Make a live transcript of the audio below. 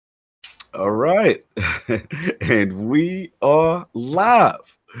All right. And we are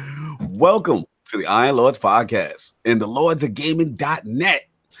live. Welcome to the Iron Lords podcast in the lordsofgaming.net,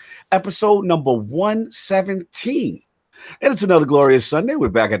 episode number 117. And it's another glorious Sunday. We're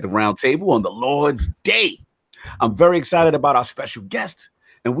back at the round table on the Lord's Day. I'm very excited about our special guest,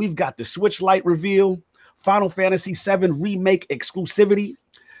 and we've got the Switch Lite reveal, Final Fantasy VII Remake exclusivity,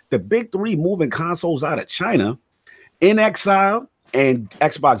 the big three moving consoles out of China, inXile, and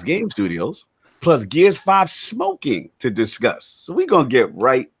Xbox Game Studios, plus Gears 5 smoking to discuss. So we're going to get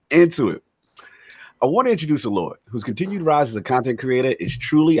right into it. I want to introduce a Lord whose continued rise as a content creator is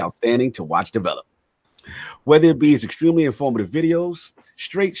truly outstanding to watch develop. Whether it be his extremely informative videos,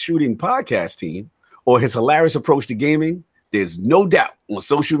 straight shooting podcast team, or his hilarious approach to gaming, there's no doubt on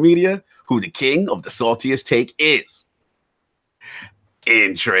social media who the king of the saltiest take is.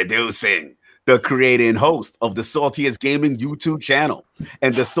 Introducing the creator and host of the Saltiest Gaming YouTube channel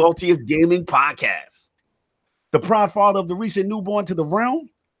and the Saltiest Gaming podcast, the proud father of the recent newborn to the realm,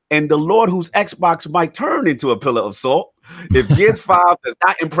 and the Lord whose Xbox might turn into a pillar of salt if Gears 5 does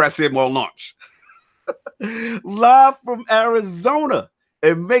not impress him on launch. Live from Arizona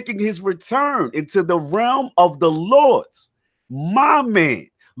and making his return into the realm of the Lords, my man,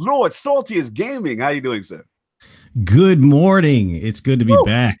 Lord Saltiest Gaming. How you doing, sir? Good morning. It's good to be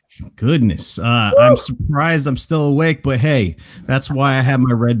back. Goodness. I'm surprised I'm still awake, but hey, that's why I have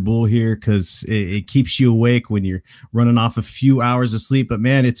my Red Bull here, because it keeps you awake when you're running off a few hours of sleep. But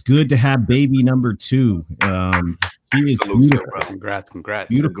man, it's good to have baby number 2. She is beautiful. Congrats.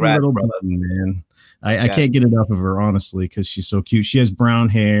 Beautiful little button, man. I can't get enough of her, honestly, because she's so cute. She has brown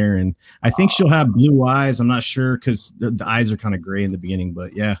hair, and I think she'll have blue eyes. I'm not sure, because the eyes are kind of gray in the beginning.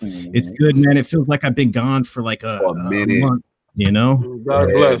 But yeah, it's good, man. It feels like I've been gone for like a month, you know? God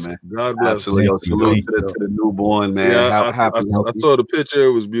bless. Man. God bless. Absolutely. Salute to the newborn, man. Yeah, I saw the picture.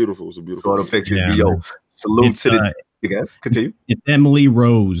 It was beautiful. It was a beautiful saw the picture. Yeah, yo, salute to the... Continue. It's Emily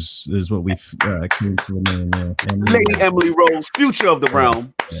Rose is what we've came to the name. Yeah. Lady Emily Rose, future of the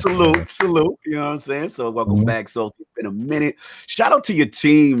realm. Salute. You know what I'm saying? So welcome back. So it's been a minute. Shout out to your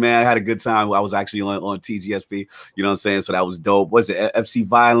team, man. I had a good time. I was actually on TGSP. You know what I'm saying? So that was dope. Was it FC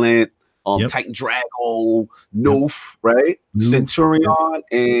Violent? Titan Drago, Noof, right? Noof, Centurion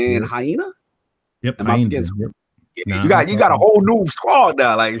and Hyena. Yep. Am I forgetting? You got a whole new squad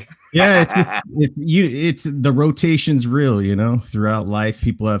now, like yeah. It's the rotation's real, you know. Throughout life,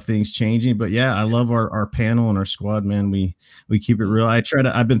 people have things changing, but yeah, I love our panel and our squad, man. We keep it real.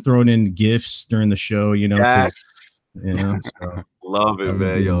 I've been throwing in gifts during the show, you know. Yes. You know, so. Love it,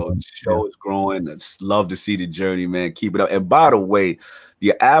 man. Yo, the show is growing. I just love to see the journey, man. Keep it up. And by the way,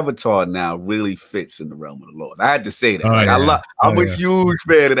 your avatar now really fits in the realm of the Lord. I had to say that. I'm a huge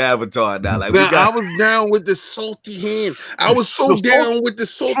fan of the avatar now. Like, man, I was down with the salty hand. I was so down with the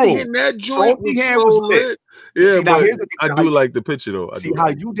salty hand. That joint was so lit. Yeah, see, but I do like the picture though. See how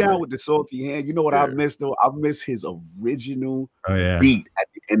you down with the salty hand. You know what I miss though? I miss his original beat at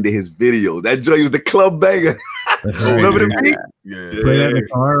the end of his videos. That joint was the club banger. Remember the beat? Yeah. Play that in the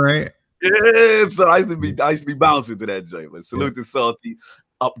car, right? Yeah, so I used to be bouncing to that joint. But salute to Salty,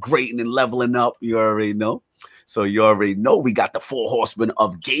 upgrading and leveling up. You already know. So you already know we got the 4 horsemen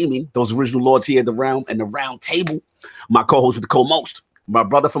of gaming, those original lords here at the round and the round table. My co-host with the co-most, my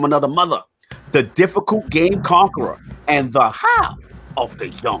brother from another mother, the difficult game conqueror, and the how of the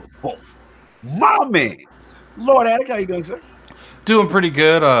young wolf. My man, Lord Attic, how you doing, sir? Doing pretty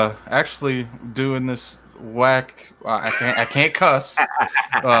good. Actually doing this whack. I can't cuss,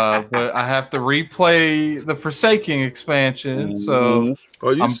 but I have to replay the Forsaken expansion. So,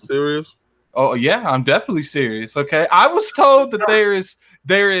 are you serious? Oh yeah, I'm definitely serious. Okay, I was told that there is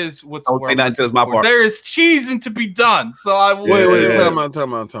there is what's don't say nothing to my part. There is cheesing to be done. So I will. Wait,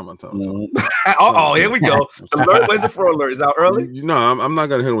 time out. Oh, here we go. Alert, where's the fraud alert? Is that early? No, I'm not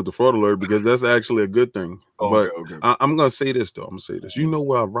gonna hit him with the fraud alert because that's actually a good thing. But I'm gonna say this though. I'm gonna say this. You know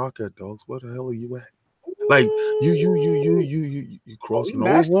where I rock at, dogs? Where the hell are you at? Like you crossing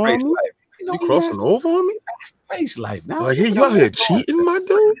over on me? You crossing over on me? Face life now. Like, hey, you out here cheating, my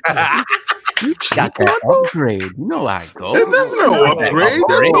dude? You cheating, my dude? Upgrade. You know how it goes. There's no upgrade.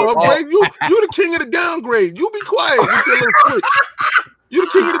 There's no upgrade. You the king of the downgrade. You be quiet with your little switch. You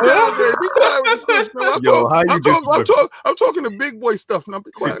the king of the downgrade. Be quiet with the switch, man. I'm talking the big boy stuff. Now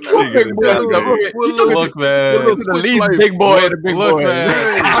be quiet now. Big boy. Look, man. The least big boy of the big boy.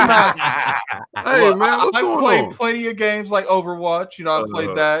 Man. I'm not. Hey, man, what's going on? I've played plenty of games like Overwatch. You know, I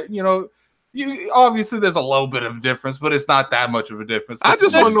played that. You know, obviously there's a little bit of difference, but it's not that much of a difference. I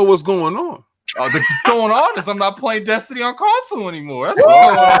just want to know what's going on. What's going on is I'm not playing Destiny on console anymore. That's what's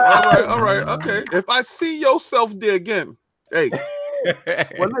going on. All right, okay. If I see yourself there again, hey,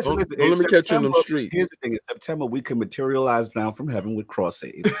 Well, listen, Don't let me catch you in them streets. Here's the thing: in September, we can materialize down from heaven with cross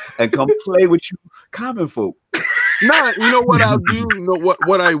save and come play with you, common folk. Nah, you know what I'll do? You know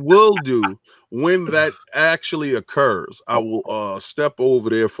what I will do when that actually occurs? I will step over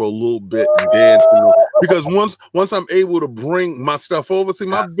there for a little bit and dance. Because once I'm able to bring my stuff over, see,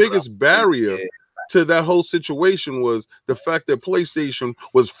 my biggest barrier to that whole situation was the fact that PlayStation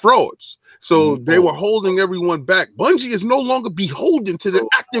was frauds. So they were holding everyone back. Bungie is no longer beholden to the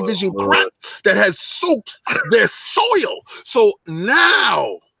Activision crap that has soaked their soil. So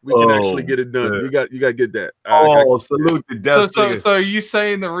now we can actually get it done. You got to get that. Salute the death. So are you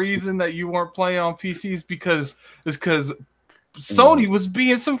saying the reason that you weren't playing on PCs because Sony was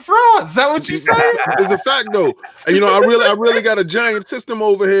being some frauds? Is that what you saying? It's a fact though. And, you know, I really got a giant system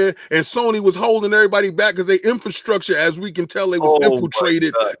over here, and Sony was holding everybody back because their infrastructure, as we can tell, it was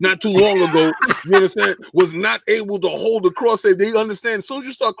infiltrated not too long ago. You understand? Was not able to hold the cross save. They understand. As soon as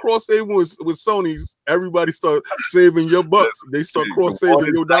you start cross saving with Sony's, everybody start saving your bucks. They start cross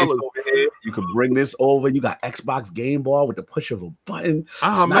saving your dollars. You can bring this over. You got Xbox Game Bar with the push of a button.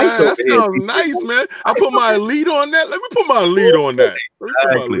 Ah, man, that sounds nice, man. I put my Elite on that. Let me put my Elite on that.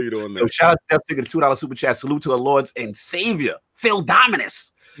 So shout out to Death Ticket, $2 super chat. Salute to our Lords and Savior, Phil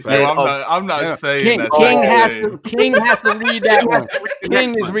Dominus. I'm not saying King, that. King has to read that one.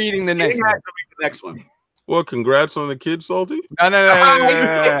 King is reading the next one. The next one. Well, congrats on the kid, Salty.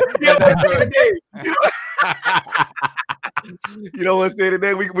 No. You know what? Say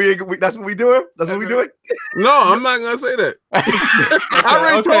today, we that's what we doing. That's what we doing. No, I'm not gonna say that. I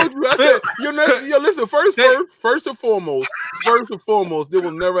already told you. I said, yo, listen. First and foremost, there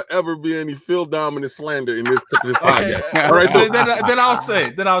will never ever be any Phil Dominant slander in this podcast. Okay. All right. So then I'll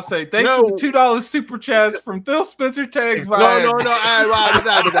say, thanks for the $2 super chats from Phil Spencer tags. No.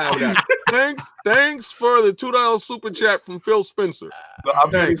 Thanks for the $2 super chat from Phil Spencer. So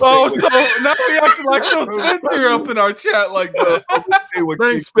now we have to like Phil Spencer up in our chat like that.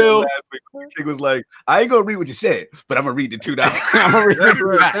 Thanks, Phil. King was like, I ain't gonna read what you said, but I'm gonna read the $2.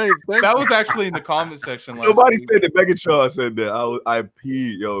 Thanks. That was actually in the comment section. Somebody said that Megatron said that. I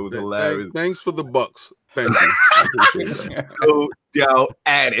peed. Yo, it was hilarious. Thanks for the bucks. Thank you. No doubt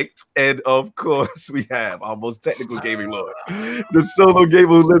addict, and of course we have our most technical gaming lord, the solo gamer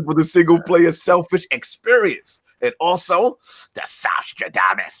who lives with a single player selfish experience. And also the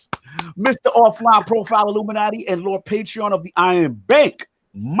Saltiest, Mr. Offline Profile Illuminati and Lord Patreon of the Iron Bank,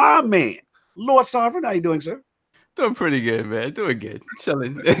 my man, Lord Sovereign. How you doing, sir? Doing pretty good, man. Doing good.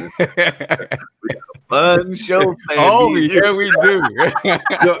 Chilling. Fun show. Yeah, we do.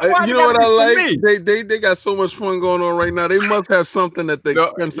 You know what I like? They got so much fun going on right now. They must have something at the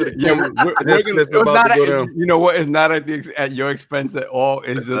expense of the camera. That's about to go down. You know what? It's not at your expense at all.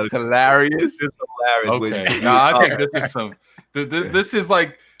 It's just hilarious. It's hilarious. Okay. No, I think this is some. This is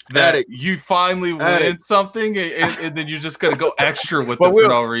like that you finally win something, and then you're just gonna go extra with it for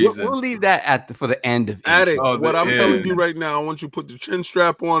no reason. We'll leave that for the end of it. What I'm telling you right now, I want you to put the chin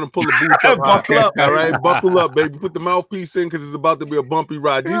strap on and pull the boots up. Buckle up, all right? Buckle up, baby. Put the mouthpiece in because it's about to be a bumpy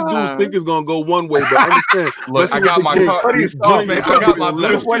ride. These dudes think it's gonna go one way, but understand. Look, I got my car. I got my.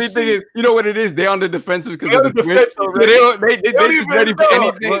 The funny thing is, you know what it is? They're on the defensive because of the switch. So they just ready for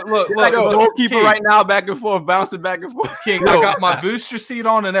anything. Look, like a goalkeeper right now, back and forth, bouncing back and forth. King, I got my booster seat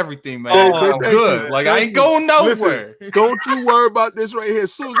on and everything, man. I'm good. Like I ain't going nowhere. Listen, don't you worry about this right here.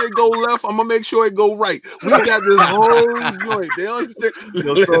 As soon as they go left, I'm gonna make sure it go right. We got this whole joint. They understand.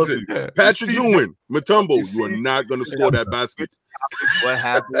 Listen, Patrick Ewing, Mutombo, you are not gonna score that basket. What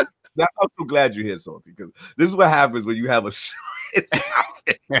happened? I'm so glad you're here, Salty, because this is what happens when you have a things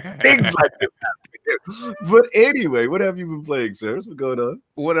like this happen. But anyway, what have you been playing, sir? What's going on?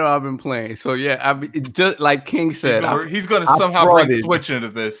 What have I been playing? So yeah, just like King said, he's gonna somehow bring Switch into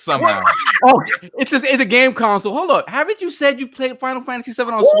this somehow. It's a game console. Hold up, haven't you said you played Final Fantasy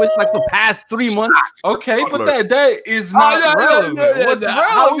 7 on Switch like the past 3 months? Okay, but that is not relevant. What's relevant?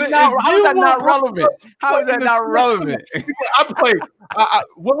 How is that not relevant? How is that not relevant? I played.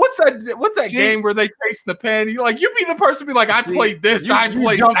 What's that game where they chase the pen? You be the person be like, I played this. I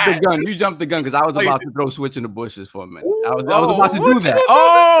played that. You jumped the gun because I was about to throw Switch in the bushes for a minute. I was about to do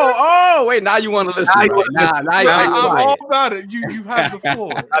that. Wait, now you want to listen? I'm all about it. You have the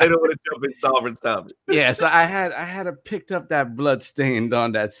floor. I didn't want to jump in Sovereign's topic. Yeah, so I had picked up that bloodstained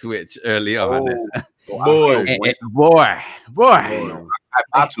on that Switch early on. Boy.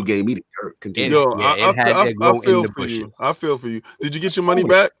 Atsu gave me the dirt. Continue. I feel for you. Did you get your money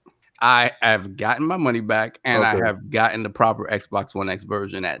back? I have gotten my money back, and I have gotten the proper Xbox One X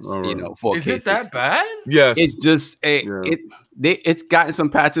version at 4K. Is it that bad? Yes. It's just it's gotten some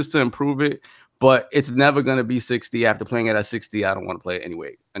patches to improve it, but it's never gonna be 60. After playing it at 60, I don't want to play it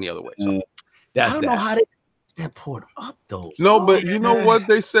any other way. So that's I don't know how they that port up though. No, but you know what?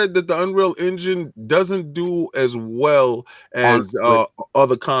 They said that the Unreal Engine doesn't do as well as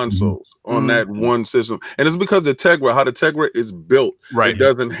other consoles on that one system. And it's because the Tegra, how the Tegra is built, it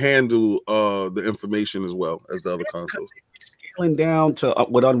doesn't handle the information as well as the other consoles. Scaling down to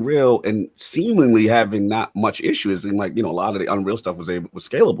with Unreal and seemingly having not much issues, and like, you know, a lot of the Unreal stuff was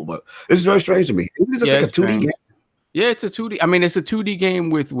scalable, but this is very strange to me. It's just like a 2D game. Yeah, it's a 2D. I mean, it's a 2D game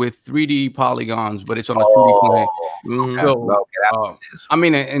with 3D polygons, but it's on a 2D plane. So, I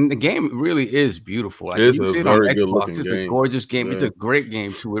mean, and the game really is beautiful. Like, it's a very good looking game. It's a gorgeous game. Yeah. It's a great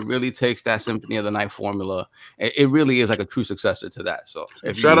game too. It really takes that Symphony of the Night formula. It really is like a true successor to that. So,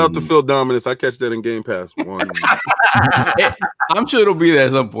 shout out to Phil Dominus. I catch that in Game Pass. I'm sure it'll be there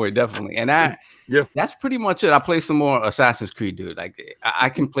at some point, definitely. And that's pretty much it. I play some more Assassin's Creed, dude. Like I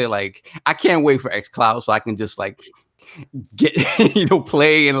can play, like, I can't wait for xCloud so I can just like get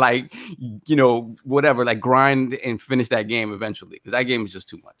play and like whatever, like grind and finish that game eventually, because that game is just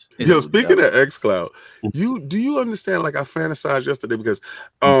too much. Speaking of xCloud, do you understand? Like, I fantasized yesterday because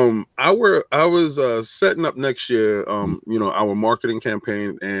I was setting up next year our marketing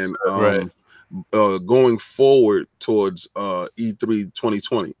campaign and going forward towards E3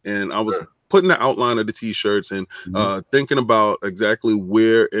 2020, and I was putting the outline of the t-shirts and thinking about exactly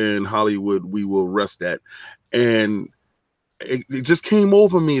where in Hollywood we will rest at. And it just came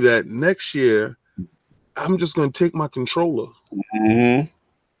over me that next year I'm just going to take my controller and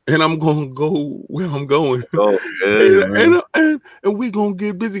I'm going to go where I'm going. And we going to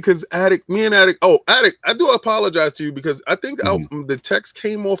get busy because Attic, I do apologize to you because I think the text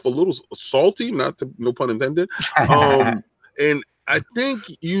came off a little salty, no pun intended. And I think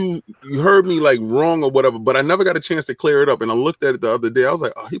you heard me like wrong or whatever, but I never got a chance to clear it up. And I looked at it the other day. I was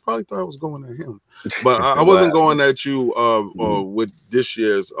like, oh, he probably thought I was going at him, but I wasn't going at you with this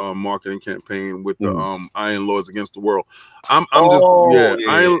year's marketing campaign with the Iron Lords against the world. Iron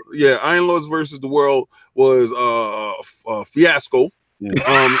Lords versus the world was a fiasco.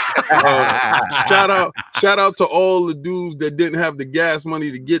 Shout out to all the dudes that didn't have the gas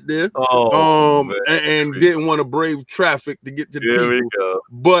money to get there, and didn't want to brave traffic to get to the people.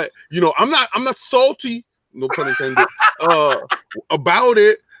 But I'm not salty, no pun intended, about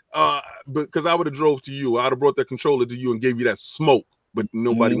it, because I would have drove to you. I'd have brought that controller to you and gave you that smoke, but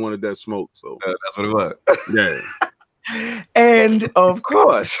nobody wanted that smoke, so that's what it was. Yeah. And of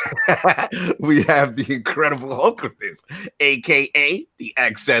course, we have the incredible Hulk of this, aka the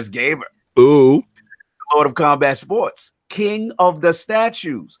Excess Gamer. Ooh, Lord of Combat Sports, King of the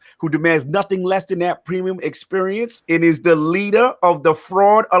Statues, who demands nothing less than that premium experience and is the leader of the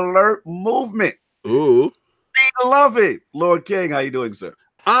Fraud Alert movement. Ooh, we love it. Lord King, how you doing, sir?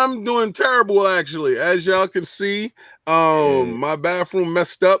 I'm doing terrible, actually. As y'all can see, my bathroom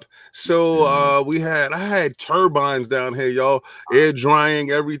messed up. So I had turbines down here, y'all, air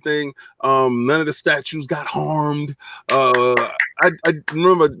drying everything. None of the statues got harmed. I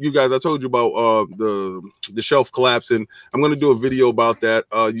remember you guys, I told you about the shelf collapsing. I'm gonna do a video about that.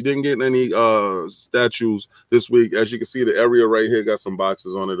 You didn't get any statues this week. As you can see, the area right here got some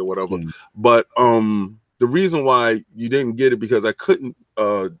boxes on it or whatever. But the reason why you didn't get it because I couldn't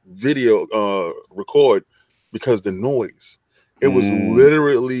video record because the noise. It was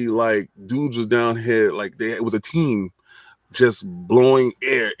literally like dudes was down here, like it was a team just blowing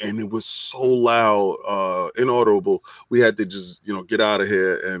air, and it was so loud, inaudible. We had to just get out of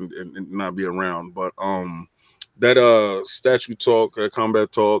here and not be around. But that statue talk,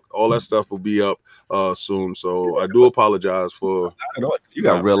 combat talk, all that stuff will be up soon. So I do apologize for you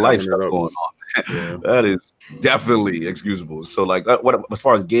got real life stuff going on. Yeah. That is definitely excusable. So, like, what as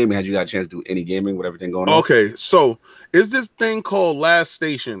far as gaming, has you got a chance to do any gaming with everything going on? Okay, so it's this thing called Last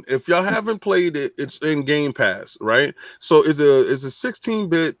Station. If y'all haven't played it, it's in Game Pass, right? So it's a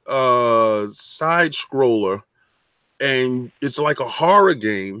 16-bit side scroller, and it's like a horror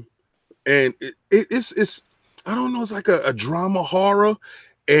game, and it's I don't know, it's like a drama horror,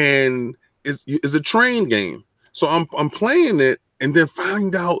 and it's a train game. So I'm playing it. And then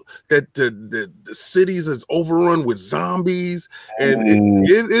find out that the cities is overrun with zombies, and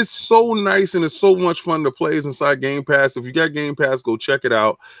it's so nice and it's so much fun to play. It's inside Game Pass. If you got Game Pass, go check it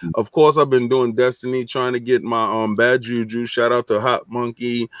out. Of course, I've been doing Destiny, trying to get my Bad Juju. Shout out to Hot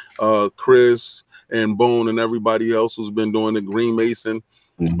Monkey, Chris, and Bone, and everybody else who's been doing the Green Mason.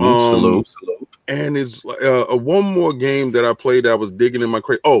 Salute. And it's one more game that I played that I was digging in my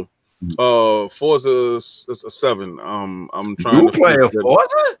crate. Oh, Forza 7. I'm trying to play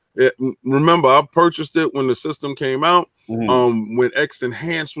Forza. Remember, I purchased it when the system came out. When X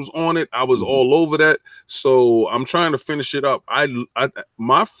Enhanced was on it, I was all over that. So I'm trying to finish it up.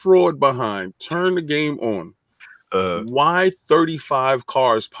 My fraud behind turned the game on. Why 35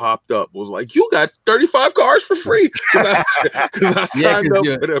 cars popped up? Was like, you got 35 cars for free because I signed up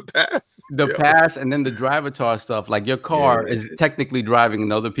for the pass. The pass, and then the drivatar stuff. Like your car is technically driving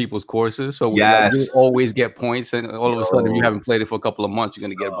in other people's courses, so you always get points. And all of a sudden, if you haven't played it for a couple of months, you're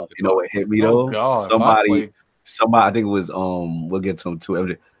gonna get a bunch of You know what hit me though? God, somebody, I think it was we'll get to him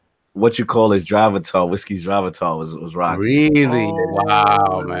too. What you call his drivatar, Whiskey's drivatar was rocking. Really?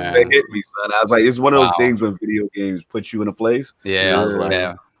 Wow, man. It hit me, son. I was like, it's one of those things when video games put you in a place. Yeah, I was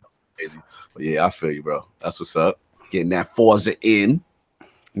like, crazy. But yeah, I feel you, bro. That's what's up. Getting that Forza in.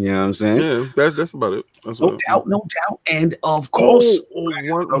 You know what I'm saying? Yeah, that's about it. That's no doubt. And of course,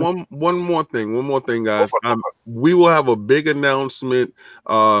 one more thing, guys. We will have a big announcement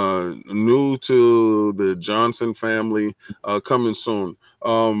new to the Johnson family coming soon.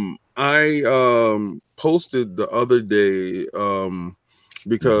 I posted the other day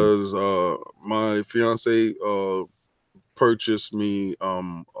because my fiance purchased me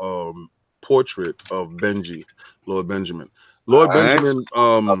portrait of Benji, Lord Benjamin. Lord Benjamin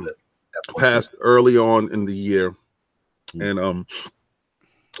passed early on in the year, and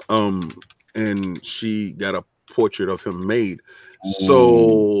she got a portrait of him made.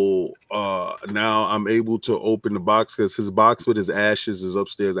 So now I'm able to open the box because his box with his ashes is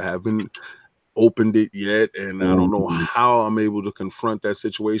upstairs. I haven't opened it yet, and I don't know how I'm able to confront that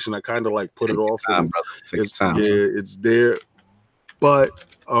situation. I kind of like put it off. It's there, but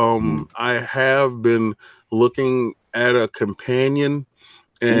I have been looking at a companion,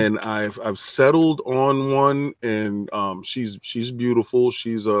 and I've settled on one, and she's beautiful.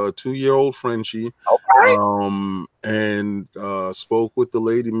 She's a 2-year-old Frenchie. And spoke with the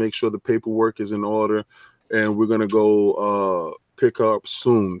lady, make sure the paperwork is in order, and we're gonna go pick up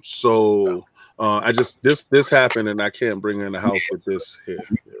soon. So this happened, and I can't bring her in the house with this here.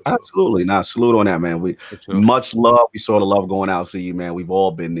 Absolutely not. Salute on that, man. We much love. We saw the love going out to you, man. We've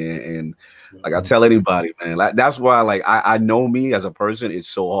all been there, and like I tell anybody, man, like that's why, like I know me as a person, it's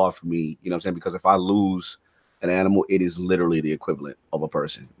so hard for me. You know what I'm saying? Because if I lose an animal, it is literally the equivalent of a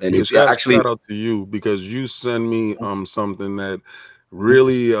person. And it's actually shout out to you because you send me something that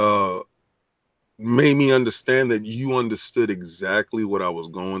really made me understand that you understood exactly what I was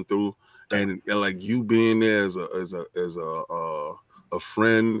going through, and like you being there as a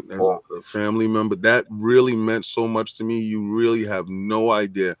friend, as a family member, that really meant so much to me. You really have no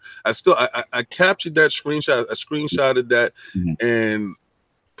idea. I captured that screenshot. I screenshotted that, and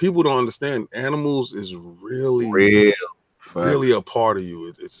people don't understand. Animals is really a part of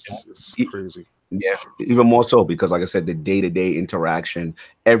you. It's crazy. Yeah, even more so because, like I said, the day-to-day interaction,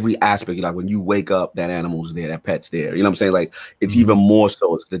 every aspect, like when you wake up, that animal's there, that pet's there. You know what I'm saying? Like it's even more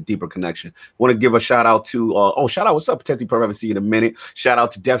so. It's the deeper connection. Want to give a shout out to shout out. What's up, Potentially Perfect? See you in a minute. Shout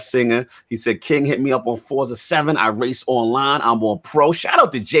out to Def Singer. He said, King hit me up on Forza 7. I race online. I'm on Pro. Shout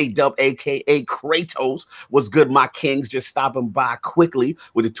out to J Dub, aka Kratos. What's good, my kings? Just stopping by quickly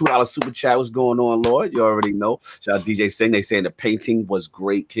with the $2 super chat. What's going on, Lord? You already know. Shout out to DJ Sing. They saying the painting was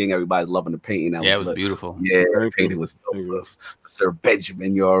great, King. Everybody's loving the painting. It was beautiful. Yeah, the painting was dope. Sir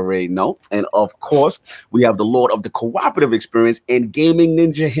Benjamin, you already know. And of course, we have the Lord of the Cooperative Experience and Gaming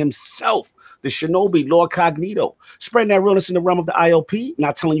Ninja himself, the Shinobi, Lord Cognito, spreading that realness in the realm of the ILP,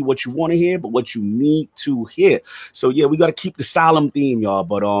 not telling you what you want to hear, but what you need to hear. So yeah, we got to keep the solemn theme, y'all.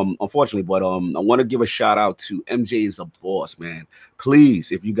 But unfortunately, I want to give a shout out to MJ is a boss, man.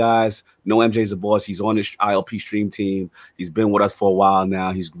 Please, if you guys know MJ is a boss, he's on this ILP stream team. He's been with us for a while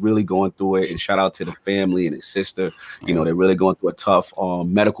now. He's really going through it. And shout out to the family and his sister. You know, they're really going through a tough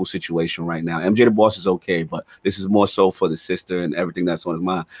medical situation right now. MJ the boss is okay, but this is more so for the sister and everything that's on his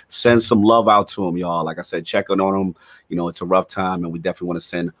mind. Send some love out to him, y'all. Like I said, check on him. You know, it's a rough time, and we definitely want to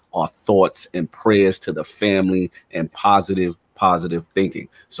send our thoughts and prayers to the family and positive thinking.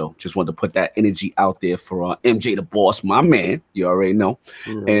 So just wanted to put that energy out there for MJ the boss, my man. You already know.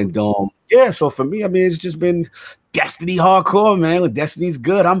 And yeah, so for me, I mean, it's just been Destiny hardcore, man. When Destiny's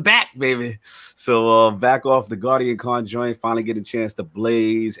good, I'm back, baby. So back off the Guardian Con joint, finally get a chance to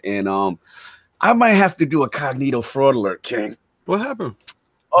blaze, and I might have to do a Cognito fraud alert, King. What happened?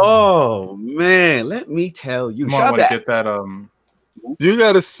 Oh man, let me tell you. Shout out get that you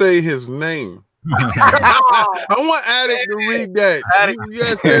gotta say his name. I want Addict to read that. You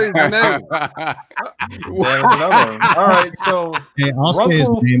guys say his name. All right, so hey, I'll say his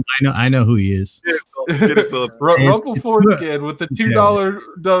name. I know who he is. Yeah, Rumple Foreskin with the $2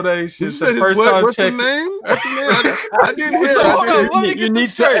 donation. You said his what? What's the name? What's the name? I didn't hear it. You need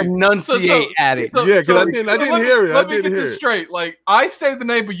to enunciate at it. Yeah, because I didn't hear it. Let me get this straight. Like, I say the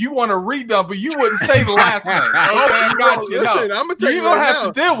name, but you want to redub, but you wouldn't say the last name. Listen, I'm gonna tell you right now. You don't have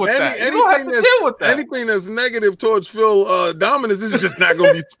to deal with that. Anything that's negative towards Phil Dominus is just not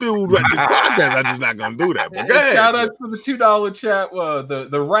gonna be spewed right this podcast. I'm just not gonna do that. But go ahead. Shout out to the $2 chat.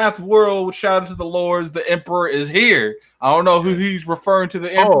 The Wrath World. Shout out to the Lords. The Emperor is here. I don't know who he's referring to.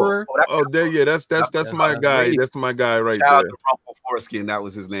 The Emperor. That's my guy. That's my guy right there. Rumple Foreskin. That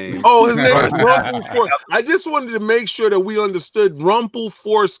was his name. Oh, his name is Rumple Foreskin. I just wanted to make sure that we understood Rumple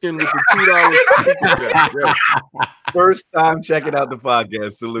Foreskin with the $2. First time checking out the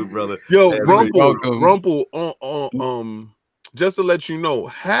podcast. Salute, brother. Yo, Rumple. Just to let you know,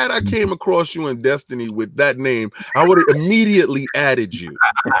 had I came across you in Destiny with that name, I would have immediately added you.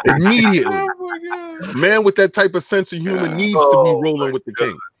 Immediately. Oh, man with that type of sense of humor needs to be rolling with the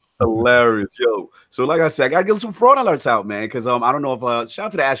king. Hilarious, yo. So, like I said, I gotta get some fraud alerts out, man. Because I don't know if shout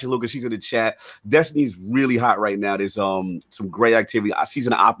out to the Ashley Lucas, she's in the chat. Destiny's really hot right now. There's some great activity.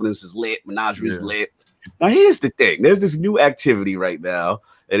 Season of Opulence is lit, Menagerie is lit. Now, here's the thing: there's this new activity right now,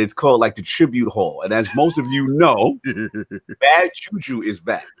 and it's called like the Tribute Hall. And as most of you know, Bad Juju is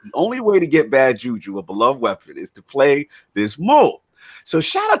back. The only way to get Bad Juju, a beloved weapon, is to play this mode. So,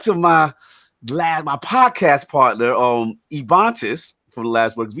 shout out to my podcast partner, Ebontis, from the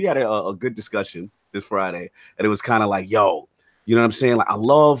last work. We had a good discussion this Friday, and it was kind of like, yo, you know what I'm saying? Like, I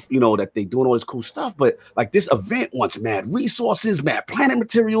love, that they doing all this cool stuff, but like this event wants mad resources, mad planet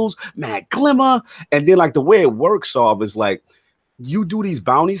materials, mad glimmer. And then like the way it works off is like you do these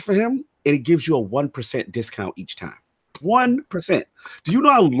bounties for him, and it gives you a 1% discount each time. 1%. Do you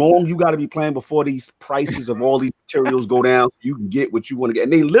know how long you got to be playing before these prices of all these materials go down? You can get what you want to get.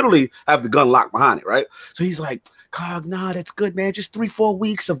 And they literally have the gun locked behind it, right? So he's like, Cog, nah, that's good, man. Just 3-4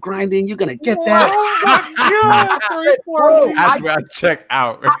 weeks of grinding. You're going to get that. 3-4 weeks. That's where I check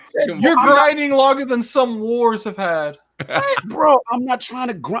out. You're grinding longer than some wars have had. Right, bro, I'm not trying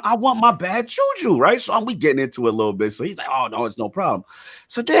to grind. I want my Bad Juju, right? So we getting into it a little bit. So he's like, oh, no, it's no problem.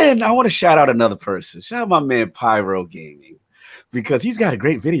 So then I want to shout out another person. Shout out my man Pyro Gaming, because he's got a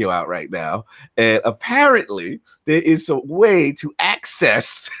great video out right now. And apparently there is a way to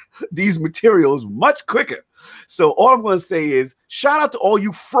access these materials much quicker. So all I'm going to say is shout out to all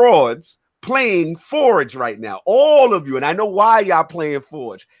you frauds playing Forge right now. All of you. And I know why y'all playing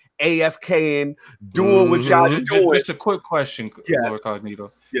Forge. AFKing, doing what y'all doing. Just a quick question, Lord Cognito.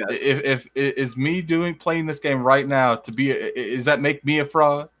 Yeah. If is me playing this game right now to be is that make me a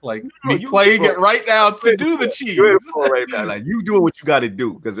fraud? Like me playing it right now to do the cheese? Right now, like you doing what you got to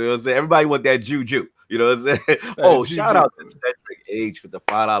do, because everybody want that juju. You know what I'm saying? Oh, shout out to Cedric H with the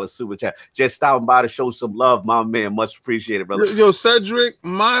 $5 super chat. Just stopping by to show some love, my man. Much appreciated, brother. Yo, Cedric,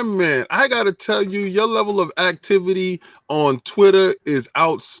 my man, I gotta tell you, your level of activity on Twitter is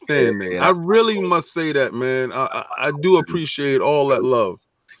outstanding. I really must say that, man. I do appreciate all that love.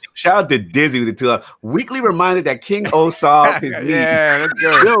 Shout out to Dizzy with the weekly reminder that King O solved his needs. Yeah, that's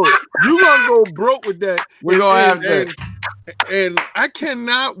good. Yo, you gonna go broke with that. We're gonna have to. And I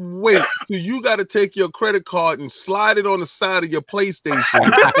cannot wait till you got to take your credit card and slide it on the side of your PlayStation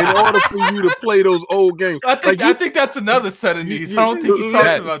in order for you to play those old games. I think that's another set of needs. I don't think he's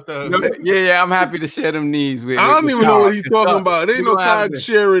talking about those. Yeah, I'm happy to share them needs with. I don't even know what he's talking about. There ain't no cog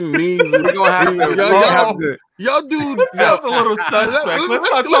sharing needs. We're gonna have to. Y'all do. Sounds a little suspect.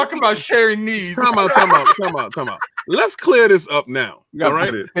 Let's not talk about sharing needs. Time out. Let's clear this up now. All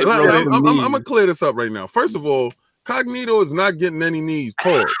right, I'm gonna clear this up right now. First of all, Cognito is not getting any knees.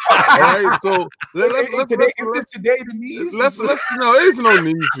 Pause. All right, so let's today the knees. Let's no, there's no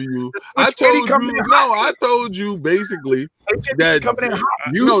need for you. I told you basically that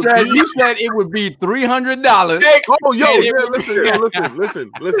you said it would be $300. Oh,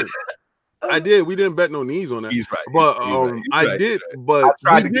 listen. I did. We didn't bet no knees on that. He's right. But I did. But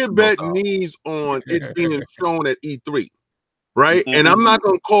we did bet knees on it being shown at E3, right? And I'm not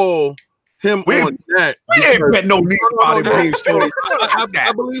gonna call him on that. We ain't bet no knees about it being shown.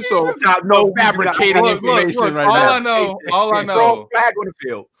 I believe so. No fabricating information right now. All I know. Flag on the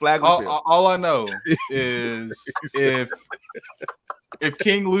field. All I know is if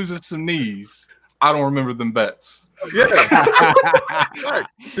King loses some knees, I don't remember them bets. Yeah,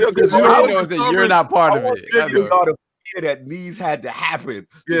 because you're not part of it. That knees had to happen.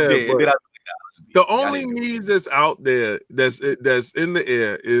 Yeah, the only knees that's out there that's in the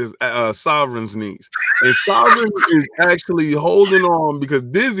air is Sovereign's knees, and Sovereign is actually holding on because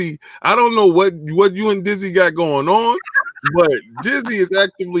Dizzy. I don't know what you and Dizzy got going on, but Disney is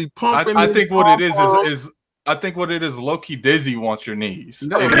actively pumping. I think what it is I think what it is. Low-key Dizzy wants your knees.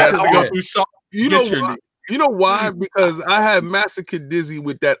 No, If he has to go through some, you know why? Because I had massacred Dizzy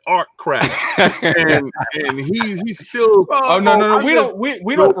with that art crap, and he's still. Oh no!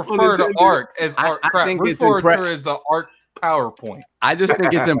 We don't refer to art as art crap. We refer to it as an art PowerPoint. I just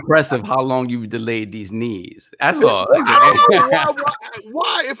think it's impressive how long you've delayed these knees. That's all.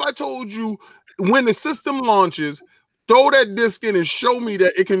 Why? If I told you when the system launches, throw that disc in and show me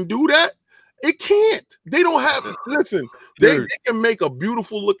that it can do that. It can't. They don't have. Listen, they can make a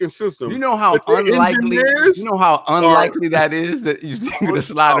beautiful looking system. You know how unlikely. You know how unlikely that is that you're going to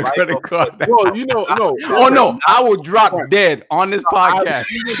slide a credit card. Well, you know, no. Oh no, I will drop dead on this podcast.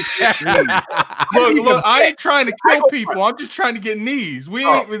 Look, I ain't trying to kill people. I'm just trying to get knees.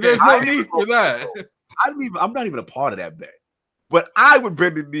 There's no need for that. I'm not even a part of that bet. But I would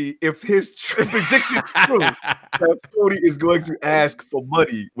bend the knee if his prediction is true that Sony is going to ask for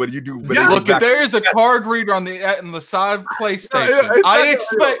money when you do. Look, if there is a card reader on the side of PlayStation,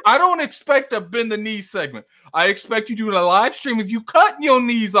 I don't expect a bend the knee segment. I expect you to do a live stream if you cut your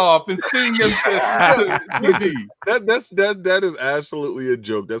knees off and sing them to that is absolutely a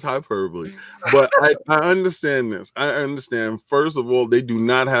joke. That's hyperbole. But I understand this. I understand. First of all, they do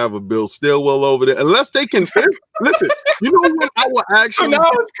not have a Bill Stillwell over there unless they can listen. You know what? I will actually.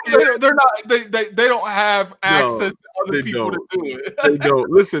 They're not. They don't have access to other people to do it. They don't.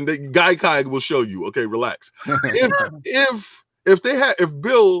 Listen, Guy Kai will show you. Okay, relax. If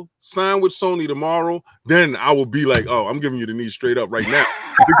Bill signed with Sony tomorrow, then I will be like, oh, I'm giving you the knee straight up right now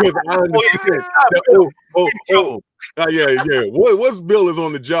because I understand. Yeah. Once Bill is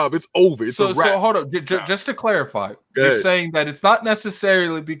on the job, it's over. It's a wrap. So hold up, just to clarify, you're saying that it's not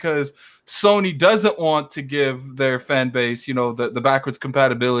necessarily because Sony doesn't want to give their fan base, the backwards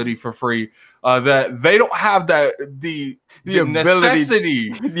compatibility for free, that they don't have the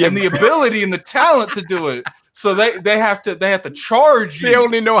necessity and the ability and the talent to do it. So they have to charge you. They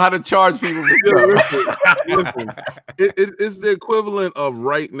only know how to charge people. Listen, it's the equivalent of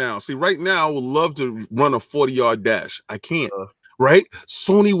right now. See, right now I would love to run a 40-yard dash. I can't. Right?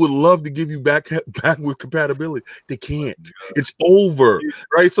 Sony would love to give you backward compatibility. They can't. It's over.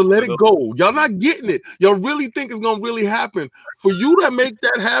 Right? So let it go. Y'all not getting it. Y'all really think it's gonna really happen. For you to make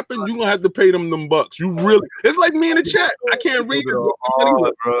that happen, you're gonna have to pay them bucks. You really, it's like me in the chat. I can't read it.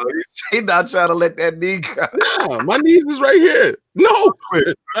 Bro. He's not trying to let that knee go. Nah, my knees is right here. No,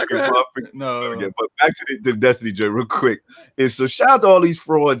 no. But back to the Destiny joint real quick. So shout out to all these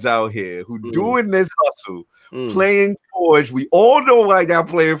frauds out here who doing this hustle. Playing Forge, we all know why y'all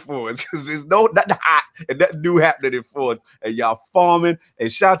playing Forge because there's nothing hot and nothing new happening in Forge, and y'all farming. And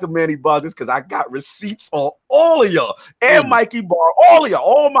shout out to Manny Bodges because I got receipts on all of y'all and Mikey Barr, all of y'all,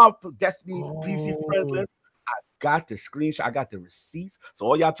 all my Destiny PC friends list. I got the screenshot, I got the receipts. So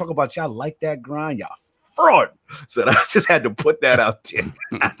all y'all talk about y'all like that grind, y'all fraud. So I just had to put that out there.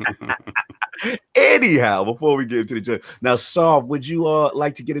 Anyhow, before we get into the joint, now, Sav, would you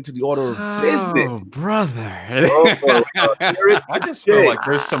like to get into the order of business, brother? I just feel like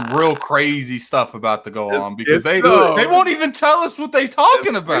there's some real crazy stuff about to go on because they won't even tell us what they're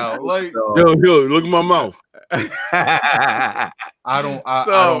talking about. Like, yo, look at my mouth. I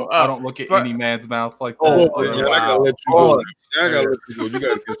don't look at any man's mouth like that. I gotta let you go. You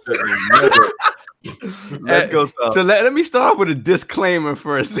gotta get that. Let's go. So let me start off with a disclaimer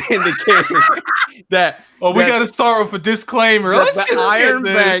first, indicating that we got to start with a disclaimer. That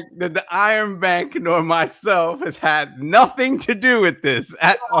the Iron Bank nor myself has had nothing to do with this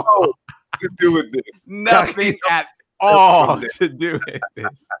at all. Nothing at all to do with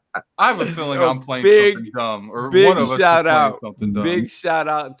this. I have a feeling I'm playing something dumb, or one of us is playing something dumb. Big shout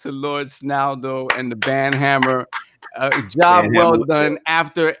out to Lord Snaldo and the Banhammer. Job well done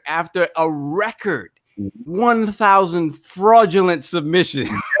after a record 1,000 fraudulent submissions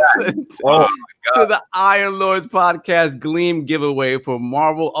to the Iron Lords podcast Gleam giveaway for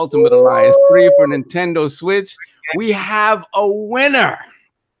Marvel Ultimate Alliance 3 for Nintendo Switch. We have a winner.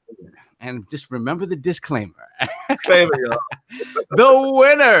 And just remember the disclaimer. The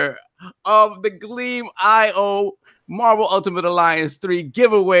winner of the Gleam IO Marvel Ultimate Alliance 3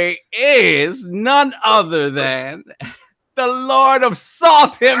 giveaway is none other than the Lord of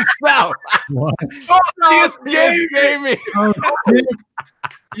Salt himself. Saltiest Gaming.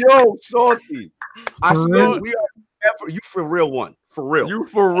 Yo, Salty. I swear we are you for real one. For real. You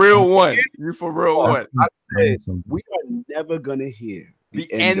for real one. You for real one. I said we are never gonna hear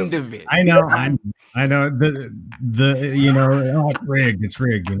the end of it. I know. The it's rigged. It's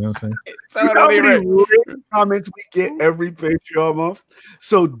rigged. You know what I'm saying? You know how many comments we get every Patreon month.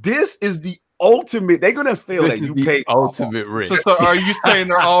 So this is the ultimate. They're gonna feel that you pay ultimate rig. So are you saying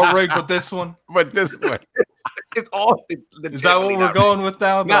they're all rigged, but this one? But this one. It's all. Is that what we're going with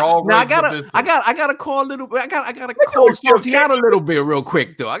now? They're all rigged. I gotta call a little bit. I gotta call Salty out a little bit real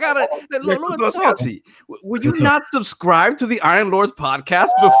quick though. I gotta Lord Salty. Would you not subscribe to the Iron Lords podcast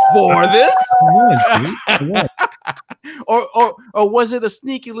before this? Or was it a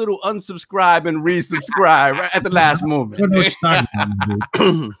sneaky little unsubscribe and resubscribe at the last moment?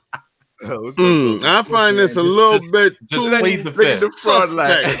 I find this a little bit too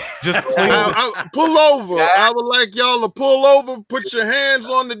suspect. Just pull over. I would like y'all to pull over, put your hands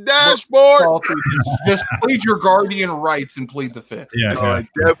on the dashboard. Just plead your guardian rights and plead the fifth. Yeah,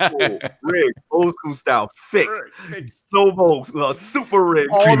 Deadpool, rig, old school style, fixed, Slow-mo, super rig.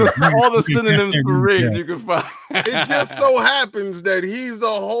 All the synonyms for rig you can find. It just so happens that he's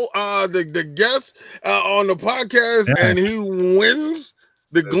the guest on the podcast, and he wins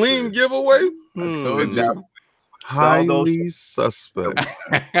the Gleam giveaway. Highly suspect.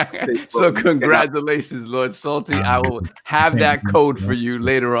 So congratulations, Lord Salty. I will have that code for you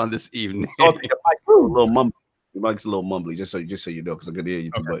later on this evening. Salty, a little mumbly. Your mic's a little mumbly, just so you know, because I can hear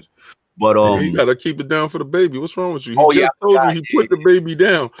you too much. But you gotta keep it down for the baby. What's wrong with you? He just told you he put the baby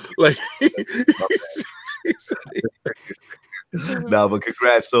down. Like no, but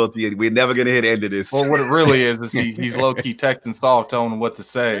congrats, Salty. We're never gonna hit the end of this. Well, what it really is he's low-key texting Saul, telling him what to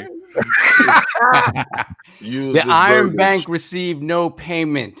say. The Iron Bank received no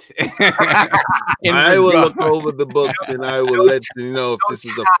payment. I will look over the books and I will let you know if this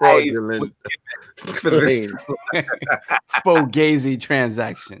is a fraudulent Fogazy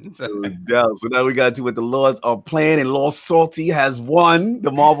transactions. So now we got to what the Lords are playing, and Lord Salty has won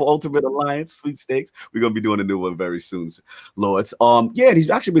the Marvel Ultimate Alliance sweepstakes. We're gonna be doing a new one very soon, Lords. Yeah, he's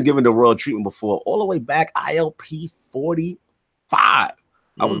actually been given the royal treatment before, all the way back ILP 45.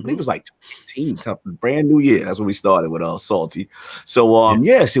 I believe it was like 2018, brand new year. That's when we started with Salty. So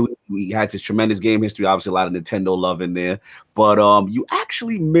so we had this tremendous game history. Obviously, a lot of Nintendo love in there. But you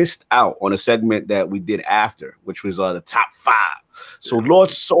actually missed out on a segment that we did after, which was the top 5. So Lord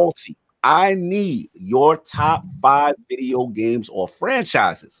Salty, I need your top 5 video games or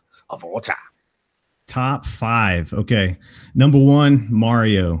franchises of all time. Top 5. Okay. Number 1,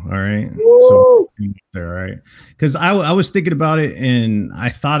 Mario. All right. So there, all right. Because I was thinking about it and I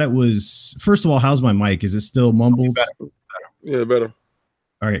thought it was, first of all, how's my mic? Is it still mumbled? Better. Yeah, better.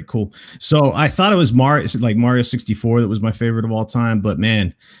 All right, cool. So I thought it was Mario 64 that was my favorite of all time, but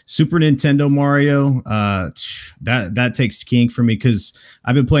man, Super Nintendo Mario, that takes king for me because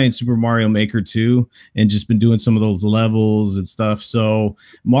I've been playing Super Mario Maker 2 and just been doing some of those levels and stuff. So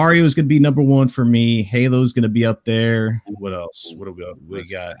Mario is going to be number 1 for me. Halo's going to be up there. What else? What do we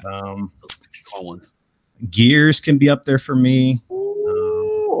got? Gears can be up there for me.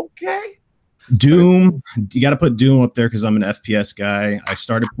 Okay. Doom, you got to put Doom up there because I'm an FPS guy. I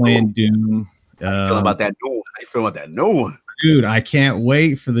started playing Doom. How you feeling about that new one? How you feeling about that new one? Dude, I can't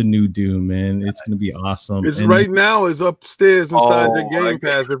wait for the new Doom, man. It's going to be awesome. It's right now is upstairs inside the Game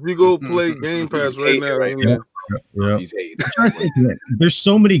Pass. If you go play Game Pass right now, there's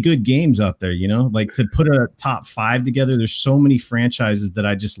so many good games out there, you know, like to put a top 5 together. There's so many franchises that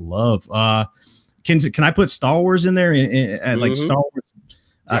I just love. Can I put Star Wars in there and like Star Wars?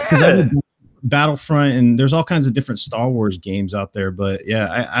 Because I Battlefront and there's all kinds of different Star Wars games out there, but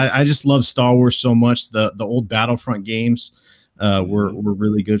yeah, I just love Star Wars so much. The old Battlefront games were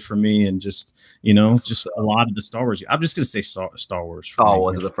really good for me, and just just a lot of the Star Wars. I'm just gonna say Star Wars. Star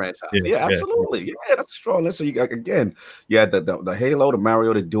Wars is a franchise. Yeah, absolutely. Yeah, that's a strong list. So you got the Halo, the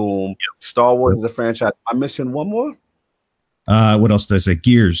Mario, the Doom. Star Wars is a franchise. I'm missing one more. What else did I say?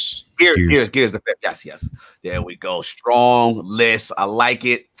 Gears. Gears the fifth. Yes. There we go. Strong list. I like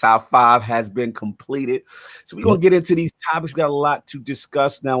it. Top 5 has been completed. So we're gonna get into these topics. We got a lot to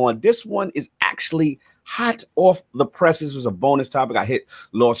discuss now. On this one is actually hot off the presses. It was a bonus topic. I hit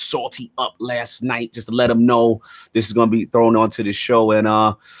Lord Salty up last night just to let him know this is gonna be thrown onto the show, and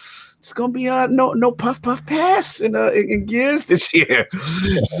it's gonna be no puff pass in Gears this year.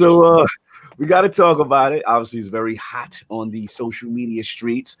 So we got to talk about it. Obviously, it's very hot on the social media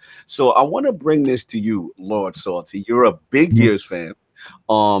streets. So I want to bring this to you, Lord Salty. You're a big Gears fan.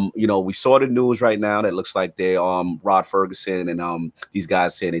 We saw the news right now that looks like they Rod Ferguson and these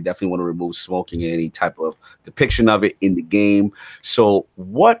guys saying they definitely want to remove smoking and any type of depiction of it in the game. So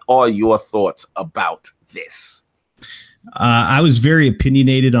what are your thoughts about this? I was very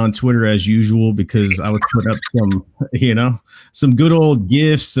opinionated on Twitter as usual because I was putting up some you know, some good old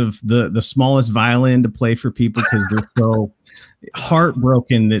gifts of the smallest violin to play for people because they're so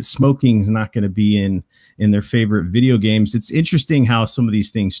heartbroken that smoking is not going to be in their favorite video games. It's interesting how some of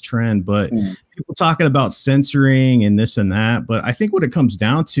these things trend, but people talking about censoring and this and that. But I think what it comes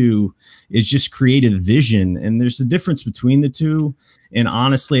down to is just creative vision. And there's a difference between the two. And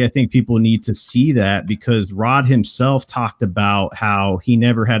honestly, I think people need to see that because Rod himself talked about how he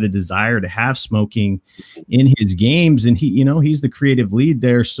never had a desire to have smoking in his games. And he, you know, he's the creative lead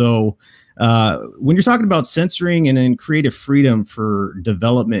there. So when you're talking about censoring and then creative freedom for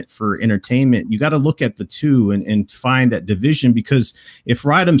development, for entertainment, you got to look at the two and find that division, because if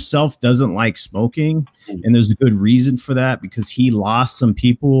Rod himself doesn't like smoking, and there's a good reason for that, because he lost some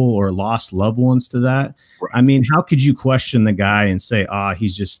people or lost loved ones to that. Right. I mean, how could you question the guy and say,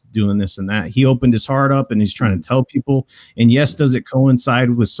 he's just doing this and that? He opened his heart up and he's trying to tell people. And yes, does it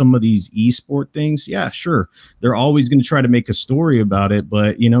coincide with some of these esport things? Yeah, sure. They're always going to try to make a story about it.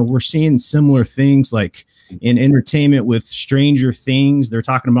 But, you know, we're seeing similar things like in entertainment with Stranger Things. They're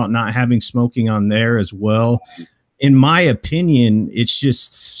talking about not having smoking on there as well. In my opinion, it's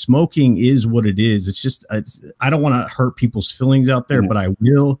just smoking is what it is. It's just, I don't want to hurt people's feelings out there, but I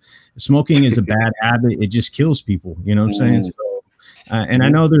will. Smoking is a bad habit. It just kills people. You know what I'm saying? So, and I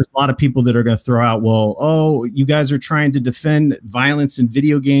know there's a lot of people that are going to throw out, well, oh, you guys are trying to defend violence in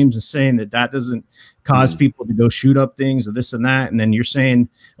video games and saying that that doesn't cause people to go shoot up things or this and that. And then you're saying,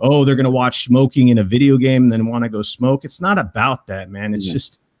 oh, they're going to watch smoking in a video game and then want to go smoke. It's not about that, man. It's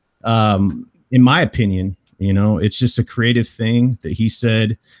just, in my opinion, you know, it's just a creative thing that he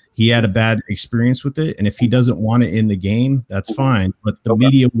said he had a bad experience with it. And if he doesn't want it in the game, that's fine. But the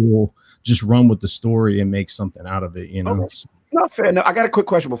media will just run with the story and make something out of it, you know? Okay. Not fair. No, I got a quick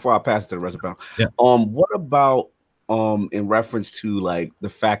question before I pass it to the rest of the panel. Yeah. What about in reference to like the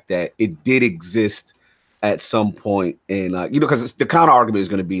fact that it did exist at some point, and you know, because the counter argument is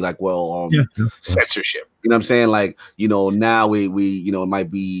going to be like, well, censorship. You know what I'm saying? Like, you know, now we you know, it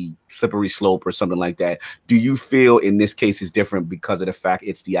might be slippery slope or something like that. Do you feel in this case is different because of the fact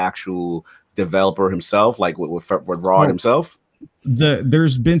it's the actual developer himself, like with Rod himself?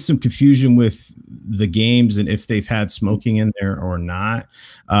 There's been some confusion with the games and if they've had smoking in there or not.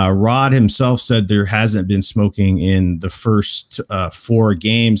 Rod himself said there hasn't been smoking in the first 4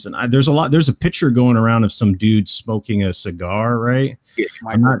 games, and there's a picture going around of some dude smoking a cigar, right? Yeah,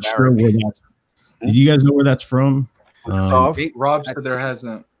 I'm not sure where that's. Do you guys know where that's from? Rob said there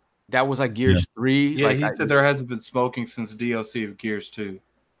hasn't. That was like Gears 3. Yeah, like, he said there hasn't been smoking since DLC of Gears 2.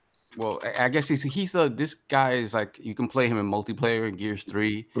 Well, I guess this guy is like, you can play him in multiplayer in Gears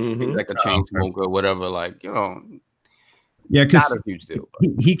 3. He's like a chain smoker or whatever, like, you know. Yeah, because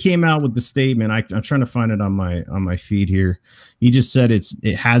he came out with the statement. I'm trying to find it on my feed here. He just said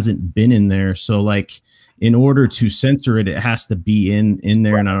it hasn't been in there. So like, in order to censor it, it has to be in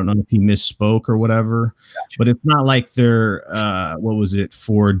there. And I don't know if he misspoke or whatever. Gotcha. But it's not like they're what was it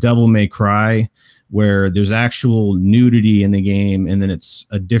for Devil May Cry, where there's actual nudity in the game, and then it's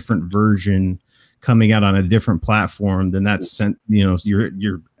a different version coming out on a different platform. Then that's you know,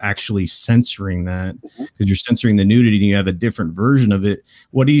 you're actually censoring that because you're censoring the nudity and you have a different version of it.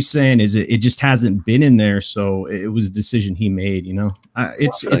 What he's saying is it just hasn't been in there, so it was a decision he made. You know,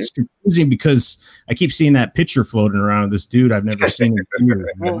 it's confusing because I keep seeing that picture floating around of this dude I've never seen in years.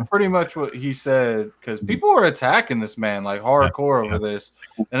 Well, pretty much what he said, because people are attacking this man like hardcore over this,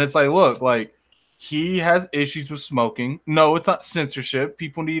 and it's like, look, like, he has issues with smoking. No, it's not censorship.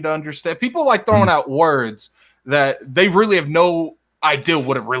 People need to understand. People like throwing out words that they really have no idea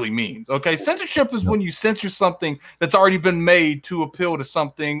what it really means. Okay, censorship is when you censor something that's already been made to appeal to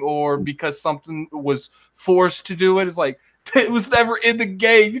something, or because something was forced to do it. It's like, it was never in the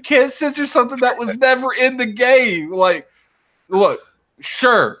game. You can't censor something that was never in the game. Like, look,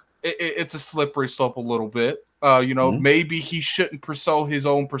 sure, it's a slippery slope a little bit. You know, maybe he shouldn't pursue his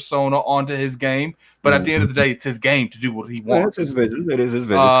own persona onto his game, but at the end of the day, it's his game to do what he wants. It's his vision. It is his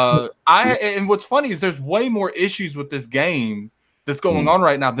vision. And what's funny is there's way more issues with this game that's going on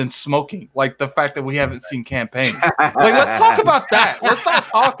right now than smoking. Like the fact that we haven't seen campaign. Like, let's talk about that. Let's not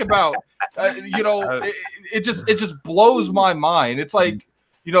talk about, you know, it just blows my mind. It's like,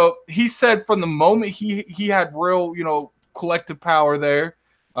 you know, he said from the moment he had real, you know, collective power there.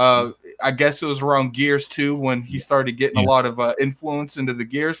 I guess it was around Gears 2 when he started getting a lot of influence into the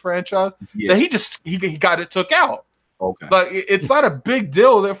Gears franchise. That he got it took out. Okay, but it's not a big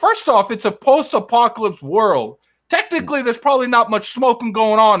deal. That first off, it's a post-apocalypse world. Technically, there's probably not much smoking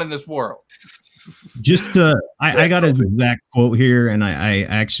going on in this world. Just I got his exact quote here, and I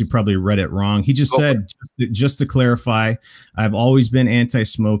actually probably read it wrong. He just said, just to clarify, I've always been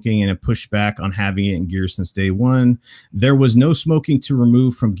anti-smoking and have pushed back on having it in Gears since day one. There was no smoking to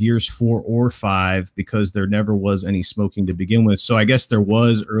remove from Gears 4 or 5 because there never was any smoking to begin with. So I guess there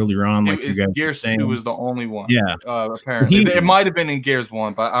was earlier on, like you guys Gears 2 was the only one. Yeah, apparently it might have been in Gears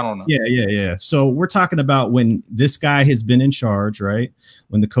 1, but I don't know. Yeah. So we're talking about when this guy has been in charge, right?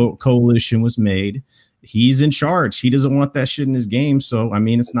 When the coalition was made, he's in charge. He doesn't want that shit in his game. So, I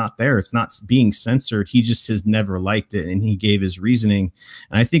mean, it's not there. It's not being censored. He just has never liked it. And he gave his reasoning.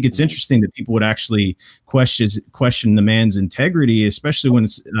 And I think it's interesting that people would actually question the man's integrity, especially when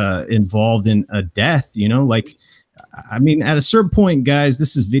it's involved in a death, you know, like, I mean, at a certain point, guys,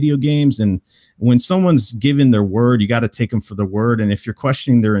 this is video games. And when someone's given their word, you got to take them for their word. And if you're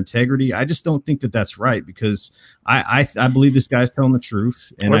questioning their integrity, I just don't think that that's right, because I believe this guy's telling the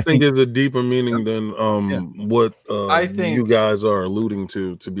truth. And I think there's a deeper meaning than what I think you guys are alluding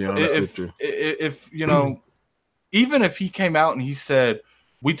to be honest with you. If you know, even if he came out and he said,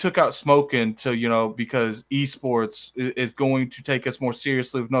 we took out smoking to, you know, because esports is going to take us more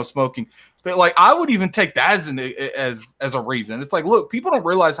seriously with no smoking. But like, I would even take that as a reason. It's like, look, people don't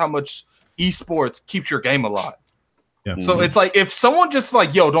realize how much esports keeps your game alive. Yeah. So it's like, if someone just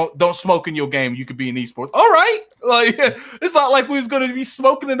like, yo, don't smoke in your game, you could be in esports. All right. Like, it's not like we was going to be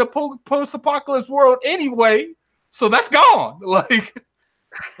smoking in the post-apocalypse world anyway. So that's gone. Like,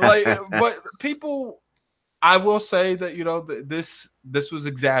 but people, I will say that, you know, this was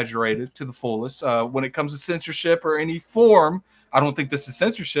exaggerated to the fullest. When it comes to censorship or any form, I don't think this is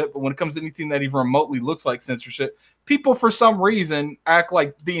censorship, but when it comes to anything that even remotely looks like censorship, people for some reason act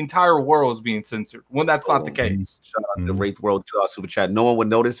like the entire world is being censored when that's not the case. Shout out to Wraith World to our super chat. No one would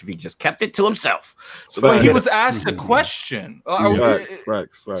notice if he just kept it to himself. So but he was asked a question. Right.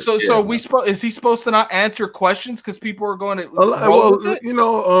 So is he supposed to not answer questions because people are going to? Well, you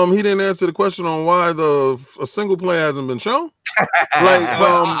know, he didn't answer the question on why a single player hasn't been shown.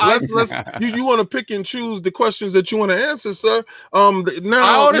 Like, you want to pick and choose the questions that you want to answer, sir. I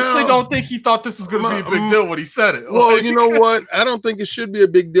honestly don't think he thought this was going to be a big deal when he said it. Well, you know what? I don't think it should be a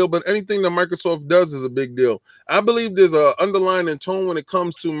big deal, but anything that Microsoft does is a big deal. I believe there's an underlying tone when it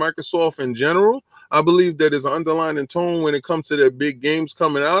comes to Microsoft in general. I believe that there's an underlying tone when it comes to their big games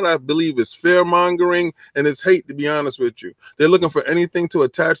coming out. I believe it's fear mongering and it's hate, to be honest with you. They're looking for anything to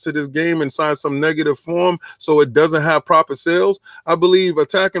attach to this game inside some negative form so it doesn't have proper sales. I believe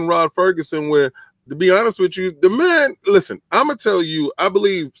attacking Rod Ferguson, where, to be honest with you, the man, listen, I'm going to tell you, I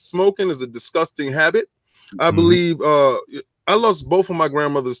believe smoking is a disgusting habit. I believe I lost both of my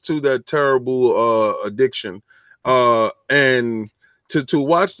grandmothers to that terrible addiction. And to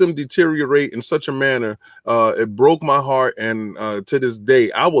watch them deteriorate in such a manner, it broke my heart. And to this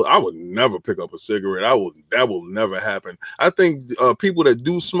day, I would never pick up a cigarette. That will never happen. I think people that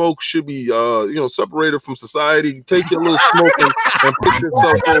do smoke should be separated from society. Take your little smoke and put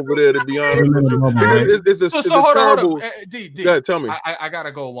yourself over there, to be honest with you. It's a terrible. D, tell me. I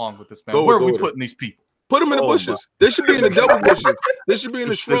gotta go along with this, man. Where are we putting these people? Put them in the bushes. They should be in the double bushes. They should be in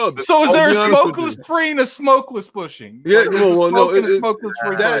the shrubs. So is there a smokeless free and a smokeless pushing? Yeah,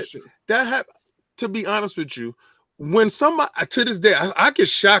 that to be honest with you, when somebody, to this day, I get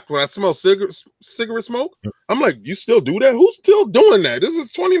shocked when I smell cigarette smoke. I'm like, you still do that? Who's still doing that? This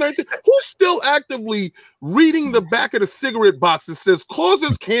is 2019. Who's still actively reading the back of the cigarette box that says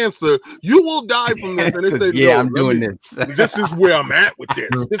causes cancer? You will die from this. And they say, yeah, I'm doing this. This is where I'm at with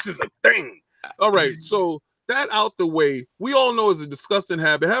this. This is a thing. All right, so that out the way, we all know it's a disgusting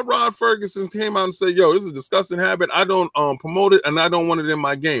habit. Had Rod Ferguson came out and said, yo, this is a disgusting habit, I don't promote it and I don't want it in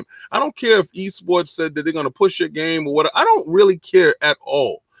my game. I don't care if esports said that they're going to push your game or whatever. I don't really care at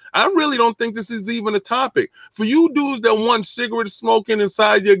all. I really don't think this is even a topic. For you dudes that want cigarette smoking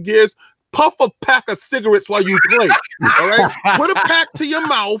inside your gears, puff a pack of cigarettes while you play. All right, put a pack to your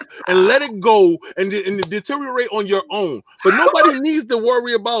mouth and let it go and deteriorate on your own. But nobody needs to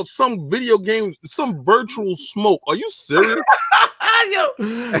worry about some video game, some virtual smoke. Are you serious? Yo,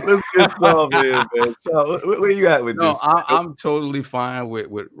 let's get some in, man. So, where you at with this? I'm totally fine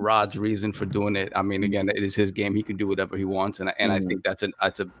with Rod's reason for doing it. I mean, again, it is his game; he can do whatever he wants, and I think that's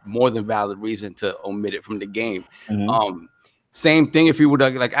a more than valid reason to omit it from the game. Same thing if he would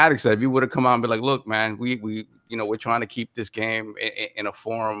have, like Alex said, if he would have come out and be like, look, man, we're trying to keep this game in a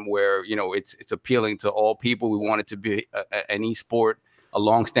forum where, it's appealing to all people. We want it to be an esport, a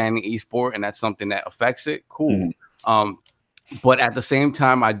long-standing esport, and that's something that affects it. Cool. But at the same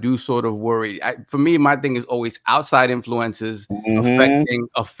time, I do sort of worry. For me, my thing is always outside influences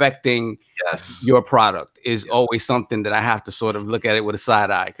affecting your product is always something that I have to sort of look at it with a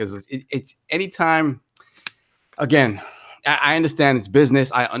side eye, because it's anytime. Again, I understand it's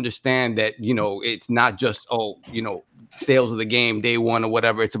business. I understand that, you know, it's not just, sales of the game day one or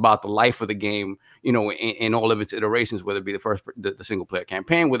whatever. It's about the life of the game, you know, in all of its iterations, whether it be the single player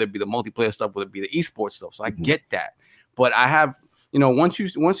campaign, whether it be the multiplayer stuff, whether it be the esports stuff. So I get that. But I have, you know, once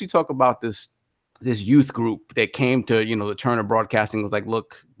you talk about this youth group that came to, you know, the Turner Broadcasting was like,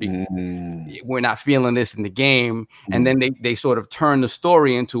 look, we're not feeling this in the game. And then they sort of turn the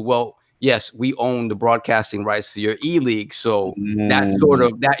story into, well, yes, we own the broadcasting rights to your E-League. So that's sort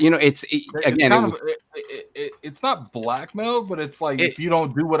of that, you know, it's not blackmail, but it's like, if you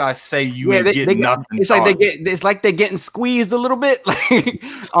don't do what I say, you ain't getting nothing. It's like they're getting squeezed a little bit.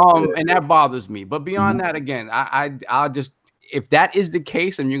 And that bothers me. But beyond that, again, I'll just, if that is the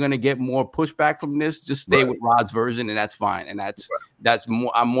case and you're going to get more pushback from this, just stay with Rod's version, and that's fine. And that's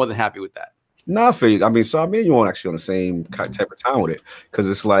more, I'm more than happy with that. Nah, for you. I mean, so I mean, you weren't actually on the same type of time with it, because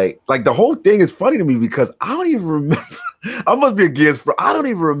it's like the whole thing is funny to me because I don't even remember. I must be a Gears. I don't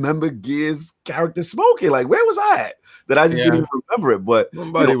even remember Gears character smoking. Like, where was I at? That I just didn't even remember it. But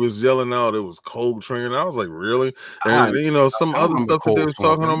somebody was yelling out it was Cold Train. I was like, really? And you know, some other stuff that they was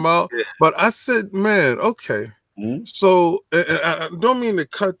talking about. Yeah. But I said, man, okay. So I don't mean to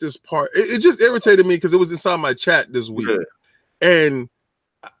cut this part. It just irritated me because it was inside my chat this week, and.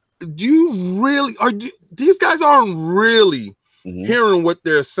 Do you really these guys aren't really hearing what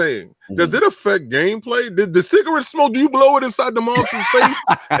they're saying? Does it affect gameplay? Did the cigarette smoke? Do you blow it inside the monster's face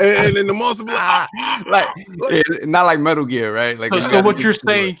and then the monster be like not like Metal Gear, right? Like so what you're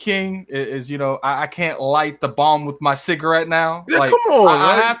saying, King, is you know, I can't light the bomb with my cigarette now. Yeah, like, come on,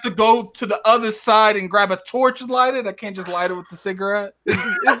 I have to go to the other side and grab a torch and light it. I can't just light it with the cigarette.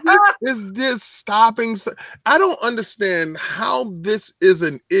 Is this stopping? I don't understand how this is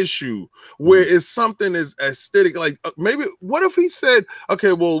an issue where it's something as aesthetic. Like maybe what if he said,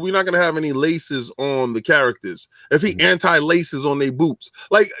 okay, well, we're not gonna have any laces on the characters. If he anti-laces on their boots,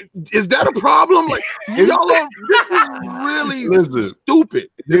 like, is that a problem? Like, y'all are, this is really stupid.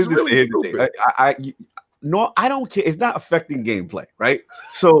 It's really stupid. No, I don't care. It's not affecting gameplay, right?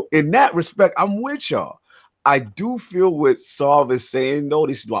 So in that respect, I'm with y'all. I do feel what Solve is saying, though.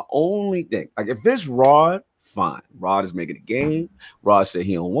 This is my only thing. Like, if it's Rod, fine. Rod is making a game. Rod said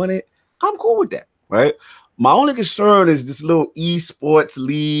he don't want it. I'm cool with that, right? My only concern is this little esports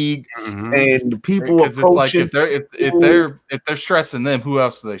league and the people approaching. It's like if they're stressing them, who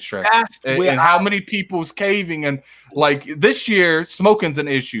else do they stress? And how many people's caving? And like this year, smoking's an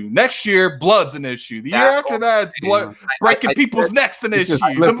issue. Next year, blood's an issue. The year after that, blood breaking people's necks an issue.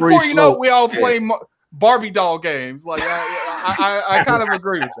 And before you know it, we all play Barbie doll games. Like I kind of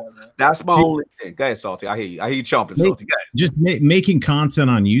agree with that, man. That's my only thing. Go ahead, Salty. I hear you. I hear you chomping, Salty. Just making content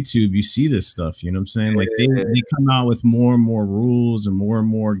on YouTube, you see this stuff. You know what I'm saying? Like they come out with more and more rules and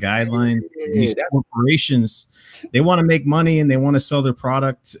more guidelines. These corporations, they want to make money and they want to sell their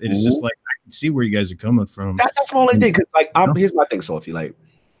product. It's just like I can see where you guys are coming from. That's my only thing. Because like, here's my thing, Salty. Like,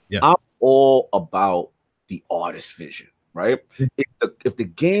 I'm all about the artist vision. Right? If the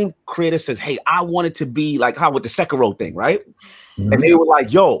game creator says, hey, I want it to be like how with the Sekiro thing, right? And they were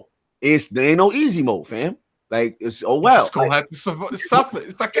like, yo, there ain't no easy mode, fam. Like, it's well. Just gonna have to suffer.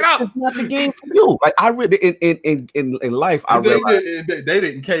 It's like, get out. It's not the game for you. Like, I read in life, they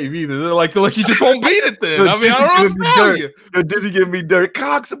didn't cave either. They're like you just won't beat it then. I mean, I don't know you. You're Dizzy giving me dirt.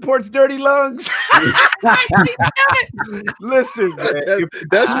 Cock supports dirty lungs. Listen, man.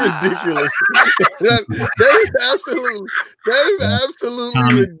 That's ridiculous. That is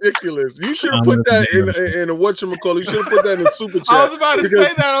absolutely ridiculus. You should have put that in a whatchamacallit. You should have put that in a super chat. I was about to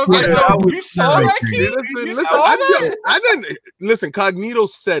say that. I was like, you saw that, King? I didn't listen. Cognito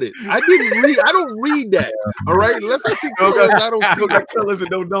said it. I didn't read. I don't read that. All right, unless I see colors, I don't see that. Colors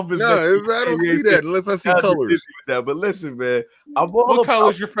and no numbers. No, I don't see that unless I see colors. But listen, man, what color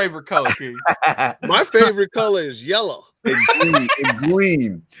is your favorite color, King? My favorite color is yellow. And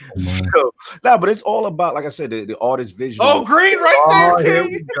green. So but it's all about, like I said, the artist vision. Oh, green right there,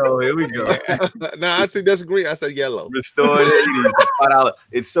 King. Here we go. I said that's green. I said yellow. Restored.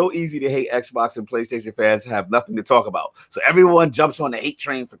 It's so easy to hate Xbox and PlayStation fans have nothing to talk about. So everyone jumps on the hate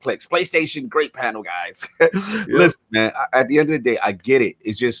train for clicks. PlayStation, great panel, guys. Listen, man, at the end of the day, I get it.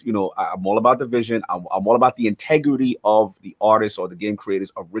 It's just, you know, I'm all about the vision. I'm all about the integrity of the artist or the game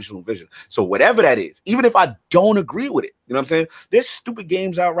creator's original vision. So whatever that is, even if I don't agree with it, it. You know what I'm saying? There's stupid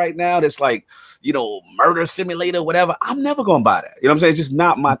games out right now that's like, you know, murder simulator, whatever. I'm never gonna buy that. You know what I'm saying? It's just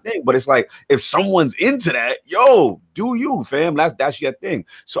not my thing. But it's like, if someone's into that, yo, do you, fam? That's your thing.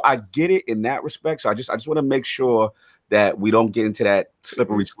 So I get it in that respect. So I just want to make sure that we don't get into that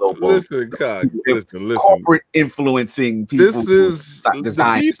slippery slope. Listen, God, listen. Corporate influencing people. This is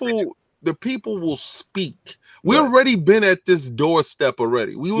the people will speak. We already been at this doorstep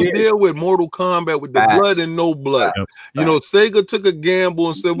already. We was there with Mortal Kombat with the blood and no blood. You know, Sega took a gamble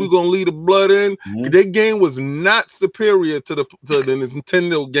and said we're gonna leave the blood in. Their game was not superior to the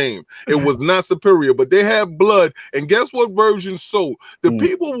Nintendo game. It was not superior, but they had blood. And guess what version sold? The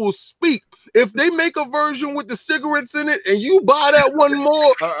people will speak. If they make a version with the cigarettes in it and you buy that one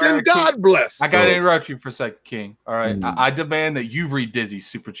more, then God bless. I got to interrupt you for a second, King. All right. I demand that you read Dizzy's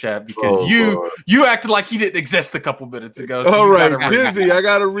super chat because you acted like he didn't exist a couple minutes ago. So all right, Dizzy, I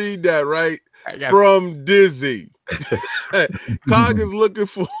got to read that, right? From Dizzy. Cog is looking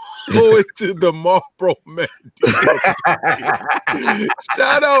for to the Marlboro Man.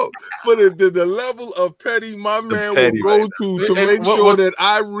 Shout out for the level of petty my man will go to make sure that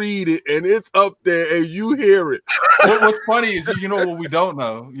I read it and it's up there and you hear it. What's funny is, you know what we don't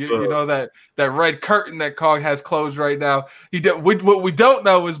know. You know that red curtain that Cog has closed right now. What we don't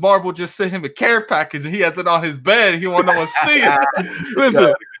know is Marvel just sent him a care package and he has it on his bed. He won't know what's see it.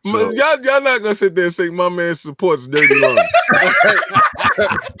 Listen, y'all not gonna sit there and say my man supports dirty laundry.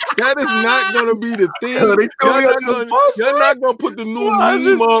 That is not gonna be the thing. You're not gonna put the new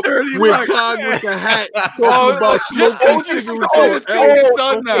meme up with Cog with the hat talking about smoking cigarettes. It's gonna get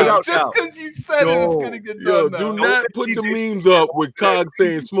done now. Just because you said it, it's gonna get done now. Do not put the memes up with Cog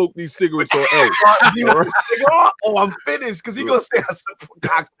saying smoke these cigarettes or else. Oh, I'm finished because he gonna say I support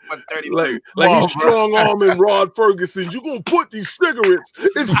Cog supports dirty laundry. Like he's strong arming Rod Ferguson. You gonna put these cigarettes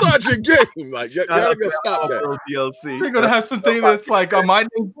inside your game? Like y'all gotta stop that. DLC. You're gonna have something that's like, my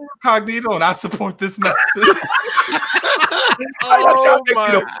name's Cognito and I support this message. Oh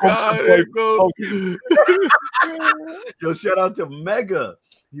my God! Yo, shout out to Mega.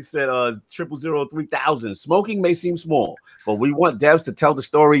 He said, 0003000. Smoking may seem small, but we want devs to tell the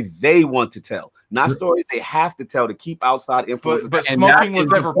story they want to tell, not stories they have to tell to keep outside influence. But smoking was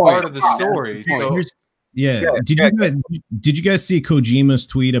never part of the story. Did you guys see Kojima's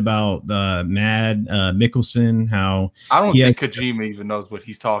tweet about Mad Mikkelsen? How I don't think Kojima even knows what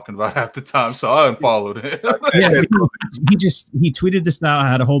he's talking about half the time, so I unfollowed it. he tweeted this out,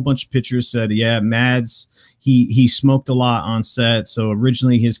 had a whole bunch of pictures, said, Mad's he smoked a lot on set, so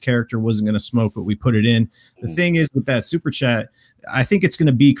originally his character wasn't going to smoke, but we put it in. The thing is, with that super chat, I think it's going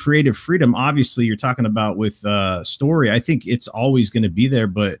to be creative freedom. Obviously, you're talking about with story. I think it's always going to be there.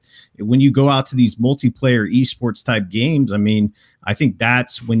 But when you go out to these multiplayer esports type games, I mean, I think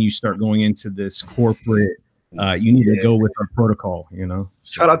that's when you start going into this corporate. You need to go with our protocol, you know.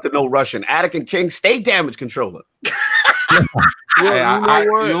 Shout out to No Russian. Attic and King, stay damage controller.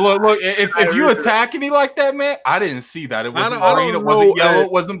 Look, if you attacking me like that, man, I didn't see that. It wasn't green, it wasn't yellow,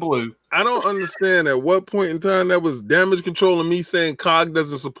 it wasn't blue. I don't understand at what point in time that was damage control and me saying Cog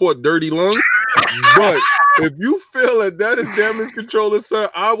doesn't support dirty lungs. But if you feel that is damage control, sir,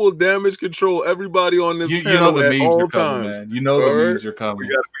 I will damage control everybody on this panel at all times. Man. You know the memes are coming.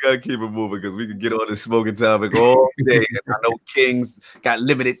 We gotta keep it moving because we can get on this smoking topic all day. And I know King's got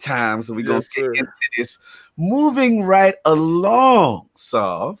limited time, so we're gonna get into this. Moving right along,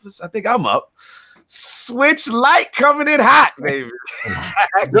 so I think I'm up. Switch Lite coming in hot, baby.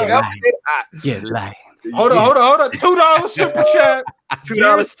 Get Lite. Hold on. $2 super chat.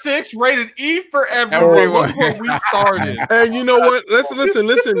 $2.06 rated E for everyone. Look we started. And you know what? Listen.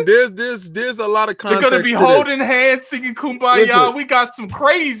 There's a lot of context. We're gonna be holding hands, singing Kumbaya. Listen, we got some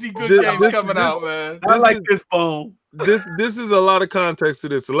crazy good games coming out, man. I like this phone. This is a lot of context to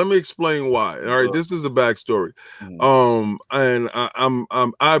this, so let me explain why. All right, this is a backstory. And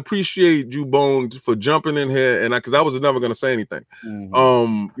I appreciate you, Bone, for jumping in here, and because I was never gonna say anything.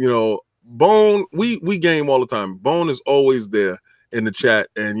 You know, Bone, we game all the time. Bone is always there in the chat,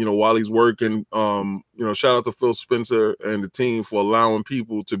 and you know, while he's working, you know, shout out to Phil Spencer and the team for allowing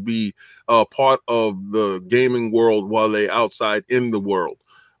people to be part of the gaming world while they outside in the world.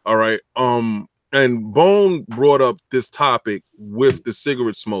 All right. And Bone brought up this topic with the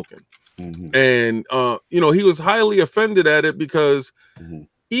cigarette smoking. And you know, he was highly offended at it because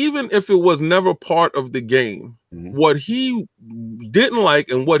even if it was never part of the game, what he didn't like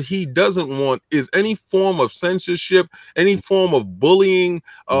and what he doesn't want is any form of censorship, any form of bullying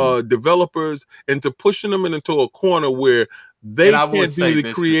developers into pushing them into a corner where they can't do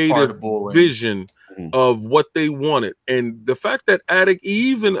the creative vision of what they wanted. And the fact that Addict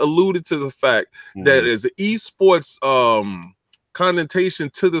even alluded to the fact that as an esports connotation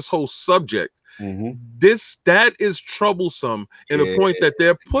to this whole subject, that is troublesome in the point that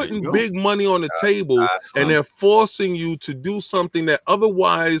they're putting big money on the table and they're forcing you to do something that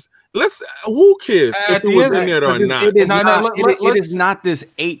otherwise, who cares if it was in there or not? It is not this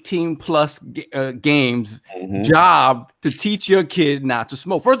 18+ games job to teach your kid not to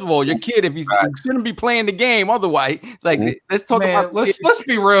smoke. First of all, your kid, if he shouldn't be playing the game, otherwise, it's like let's talk about. Let's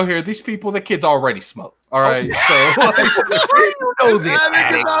be real here. These people, the kids already smoke. All right, so you know this.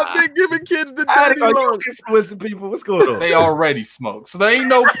 Addict out there giving kids the dirty look. Influencing people. What's going on? They already smoke, so there ain't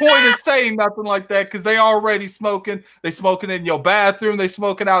no point in saying nothing like that because they already smoking. They smoking in your bathroom. They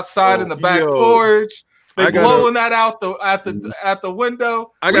smoking outside in the back porch. They blowing that out at the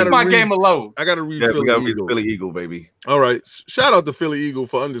window. Leave my game alone. I gotta read Philly Eagle, baby. All right, shout out to Philly Eagle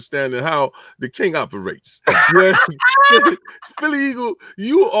for understanding how the king operates. Philly Eagle,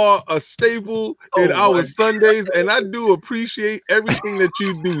 you are a staple in our Sundays, and I do appreciate everything that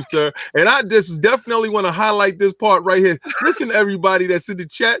you do, sir. And I just definitely want to highlight this part right here. Listen, everybody that's in the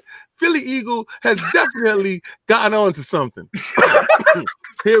chat, Philly Eagle has definitely gotten on to something.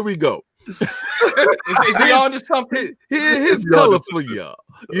 Here we go. Is he on to something? Here's color for y'all.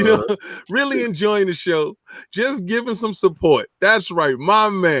 You know, really enjoying the show, just giving some support. That's right, my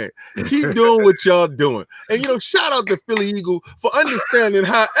man. Keep doing what y'all doing. And shout out to Philly Eagle for understanding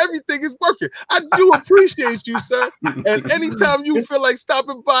how everything is working. I do appreciate you, sir. And anytime you feel like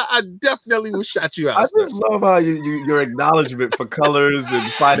stopping by, I definitely will shout you out. I just love how your acknowledgement for colors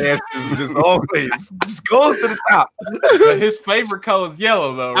and finances just always just goes to the top. But his favorite color is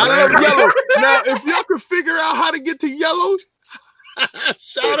yellow, though. Right? I love yellow. Now, if y'all could figure out how to get to yellow,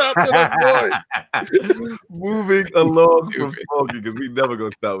 shout out to the boy. Moving along from smoking, because we never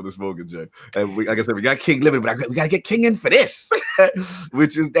gonna stop with the smoking, Jay. And like I said, we got King living, but we gotta get King in for this,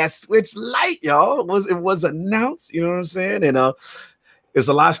 which is that Switch Lite, y'all. It was announced, you know what I'm saying? And there's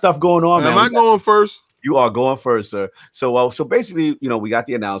a lot of stuff going on. Am I going first? You are going first, sir. So basically, we got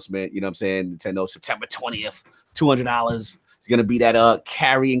the announcement, you know what I'm saying? Nintendo September 20th, $200. It's going to be that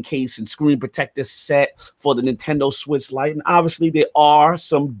carrying case and screen protector set for the Nintendo Switch Lite. And obviously, there are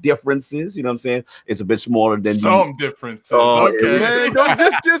some differences. You know what I'm saying? It's a bit smaller than some differences. Okay. Man,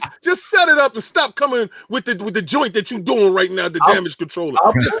 don't just set it up and stop coming with the joint that you're doing right now, the damage controller.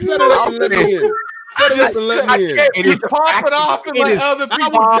 Just set it up and let me in. Set it up and let me in. It is pop it off and let other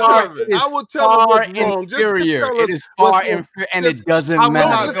people I will tell them what's wrong. It is far inferior, and it doesn't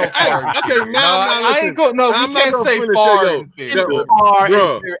matter. Okay, now I ain't going. No, we can't say far inferior. It's far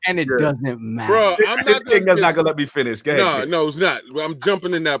inferior, and it doesn't matter. Bro, This thing is not gonna let me finish. Go ahead. No, it's not. I'm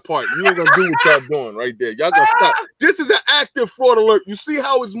jumping in that part. You ain't gonna do what y'all doing right there. Y'all gonna stop. This is an active fraud alert. You see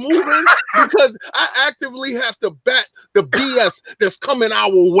how it's moving? Because I actively have to bat the BS that's coming our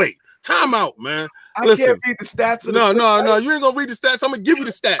way. Time out, man. Listen, I can't read the stats. No. You ain't gonna read the stats. I'm gonna give you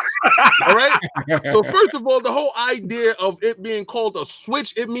the stats. All right. So first of all, the whole idea of it being called a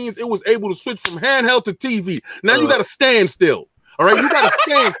Switch, it means it was able to switch from handheld to TV. Now you gotta stand still. All right, you gotta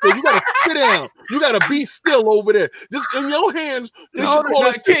stand still. You gotta sit down. You gotta be still over there. Just in your hands.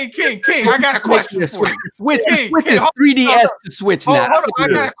 King. I got a question for you. Switch is 3DS to Switch now.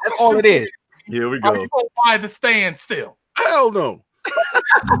 That's all it is. Here we go. Are you gonna buy the stand still? Hell no.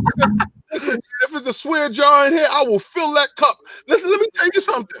 Listen, if it's a swear jar in here, I will fill that cup. Listen, let me tell you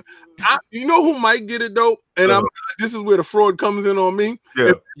something. You know who might get it though, and this is where the fraud comes in on me.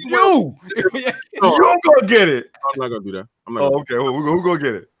 Yeah, you gonna get it. I'm not gonna do that. Okay, who gonna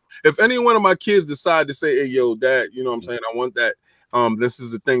get it? If any one of my kids decide to say, "Hey, yo, Dad, you know what I'm saying? I want that." This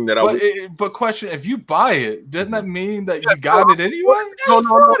is the thing that But question: if you buy it, doesn't that mean that you got it anyway? No.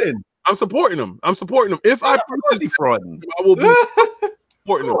 I'm supporting them. If I purchase frauding, I will be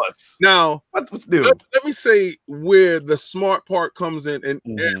supporting them. Now, what's new? Let me say where the smart part comes in, and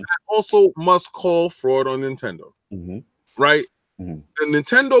I also must call fraud on Nintendo. Right? The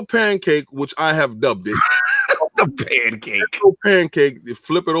Nintendo Pancake, which I have dubbed it. The pancake. Pancake. You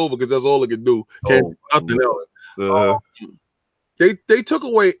flip it over because that's all it can do. Nothing else. They took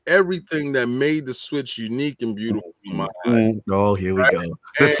away everything that made the Switch unique and beautiful in my eyes. Oh, here we go.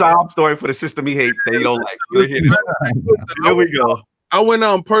 The sob story for the system he hates that you don't like. Here we go. I went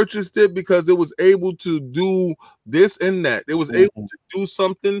out and purchased it because it was able to do this and that. It was able to do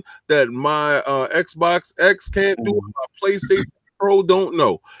something that my Xbox X can't do, my PlayStation Pro don't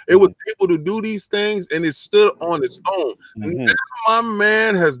know. It was able to do these things, and it stood on its own. Now my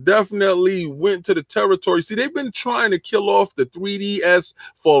man has definitely went to the territory. See, they've been trying to kill off the 3DS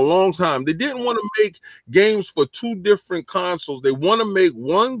for a long time. They didn't want to make games for two different consoles. They want to make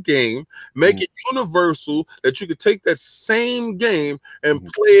one game, make it universal, that you could take that same game and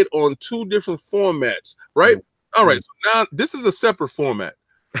play it on two different formats, right? All right, so now this is a separate format.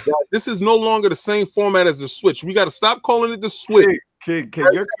 This is no longer the same format as the Switch. We got to stop calling it the Switch. Can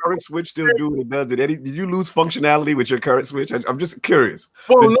your current Switch still do what it does? Did you lose functionality with your current Switch? I'm just curious.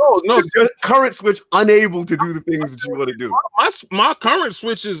 Well, no. Is your current Switch unable to do the things that you want to do? My current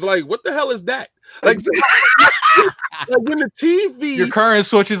Switch is like, what the hell is that? Like, like when the TV. Your current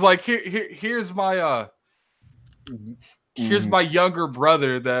Switch is like, here's my here's my younger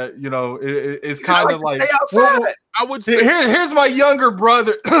brother that is kind of like I would say here's my younger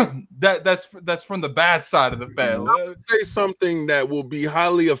brother that's from the bad side of the family. I would say something that will be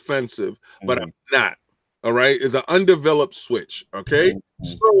highly offensive, but I'm not. All right, is an undeveloped Switch. Okay,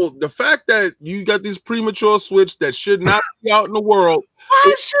 so the fact that you got this premature Switch that should not be out in the world,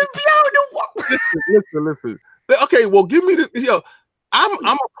 it should be out in the world. Listen. Okay, well, give me this.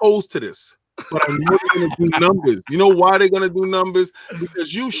 I'm opposed to this. But I know they're gonna do numbers. You know why they're gonna do numbers?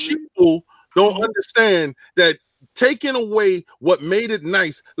 Because you sheeple don't understand that taking away what made it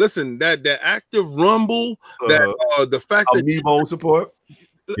nice. Listen, that active rumble, that the fact that Amiibo support.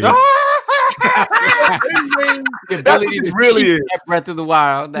 The ability to really is Breath of the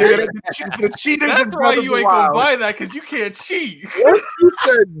Wild. The cheaters. That's why you ain't gonna buy that, because you can't cheat. You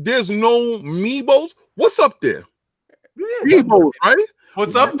said there's no Amiibos. What's up there? Amiibos, right?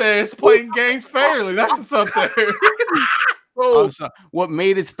 What's up there is playing games fairly. That's what's up there. So, what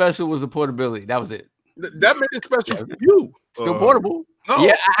made it special was the portability. That was it. That made it special for you. Still portable. No.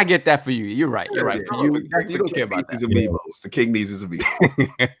 Yeah, I get that for you. You're right. You're right. For you don't care about that. Amiibos. The king needs his Amiibo.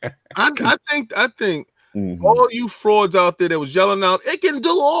 I think all you frauds out there that was yelling out, it can do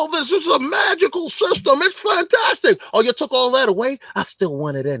all this. It's a magical system. It's fantastic. Oh, you took all that away? I still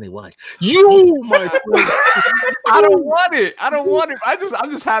want it anyway. You, my friend. I don't want it.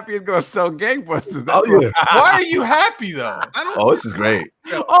 I'm just happy it's gonna sell gangbusters. Why are you happy though? This is great.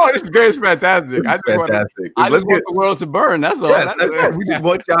 This is great. It's fantastic. I just want the world to burn. That's all. Yes, we just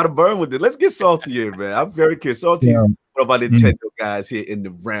want y'all to burn with it. Let's get Salty here, man. I'm very curious. Salty, what about Nintendo guys here in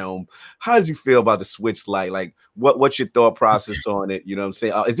the realm? How did you feel about the Switch Lite? Like, what's your thought process on it? You know what I'm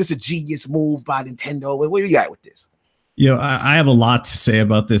saying? Is this a genius move by Nintendo? Where you at with this? I have a lot to say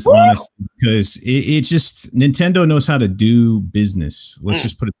about this, honestly, because it just Nintendo knows how to do business. Let's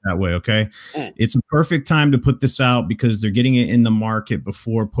just put it that way, okay? It's a perfect time to put this out because they're getting it in the market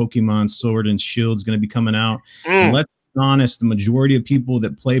before Pokemon Sword and Shield is going to be coming out. And let's be honest, the majority of people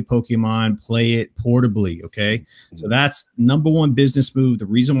that play Pokemon play it portably, okay? So that's number one business move. The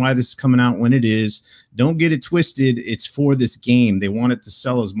reason why this is coming out when it is, don't get it twisted. It's for this game. They want it to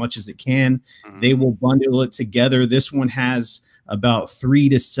sell as much as it can. They will bundle it together. This one has about 3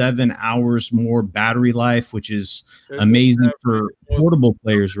 to 7 hours more battery life, which is amazing for portable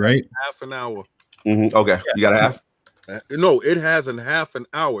players, right? Half an hour. Okay, you got a half? No, it has a half an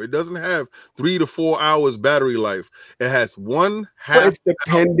hour. It doesn't have 3 to 4 hours battery life. It has 1/2. But it's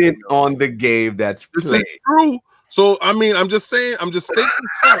dependent on the game that's played. True. So I mean, I'm just stating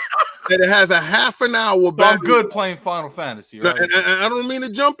that it has a half an hour battery. I'm good playing Final Fantasy, right? And I don't mean to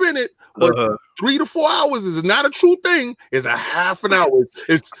jump in it, but 3 to 4 hours is not a true thing. It's a half an hour.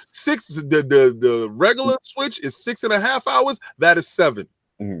 It's 6. The regular Switch is 6.5 hours. That is 7.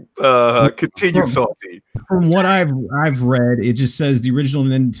 Continue, Salty. From what I've read, it just says the original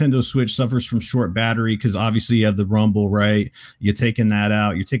Nintendo Switch suffers from short battery because obviously you have the rumble, right? You're taking that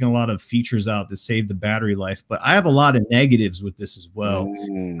out. You're taking a lot of features out to save the battery life. But I have a lot of negatives with this as well.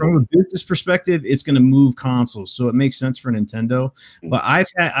 From a business perspective, it's going to move consoles, so it makes sense for Nintendo. But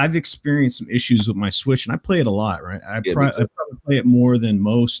I've experienced some issues with my Switch, and I play it a lot, right? I probably play it more than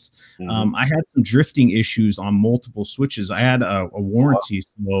most. I had some drifting issues on multiple Switches. I had a warranty.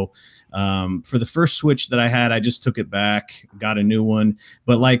 So for the first Switch that I had, I just took it back, got a new one.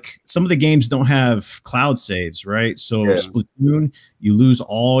 But like some of the games don't have cloud saves, right? So Splatoon, you lose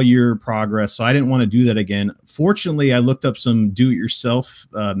all your progress. So I didn't want to do that again. Fortunately, I looked up some do-it-yourself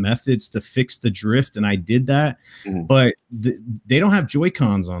methods to fix the drift, and I did that. But they don't have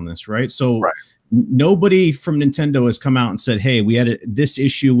Joy-Cons on this, right? So nobody from Nintendo has come out and said, hey, we had this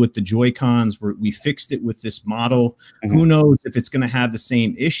issue with the Joy-Cons where we fixed it with this model. Who knows if it's going to have the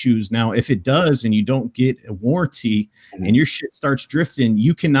same issues. Now, if it does and you don't get a warranty and your shit starts drifting,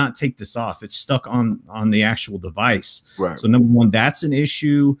 you cannot take this off. It's stuck on the actual device. Right. So number one, that's an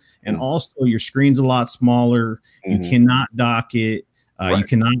issue. And also your screen's a lot smaller. You cannot dock it. You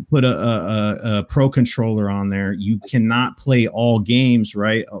cannot put a Pro controller on there. You cannot play all games,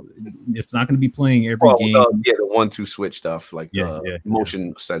 right? It's not going to be playing every game. Yeah, the 1-2 switch stuff, like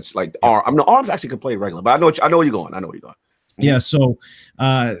motion sense, like arm. I mean, the arms actually can play regular, but I know where you're going. Yeah, so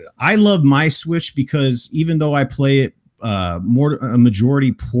I love my Switch because even though I play it a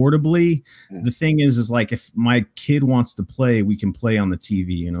majority portably, the thing is like if my kid wants to play, we can play on the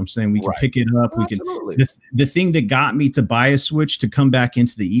TV. You know what I'm saying? We can pick it up. We can. The thing that got me to buy a Switch to come back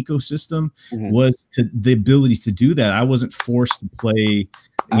into the ecosystem was the ability to do that. I wasn't forced to play,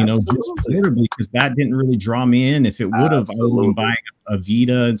 you know, just portably because that didn't really draw me in. If it would have, I would have been buying a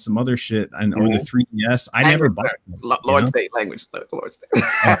Vita and some other shit, or the 3DS. I never bought Lord State language. Lord State.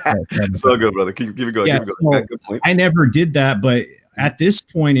 So good, brother. Keep it going. Keep it going. Good point. I never did that, but at this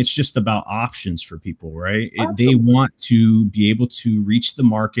point, it's just about options for people, right? They want to be able to reach the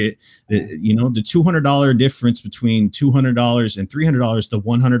market. You know, the $200 difference between $200 and $300, the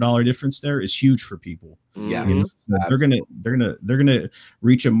 $100 difference there is huge for people. Yeah, you know? They're gonna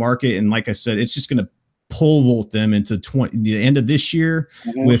reach a market, and like I said, it's just gonna pole vault them into the end of this year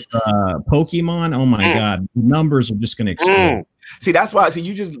with Pokemon. Oh my God, the numbers are just gonna explode. See, that's why. See,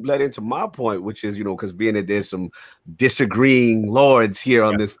 you just led into my point, which is, you know, because being that there's some disagreeing lords here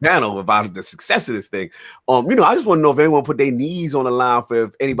on this panel about the success of this thing. You know, I just want to know if anyone put their knees on the line for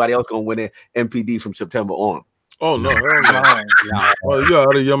if anybody else gonna win an MPD from September on. Oh no! Oh, you're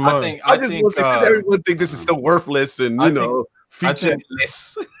out of your mind. I think everyone think this is so worthless and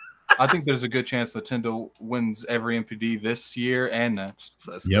featureless. I think there's a good chance Nintendo wins every MPD this year and next.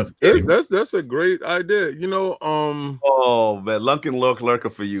 That's a great idea. You know, oh man, Lunkin Lurker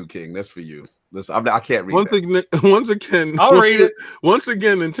for you, King. That's for you. Listen, I can't read once again, I'll read it. Once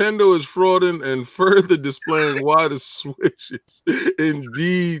again, Nintendo is frauding and further displaying why the Switch is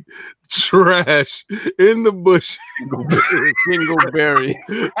indeed trash in the bush. Dingleberry.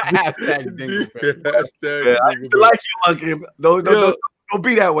 Hashtag Dingleberry. I used to like you, Lunkin. Don't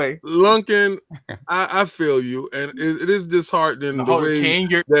be that way, Lunkin. I feel you, and it is disheartening the way King,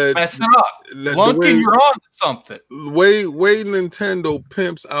 you're messing up. Lunkin, you're on something. Way Nintendo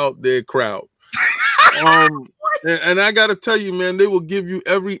pimps out their crowd. And I gotta tell you, man, they will give you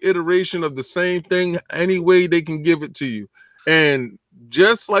every iteration of the same thing any way they can give it to you. And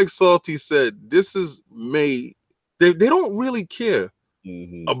just like Salty said, this is made. They don't really care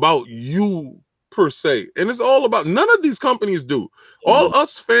about you per se, and it's all about none of these companies do. All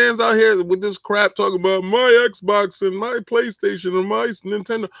us fans out here with this crap talking about my Xbox and my PlayStation and my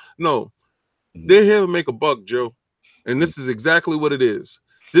Nintendo. No, they're here to make a buck, Joe, and this is exactly what it is.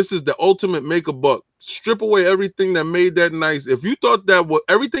 This is the ultimate make a buck. Strip away everything that made that nice. If you thought that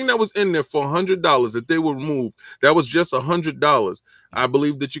everything that was in there for $100 that they would remove, that was just $100. I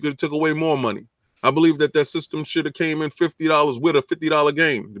believe that you could have took away more money. I believe that system should have came in $50 with a $50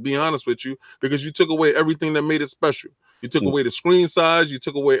 game, to be honest with you, because you took away everything that made it special. You took away the screen size. You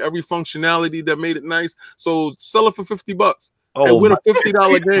took away every functionality that made it nice. So sell it for $50. And with a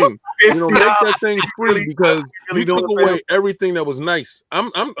 $50 game, you know, make that thing free because you took away everything that was nice.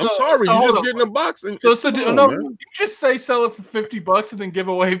 I'm sorry, you're just getting a box. And you just say sell it for $50 and then give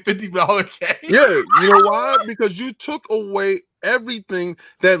away a $50 game. Yeah, you know why? Because you took away everything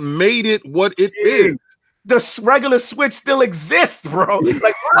that made it what it is. The regular Switch still exists, bro.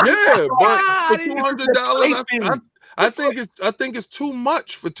 Like, yeah, but for $200, I think it's too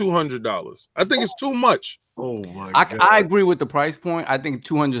much for $200. I think it's too much. Oh my God. I agree with the price point. I think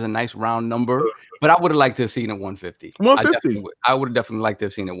 200 is a nice round number, but I would have liked to have seen it 150. 150. I would have definitely liked to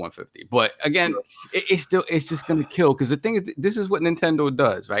have seen it 150. But again, it's just gonna kill because the thing is, this is what Nintendo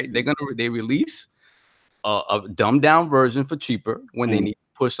does, right? They release a dumbed down version for cheaper when they need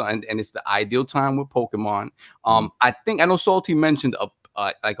to push on, and it's the ideal time with Pokemon. I know Salty mentioned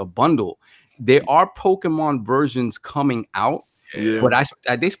like a bundle. There are Pokemon versions coming out. Yeah.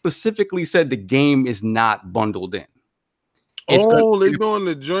 But they specifically said the game is not bundled in. They're doing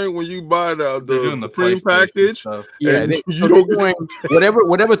the joint when you buy the pre package. Yeah, they're doing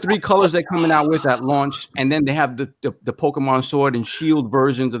whatever 3 colors they're coming out with at launch, and then they have the Pokemon Sword and Shield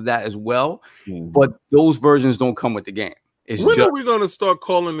versions of that as well. But those versions don't come with the game. When are we gonna start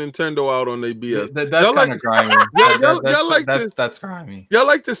calling Nintendo out on their BS? That's kind of grimy. That's grimy. Y'all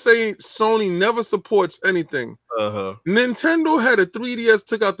like to say Sony never supports anything. Nintendo had a 3DS,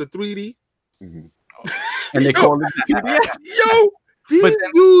 took out the 3D. And they call it the 2DS. Yo, these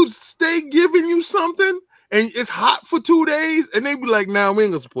dudes stay giving you something, and it's hot for 2 days, and they be like, "Nah, we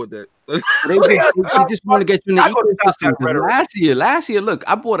ain't gonna support that." They just want to get you in the ecosystem. Last year, look,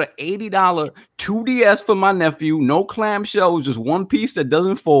 I bought an $80 2DS for my nephew, no clamshell, it was just one piece that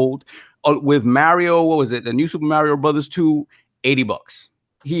doesn't fold, with Mario. What was it? The new Super Mario Brothers 2, $80.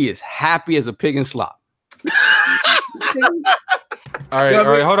 He is happy as a pig in slop. All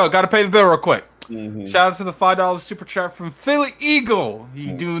right, hold on. Got to pay the bill real quick. Shout out to the $5 super chat from Philly Eagle.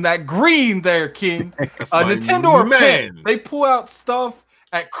 He doing that green there, King. Nintendo or Pit, they pull out stuff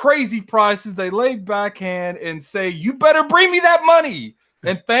at crazy prices. They lay backhand and say, "You better bring me that money."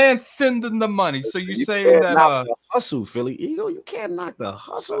 And fans send them the money. So you saying that the hustle, Philly Eagle? You can't knock the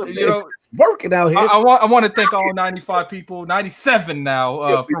hustle. You know, working out here. I want to thank all 95 people, 97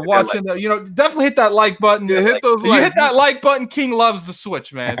 now, for watching. You know, definitely hit that like button. Yeah, hit those. You hit that like button. King loves the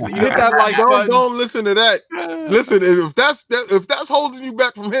Switch, man. So you hit that like button. Don't listen to that. Listen, if that's holding you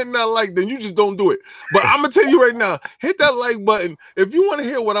back from hitting that like, then you just don't do it. But I'm gonna tell you right now, hit that like button if you want to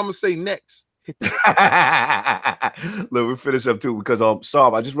hear what I'm gonna say next. Look, we finish up too because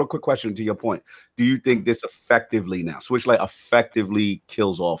Saab, I just real quick question to your point. Do you think this effectively now, Switch Lite effectively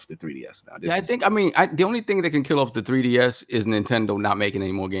kills off the 3DS now? Yeah, I mean, the only thing that can kill off the 3DS is Nintendo not making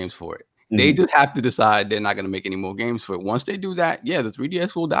any more games for it. They just have to decide they're not going to make any more games for it. Once they do that, yeah, the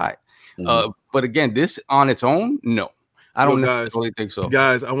 3DS will die. But again, this on its own, no, I don't necessarily think so.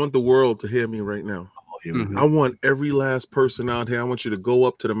 Guys, I want the world to hear me right now. I want every last person out here. I want you to go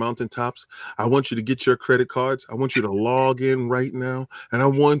up to the mountaintops. I want you to get your credit cards. I want you to log in right now, and I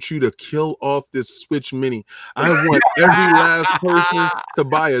want you to kill off this Switch Mini. I want every last person to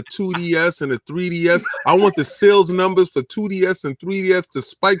buy a 2DS and a 3DS. I want the sales numbers for 2DS and 3DS to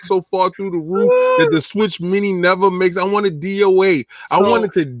spike so far through the roof that the Switch Mini never makes. I want a DOA. I want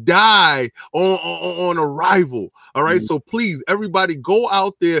it to die on arrival. All right. So please, everybody, go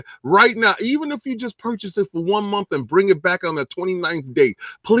out there right now, even if you just purchase it for 1 month and bring it back on the 29th day.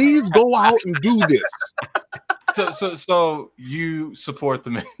 Please go out and do this. So you support the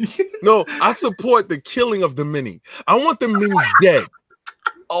Mini? No, I support the killing of the Mini. I want the Mini dead.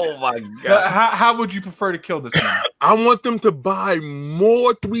 Oh my God. How would you prefer to kill this Mini? I want them to buy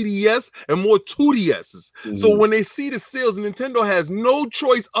more 3DS and more 2DSs. So when they see the sales, Nintendo has no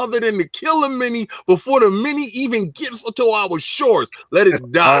choice other than to kill the Mini before the Mini even gets to our shores. Let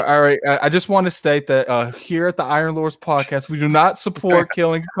it die. All right. I just want to state that here at the Iron Lords podcast, we do not support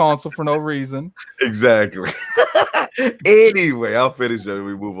killing a console for no reason. Exactly. Anyway, I'll finish it and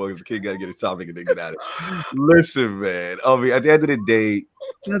we move on because the kid got to get his topic and then get at it. Listen, man. I mean, at the end of the day,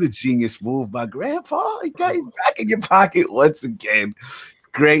 another genius move by Grandpa. He got him back in your pocket once again.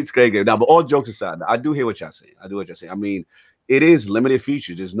 It's great game. Now, but all jokes aside, I do hear what y'all saying. I mean, it is limited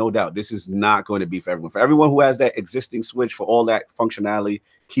features. There's no doubt. This is not going to be for everyone. For everyone who has that existing Switch, for all that functionality,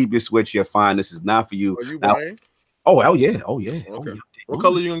 keep your Switch. You're fine. This is not for you. Are you buying? Oh, hell yeah. Oh, yeah. Okay. Oh, yeah. What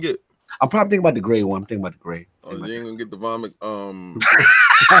color you going to get? I'm probably thinking about the gray one. I'm thinking about the gray. Oh, you ain't gonna get the vomit.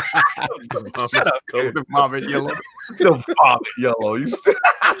 Shut up, the vomit yellow. The vomit yellow.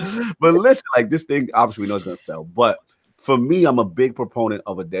 But listen, like this thing, obviously we know it's gonna sell. But for me, I'm a big proponent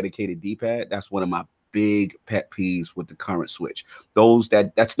of a dedicated D-pad. That's one of my big pet peeves with the current Switch.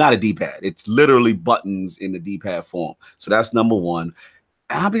 That's not a D-pad. It's literally buttons in the D-pad form. So that's number one.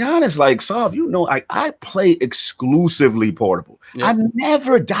 And I'll be honest, like Sav, you know, I play exclusively portable. Yep. I'm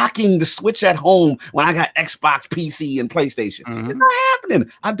never docking the Switch at home when I got Xbox, PC, and PlayStation. It's not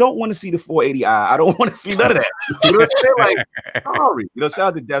happening. I don't want to see the 480i. I don't want to see none of that. You know what I'm saying? Like, sorry. You know, shout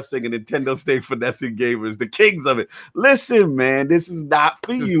out to DefSing and Nintendo Stay Finessing Gamers, the kings of it. Listen, man, this is not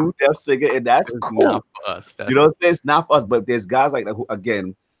for you, DefSinger, and that's cool. Not for us. You know what I'm saying? It's not for us, but there's guys like that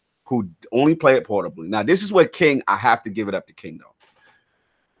who only play it portably. Now, this is what King, I have to give it up to King, though.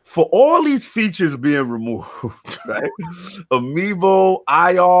 For all these features being removed, right? Amiibo,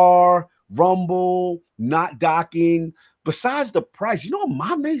 IR, Rumble, not docking, besides the price, you know what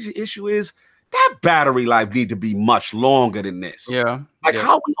my major issue is? That battery life need to be much longer than this. Yeah. Like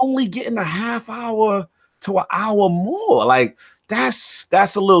how we only getting a half hour to an hour more? Like that's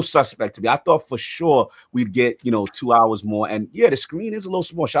a little suspect to me. I thought for sure we'd get, 2 hours more. And yeah, the screen is a little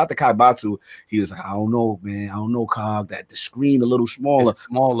small. Shout out to Kaibatu. He was like, I don't know, man. I don't know, Cog, that the screen a little smaller. It's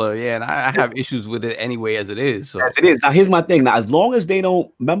smaller, yeah. And I have issues with it anyway as it is. So. As it is. Now, here's my thing. Now, as long as they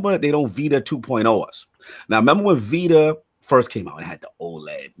don't Vita 2.0 us. Now, remember when Vita first came out and had the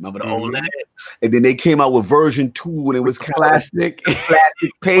OLED. Remember the OLED? And then they came out with version 2 and it was plastic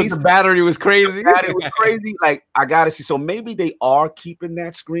paste. The battery was crazy. The battery was crazy. Like, I gotta see. So maybe they are keeping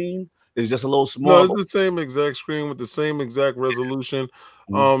that screen It's just a little smaller. No, it's the same exact screen with the same exact resolution.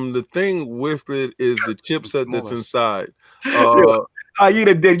 The thing with it is the chipset that's inside.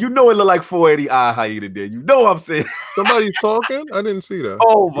 Hyena did. You know it look like 480i Hyena did. You know what I'm saying? Somebody's talking? I didn't see that.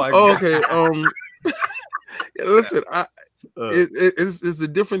 Oh my god. Okay. Listen, it's a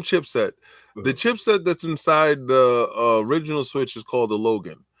different chipset. The chipset that's inside the original Switch is called the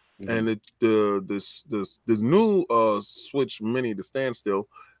Logan. And the new Switch Mini, the standstill,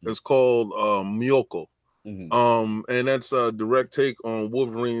 is called Miyoko. And that's a direct take on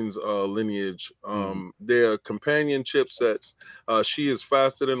Wolverine's lineage. They're companion chipsets. She is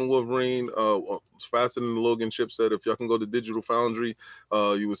faster than Wolverine, faster than the Logan chipset. If y'all can go to Digital Foundry,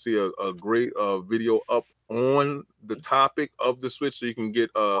 you will see a great video up on the topic of the Switch, so you can get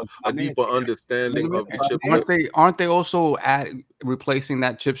a deeper understanding of the chipset. Aren't they also replacing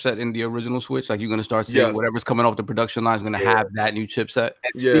that chipset in the original Switch? Like, you're going to start seeing whatever's coming off the production line is going to have that new chipset.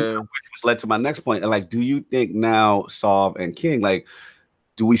 Which led to my next point. And like, do you think now, Solve and King, like,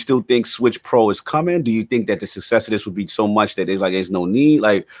 do we still think Switch Pro is coming? Do you think that the success of this would be so much that there's no need?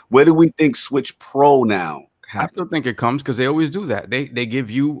 Like, where do we think Switch Pro now? I still think it comes because they always do that. They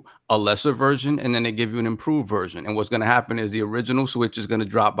give you a lesser version and then they give you an improved version. And what's going to happen is the original Switch is going to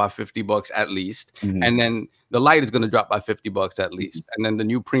drop by $50 at least. And then the Lite is going to drop by $50 at least. And then the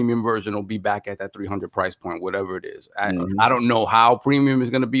new premium version will be back at that 300 price point, whatever it is. I don't know how premium is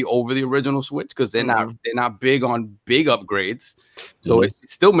going to be over the original Switch because they're not big on big upgrades. So it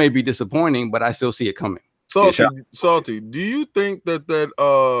still may be disappointing, but I still see it coming. Salty, do you think that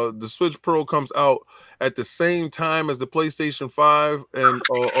the Switch Pro comes out at the same time as the PlayStation 5 and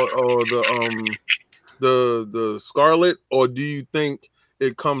or the Scarlet, or do you think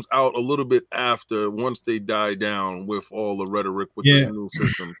it comes out a little bit after, once they die down with all the rhetoric with the new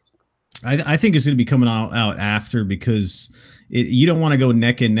system? I think it's going to be coming out after, because you don't want to go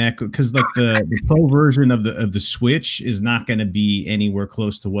neck and neck, because like the pro version of the Switch is not going to be anywhere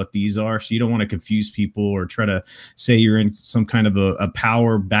close to what these are. So you don't want to confuse people or try to say you're in some kind of a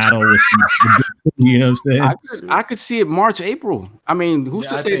power battle with you know what I'm saying? I could see it March, April. I mean, who's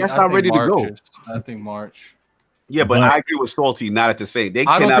to say that's not ready to go? I think March. Yeah, but I agree with Salty, not at the same.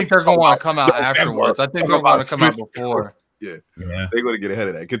 I don't think they're going to want to come out afterwards. I think they're going to come out before. Yeah, they're going to get ahead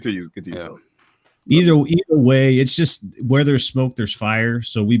of that. Continue. So. Either way, it's just where there's smoke, there's fire.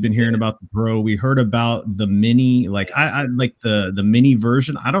 So we've been hearing about the Pro. We heard about the Mini. Like I like the Mini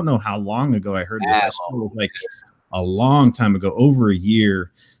version. I don't know how long ago I heard this. I saw it like a long time ago, over a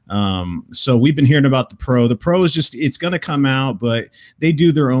year. So we've been hearing about the Pro. The Pro is just, it's going to come out, but they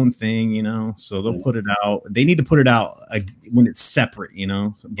do their own thing, you know, so they'll put it out. They need to put it out when it's separate, you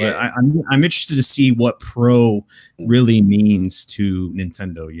know, but I'm interested to see what Pro really means to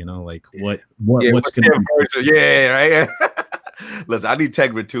Nintendo, you know, like what's going to be. Right. Listen, I need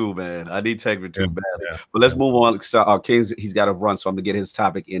Tegra too, man. I need Tegra too badly. Yeah. But let's move on. King's, he's got to run, so I'm gonna get his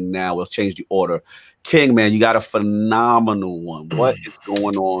topic in now. We'll change the order. King, man, you got a phenomenal one. What is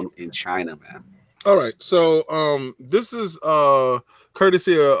going on in China, man? All right, so this is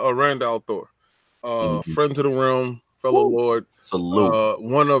courtesy of Randall Thor, friend to the realm, fellow Lord. Salute.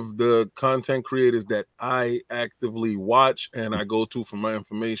 One of the content creators that I actively watch and I go to for my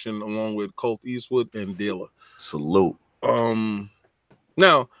information, along with Colt Eastwood and Dela. Salute.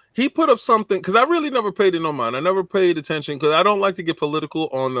 Now he put up something, because I really never paid it no mind. I never paid attention because I don't like to get political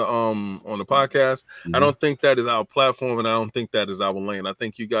on the podcast. I don't think that is our platform, and I don't think that is our lane. I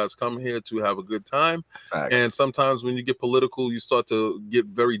think you guys come here to have a good time. Facts. And sometimes when you get political, you start to get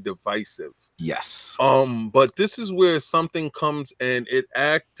very divisive. Yes. But this is where something comes and it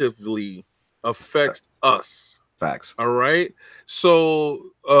actively affects us. Facts. All right. So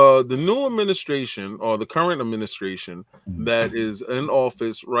the new administration, or the current administration that is in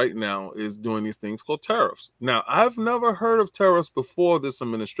office right now, is doing these things called tariffs. Now, I've never heard of tariffs before this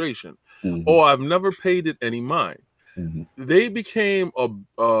administration, or I've never paid it any mind. They became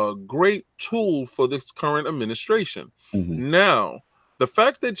a great tool for this current administration. Now, the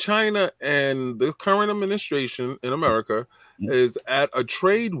fact that China and the current administration in America is at a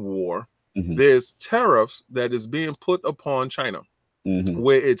trade war, there's tariffs that is being put upon China,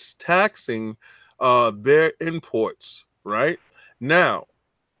 where it's taxing their imports. Right now,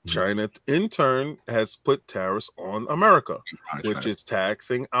 China in turn has put tariffs on America, which is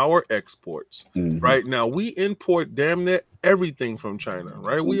taxing our exports. Right now, we import damn near everything from China.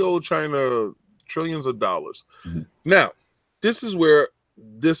 Right, we owe China trillions of dollars. Now, this is where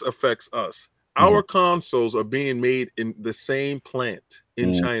this affects us. Our consoles are being made in the same plant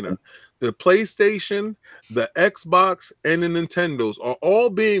in China. The PlayStation, the Xbox, and the Nintendos are all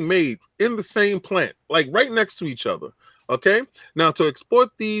being made in the same plant, like right next to each other. Okay. Now to export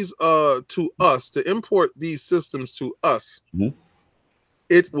these to us, to import these systems to us,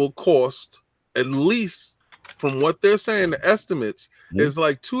 it will cost at least, from what they're saying, the estimates is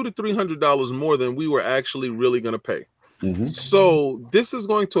like $200 to $300 more than we were actually really going to pay. So this is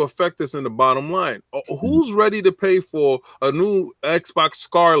going to affect us in the bottom line. Who's ready to pay for a new Xbox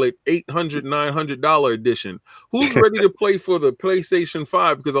Scarlet $800, $900 edition? Who's ready to play for the PlayStation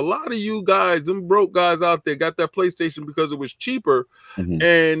 5? Because a lot of you guys, them broke guys out there, got that PlayStation because it was cheaper.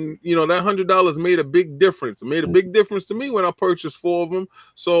 And you know, that $100 made a big difference. It made a big difference to me when I purchased 4 of them.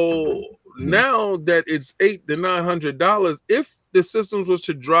 So now that it's $800 to $900, if the systems was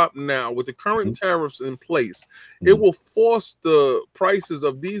to drop now with the current tariffs in place, it will force the prices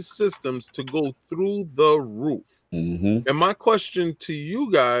of these systems to go through the roof. And my question to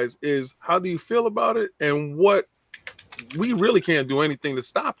you guys is, how do you feel about it? And what, we really can't do anything to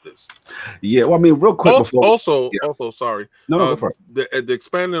stop this. Yeah, well, I mean, real quick. Also, sorry. No, go the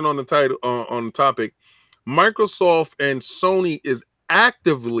expanding on the title, on the topic, Microsoft and Sony is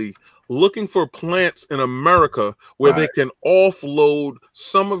actively looking for plants in America where they can offload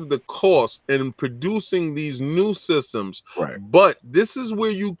some of the cost in producing these new systems. But this is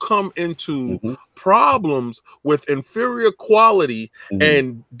where you come into problems with inferior quality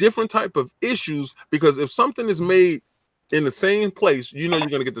and different type of issues, because if something is made in the same place, you know you're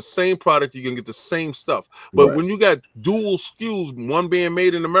going to get the same product, you're going to get the same stuff. But when you got dual SKUs, one being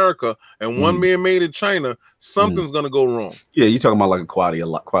made in America and one being made in China, something's going to go wrong. Yeah, you're talking about like a quality of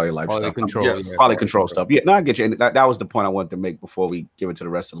life stuff. Quality control stuff. Yeah, no, I get you. And that was the point I wanted to make before we give it to the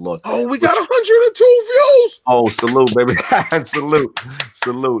rest of the Lord. Oh, we got 102 views. Oh, salute, baby.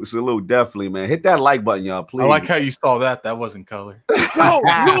 salute. Definitely, man. Hit that like button, y'all, please. I like how you saw that. That wasn't color. No,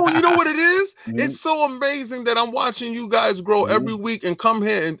 you know what it is? It's so amazing that I'm watching you guys grow every week and come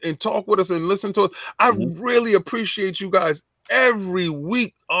here and talk with us and listen to us. I really appreciate you guys every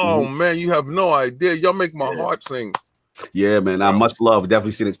week. Oh man, you have no idea. Y'all make my heart sing. Yeah, man. I much love.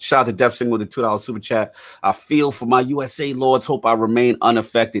 Definitely seen it. Shout out to Def Sing with the $2 super chat. I feel for my USA lords. Hope I remain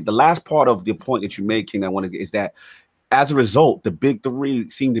unaffected. The last part of the point that you made, King, I want to get is that as a result, the big three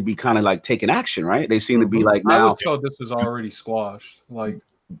seem to be kind of like taking action, right? They seem to be like now. I was told this was already squashed. Like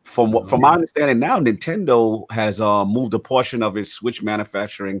from my understanding now, Nintendo has moved a portion of its Switch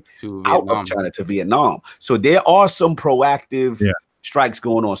manufacturing out of China to Vietnam. So there are some proactive strikes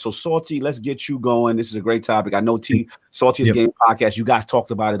going on. So Salty, let's get you going. This is a great topic. I know Saltiest Gaming podcast, you guys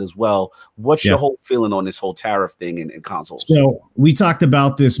talked about it as well. What's your whole feeling on this whole tariff thing in consoles? So we talked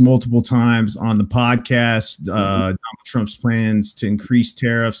about this multiple times on the podcast. Donald Trump's plans to increase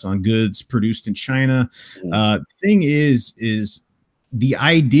tariffs on goods produced in China. The thing is the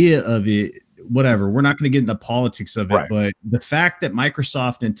idea of it, whatever, we're not going to get into politics of it, but the fact that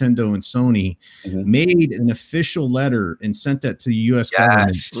Microsoft, Nintendo, and Sony made an official letter and sent that to the U.S.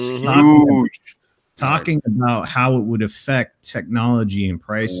 government talking about how it would affect technology and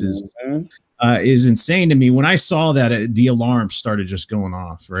prices is insane to me. When I saw that, the alarm started just going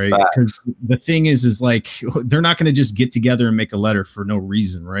off, right? Because the thing is like, they're not going to just get together and make a letter for no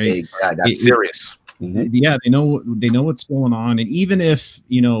reason, right? That's serious. Yeah, they know what's going on, and even if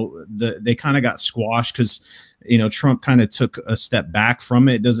they kind of got squashed because Trump kind of took a step back from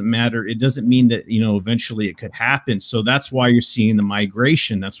it, it doesn't matter. It doesn't mean that eventually it could happen. So that's why you're seeing the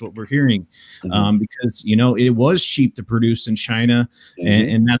migration. That's what we're hearing, because it was cheap to produce in China,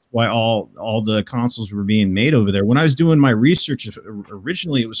 and that's why all the consoles were being made over there. When I was doing my research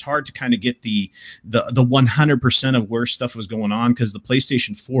originally, it was hard to kind of get the 100% of where stuff was going on, because the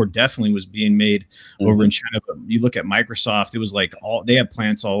PlayStation 4 definitely was being made over in China. But you look at Microsoft, it was like they have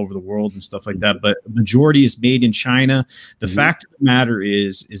plants all over the world and stuff like that, but the majority is made in China. The fact of the matter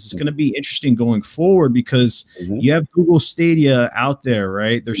is it's going to be interesting going forward, because you have Google Stadia out there,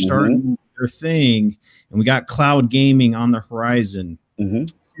 right? They're starting their thing, and we got cloud gaming on the horizon.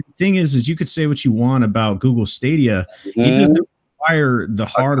 The thing is you could say what you want about Google Stadia. It doesn't require the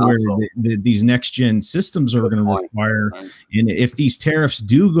hardware that these next gen systems are going to require. And if these tariffs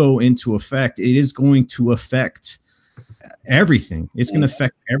do go into effect, it is going to affect everything. It's going to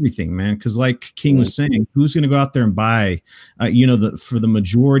affect everything, man. Because like King was saying, who's going to go out there and buy, for the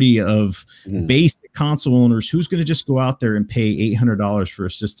majority of basic console owners, who's going to just go out there and pay $800 for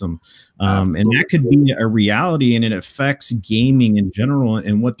a system? And that could be a reality, and it affects gaming in general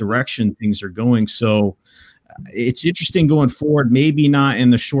and what direction things are going. So it's interesting going forward. Maybe not in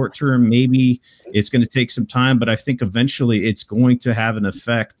the short term. Maybe it's going to take some time, but I think eventually it's going to have an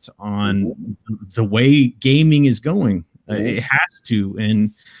effect on the way gaming is going. It has to.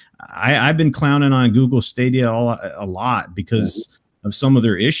 And I've been clowning on Google Stadia a lot, because of some of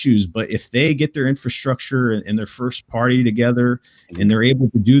their issues. But if they get their infrastructure and their first party together and they're able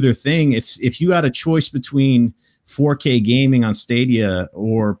to do their thing, if you had a choice between 4K gaming on Stadia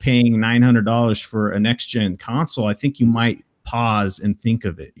or paying $900 for a next gen console, I think you might pause and think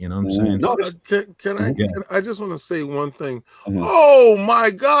of it. You know what I'm saying? No, I just want to say one thing. Oh my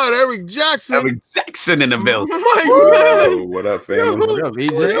God, EcJaxson in the building. What up, family? What up,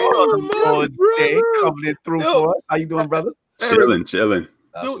 EJ? Coming in through for us. How you doing, brother? Chilling.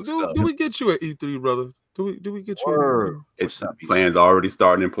 Do we get you at E3, brother? Do we get you? It's plans already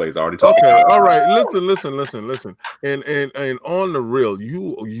starting in place. Already talking. Okay, all right. Listen. And on the real,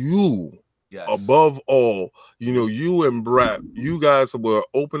 you. Yes. Above all, you and Brad, you guys were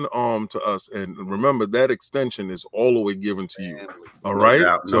open arm to us, and remember that extension is all the way given to you. All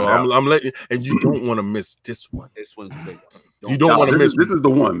right, so I'm letting, and you don't want to miss this one. This one's big. You don't want to miss. This is the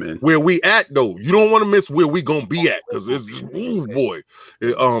one, man. Where we at though? You don't want to miss where we gonna be at, because it's boy.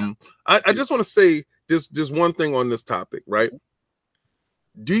 I just want to say this one thing on this topic, right?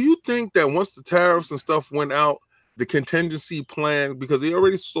 Do you think that once the tariffs and stuff went out, the contingency plan, because they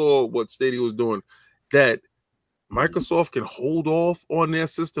already saw what Stadia was doing, that Microsoft can hold off on their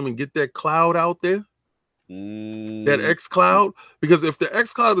system and get that cloud out there, that xCloud? Because if the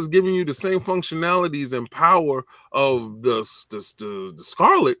xCloud is giving you the same functionalities and power of the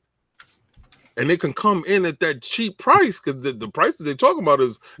Scarlet, and they can come in at that cheap price, because the prices they're talking about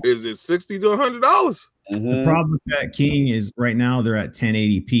is $60 to $100. The problem with that, King, is right now they're at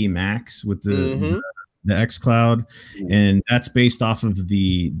 1080p max with the xCloud, and that's based off of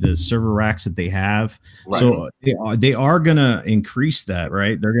the server racks that they have. Right. So they are gonna increase that,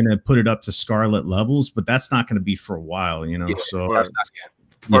 right? They're gonna put it up to Scarlet levels, but that's not gonna be for a while, So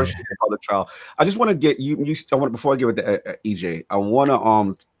first the trial. I just want to get you. I want before I give it to EJ, I want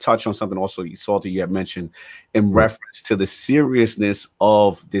to touch on something also, Salty, you had mentioned in reference to the seriousness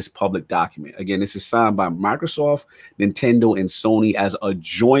of this public document. Again, this is signed by Microsoft, Nintendo, and Sony as a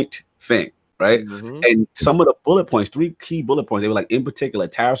joint thing. Right. And some of the bullet points, 3 key bullet points, they were like, in particular,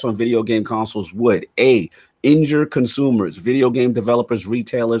 tariffs on video game consoles would injure consumers, video game developers,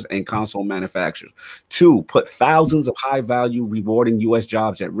 retailers, and console manufacturers. 2, put thousands of high value, rewarding U.S.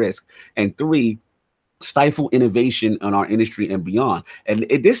 jobs at risk. And 3, stifle innovation in our industry and beyond. And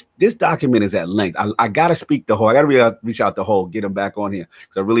this document is at length. I gotta speak the whole. I gotta reach out the whole, get them back on here,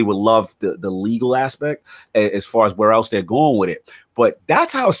 because I really would love the legal aspect as far as where else they're going with it. But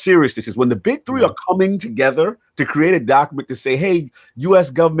that's how serious this is. When the big 3 are coming together to create a document to say, hey,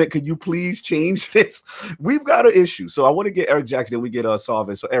 U.S. government, could you please change this? We've got an issue. So I want to get EcJaxson, then we get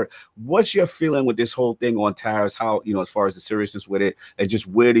Solvin. So Eric, what's your feeling with this whole thing on tariffs? How, as far as the seriousness with it, and just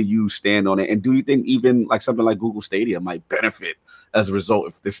where do you stand on it? And do you think even like something like Google Stadia might benefit as a result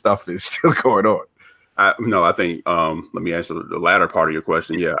if this stuff is still going on? No, I think, let me answer the latter part of your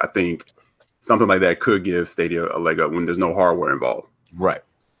question. Yeah, I think something like that could give Stadia a leg up when there's no hardware involved. Right.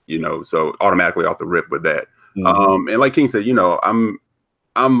 So automatically off the rip with that. And like King said,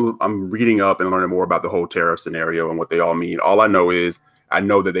 I'm reading up and learning more about the whole tariff scenario and what they all mean. All I know is I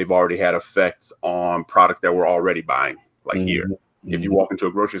know that they've already had effects on products that we're already buying, like here. If you walk into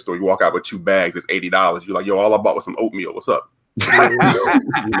a grocery store, you walk out with 2 bags, it's $80. You're like, yo, all I bought was some oatmeal. What's up?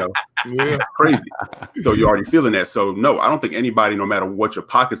 Crazy. So you're already feeling that. So no, I don't think anybody, no matter what your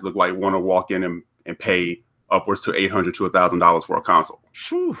pockets look like, want to walk in and pay upwards to $800 to $1,000 for a console.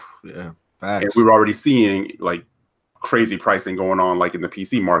 Yeah, facts. And we were already seeing like crazy pricing going on, like in the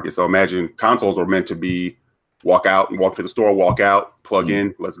PC market. So imagine consoles are meant to be walk out and walk to the store, walk out, plug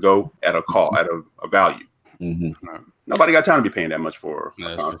in, let's go at a call, at a value. Nobody got time to be paying that much for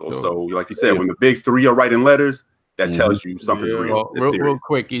a console. So like you said, when the big 3 are writing letters, that tells you something's real. Well, real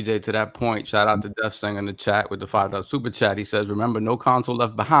quick, EJ, to that point, shout out to Death Singer in the chat with the $5 super chat. He says, remember, no console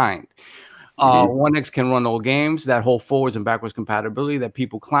left behind. 1X can run old games that hold forwards and backwards compatibility that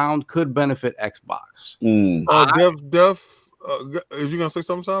people clowned could benefit Xbox. Def, if you're gonna say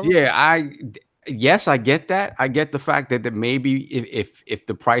something, Simon? Yeah, yes, I get that. I get the fact that maybe if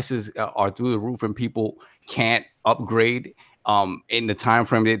the prices are through the roof and people can't upgrade in the time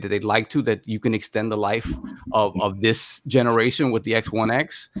frame that they'd like to, that you can extend the life of this generation with the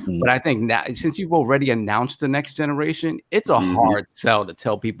X1X. But I think now, since you've already announced the next generation, it's a hard sell to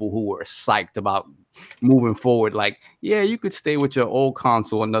tell people who are psyched about moving forward, like, yeah, you could stay with your old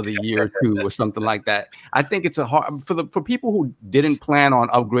console another year or 2 or something like that. I think it's a hard for people who didn't plan on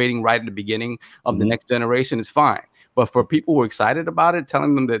upgrading right at the beginning of the next generation, it's fine. But for people who are excited about it,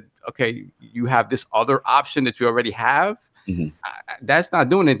 telling them that, okay, you have this other option that you already have, that's not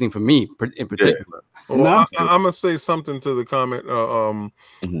doing anything for me in particular. Well, I'm gonna say something to the comment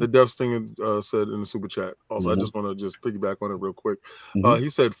the Dev Stinger said in the super chat. Also, I just want to just piggyback on it real quick. He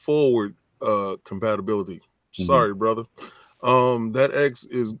said forward compatibility. Sorry, brother. That X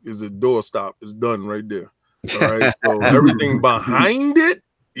is a doorstop. It's done right there. All right. So everything behind it,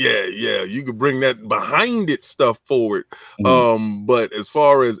 yeah, you could bring that behind it stuff forward. But as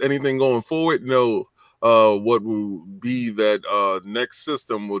far as anything going forward, no. What will be that next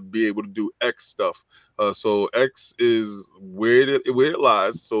system would be able to do X stuff. So X is where it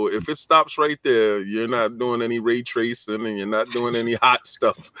lies. So if it stops right there, you're not doing any ray tracing and you're not doing any hot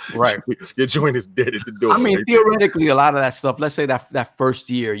stuff. Right. Your joint is dead at the door. I mean, theoretically, a lot of that stuff, let's say that first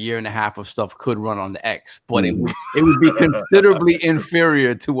year and a half of stuff could run on the X, but it would be considerably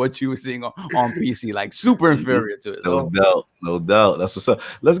inferior to what you were seeing on PC, like super inferior to it. No doubt. That's what's up.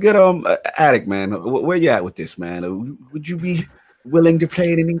 Let's get Addict, man. Where you at with this, man? Would you be willing to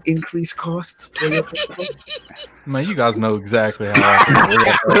pay any increased costs? Man, you guys know exactly how.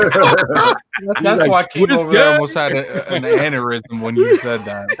 That's why King over there almost had an aneurysm when you said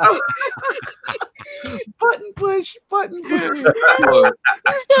that. Button push. Look, you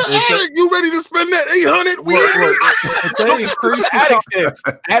ready to spend that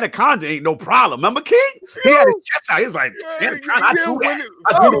 800? Anaconda ain't no problem. Remember, King? He had his chest out. He was like,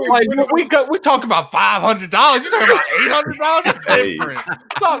 we talk about $500. You talking about $800? Hey,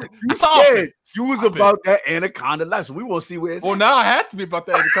 you said you was about that Anaconda life, so we will see where it's. Well, now I have to be about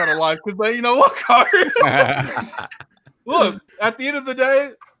the Anaconda life because you know what, Carter? Look, at the end of the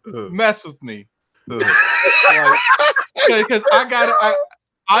day, mess with me. Because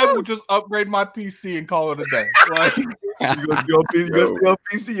I will just upgrade my PC and call it a day. Like, you gonna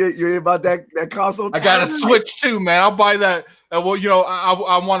PC? You ain't about that console? I got a Switch too, man. I'll buy that. Well, you know,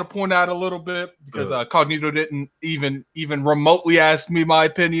 I want to point out a little bit because Cognito didn't even remotely ask me my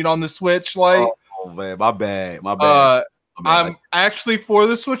opinion on the Switch. Like, oh man, my bad. I'm actually for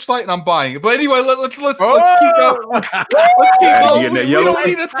the Switch Lite and I'm buying it. But anyway, let's keep going. Let's keep going. We don't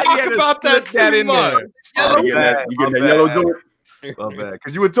need to talk about that too much. You getting that yellow joint?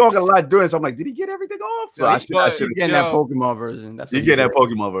 Because you were talking a lot during, so I'm like, did he get everything off? So I should get that Pokemon version. You get that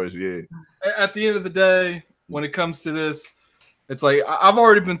Pokemon version, yeah. At the end of the day, when it comes to this, it's like I've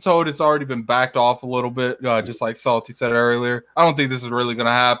already been told it's already been backed off a little bit, just like Salty said earlier. I don't think this is really going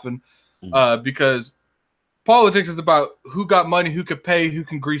to happen because politics is about who got money, who could pay, who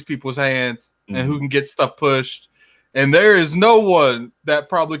can grease people's hands, and who can get stuff pushed. And there is no one that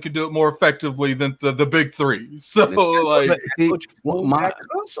probably could do it more effectively than the big three. So, like, they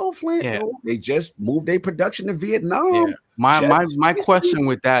just moved their production to Vietnam. Yeah. My question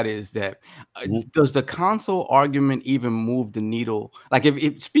with that is that does the console argument even move the needle? Like,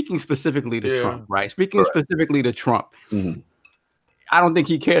 if speaking specifically to Trump, right? Speaking specifically to Trump. I don't think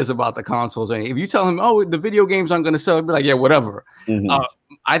he cares about the consoles. If you tell him, oh, the video games aren't going to sell, he'll be like, yeah, whatever.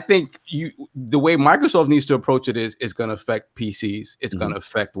 I think the way Microsoft needs to approach it is it's going to affect PCs. It's going to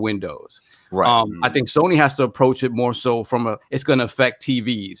affect Windows. Right. I think Sony has to approach it more so from it's going to affect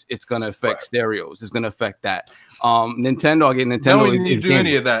TVs. It's going to affect stereos. It's going to affect that. Nintendo, Nintendo. They don't even need to do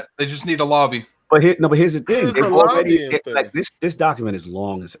any of that. They just need a lobby. But here's the thing. They've already like this document is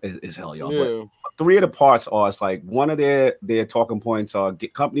long as hell, y'all. But three of the parts are it's like one of their talking points are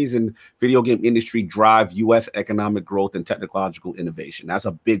companies in video game industry drive U.S. economic growth and technological innovation. That's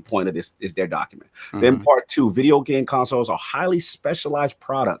a big point of this is their document. Then part two, video game consoles are highly specialized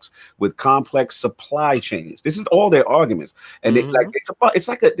products with complex supply chains. This is all their arguments, and it's like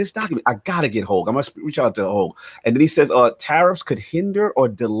this document. I gotta get Hogue. I must reach out to Hogue, and then he says tariffs could hinder or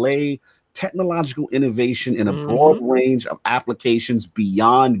delay technological innovation in a broad range of applications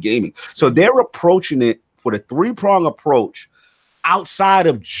beyond gaming. So they're approaching it for the three-prong approach outside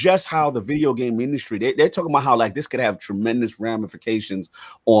of just how the video game industry, they're talking about how like this could have tremendous ramifications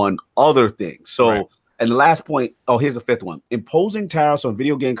on other things. So and the last point, here's the fifth one. Imposing tariffs on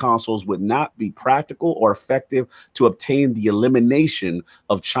video game consoles would not be practical or effective to obtain the elimination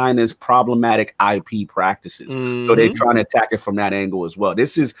of China's problematic IP practices. So they're trying to attack it from that angle as well.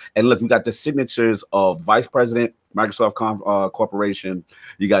 This is, and look, we got the signatures of Vice President, Microsoft Corporation.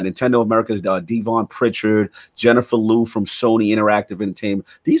 You got Nintendo America's Devon Pritchard, Jennifer Liu from Sony Interactive Entertainment.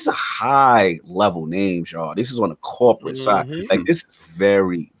 These are high level names, y'all. This is on the corporate side. Like this is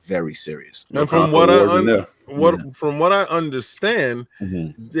very, very serious. And from what I understand,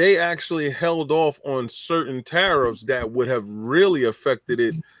 they actually held off on certain tariffs that would have really affected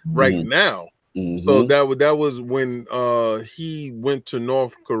it right now. So that was when he went to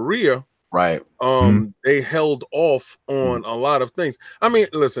North Korea. Right. They held off on a lot of things. I mean,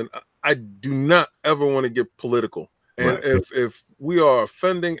 listen, I do not ever want to get political. And if we are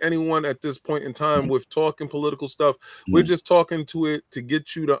offending anyone at this point in time with talking political stuff, we're just talking to it to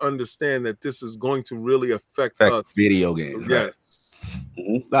get you to understand that this is going to really affect us. Video games. Yes.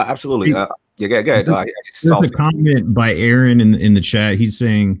 Right? No, absolutely. Go ahead. There's a comment by Aaron in the chat. He's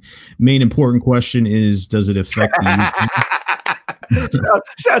saying, main important question is, does it affect the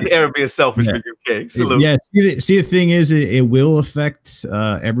Shout out to Aaron being selfish with UK. Salute. Yeah, see, the thing is, it will affect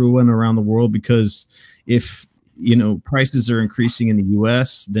everyone around the world, because if prices are increasing in the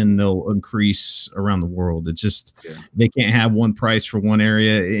US, then they'll increase around the world. It's just they can't have one price for one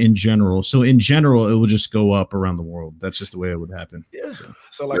area in general. So in general, it will just go up around the world. That's just the way it would happen. Yeah.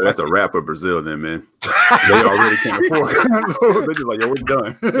 So that's a wrap for Brazil then, man. They already can't afford it. So they're just like, we're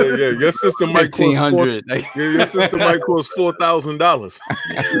done. Yeah. Your system might cost your system might cost $4,000.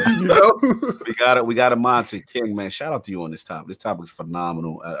 We got to monitor. King, man, shout out to you on this topic. This topic is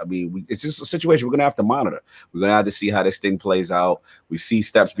phenomenal. I mean, it's just a situation we're gonna have to monitor. We're gonna have to see how this thing plays out. We see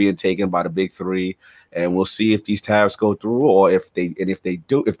steps being taken by the big three, and we'll see if these tariffs go through, or if they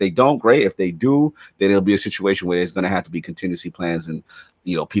don't, great. If they do, then it'll be a situation where there's gonna have to be contingency plans and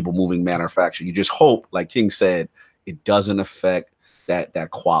people moving manufacturing. You just hope, like King said, it doesn't affect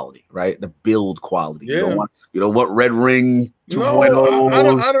that quality, right? The build quality. Yeah. You don't want Red Ring 2.0.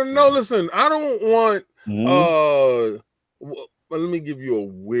 No, I don't know. Listen, I don't want let me give you a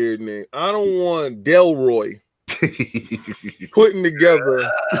weird name. I don't want Delroy putting together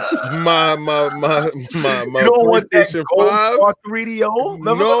my PlayStation 5 3DO.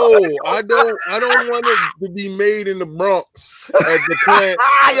 No, I don't want it to be made in the Bronx at the plant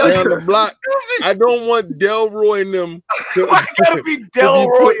down the block. I don't want Delroy and them to be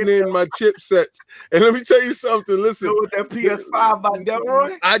putting in my chipsets. And let me tell you something. Listen, with that PS5 by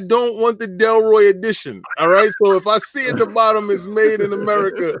Delroy, I don't want the Delroy edition. All right, so if I see at the bottom it's made in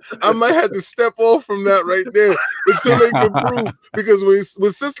America, I might have to step off from that right there until they can prove. Because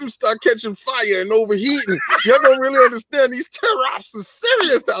when systems start catching fire and overheating, y'all don't really understand. These tariffs are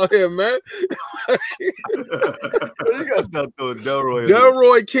serious out here, man. You gotta stop doing Delroy.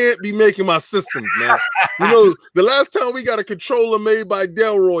 Delroy can't be making my systems, man. The last time we got a controller made by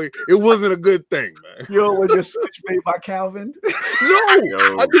Delroy, it wasn't a good thing, man. When your Switch made by Calvin? No,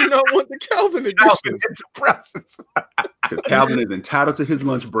 I do not want the Calvin edition. Because Calvin is entitled to his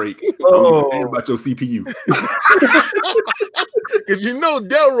lunch break. About your CPU. Because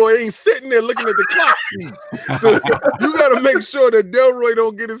Delroy ain't sitting there looking at the clock speeds. So you got to make sure that Delroy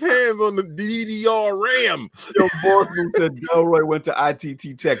don't get his hands on the DDR RAM. Your boss said Delroy went to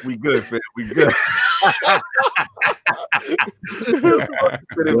ITT Tech. We good, fam. We good.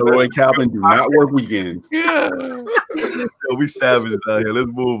 Delroy and Calvin do not work weekends. We savages out here. Let's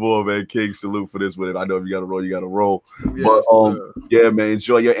move on, man. King, salute for this one. I know if you got to roll, you got to roll. Yes, but man,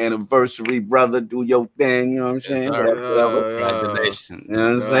 enjoy your anniversary, brother. Do your thing. You know what I'm saying? Congratulations. You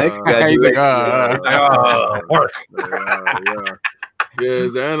know what I'm saying? Work. Yeah,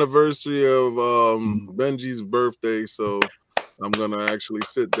 it's the anniversary of Benji's birthday, so I'm gonna actually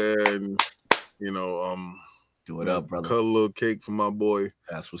sit there and do it up, brother. Cut a little cake for my boy.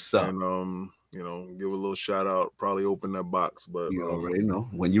 That's what's up. And give a little shout out. Probably open that box, but you already know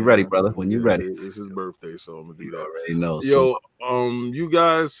when you're ready, brother. When you're ready. It's his birthday, so I'm gonna do that. Already know. Yo, you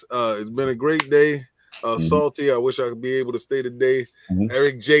guys, it's been a great day. Salty, I wish I could be able to stay today.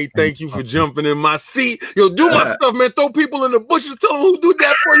 Eric J, thank you for jumping in my seat. Yo, do my stuff, man. Throw people in the bushes. Tell them who do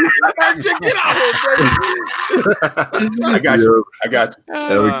that for you. Eric J, get out here, baby. I got you.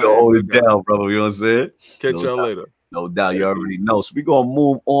 There we go. Hold it down, brother. You know what I'm saying? Catch y'all later. No doubt, you already know. So we're gonna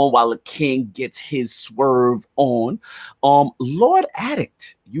move on while the king gets his swerve on. Lord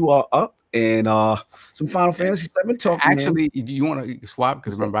Addict, you are up. And some Final Fantasy 7 talk. Actually, you want to swap?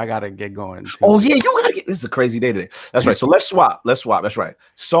 Because remember, I gotta get going. Too. Oh yeah, you gotta get. This is a crazy day today. That's right. So let's swap. That's right.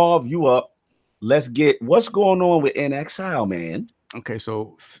 Solve, you up. Let's get what's going on with inXile, man. Okay,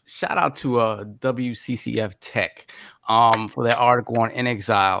 so shout out to WCCF Tech for their article on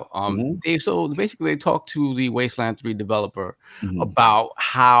inXile. They talked to the Wasteland 3 developer about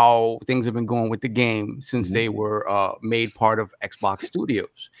how things have been going with the game since they were made part of Xbox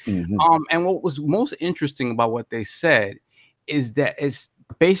Studios. And what was most interesting about what they said is that it's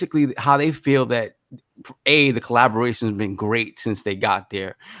basically how they feel that the collaboration has been great since they got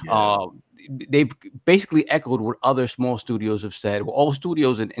there. They've basically echoed what other small studios have said. Well, all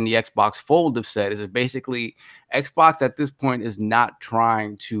studios in the Xbox fold have said is that basically Xbox at this point is not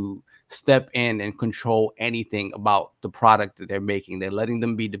trying to step in and control anything about the product that they're making. They're letting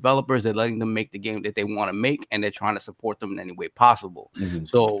them be developers. They're letting them make the game that they want to make, and they're trying to support them in any way possible.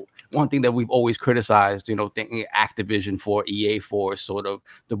 So one thing that we've always criticized, you know, thinking Activision for, EA for, sort of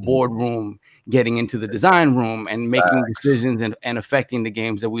the boardroom getting into the design room and making decisions and affecting the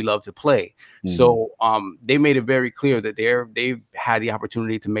games that we love to play. So they made it very clear that they've had the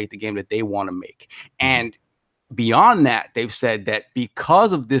opportunity to make the game that they want to make. And beyond that, they've said that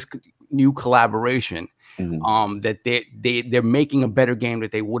because of this new collaboration, that they're making a better game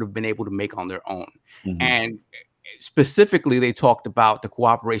that they would have been able to make on their own. And specifically, they talked about the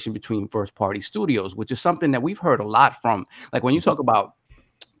cooperation between first-party studios, which is something that we've heard a lot from. Like when you talk about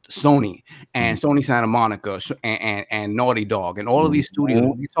Sony and Sony Santa Monica and Naughty Dog and all of these studios,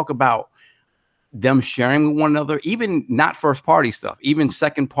 when you talk about them sharing with one another, even not first party stuff, even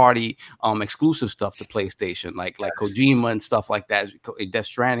second party exclusive stuff to PlayStation, like Kojima and stuff like that, Death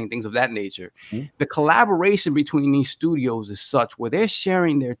Stranding, things of that nature. The collaboration between these studios is such where they're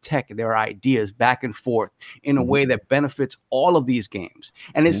sharing their tech, their ideas back and forth in a way that benefits all of these games.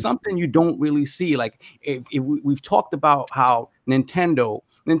 And it's something you don't really see. Like we've talked about how Nintendo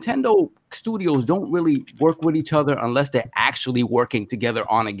studios don't really work with each other unless they're actually working together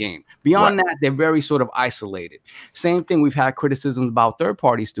on a game. Beyond that, they're very sort of isolated. Same thing, we've had criticisms about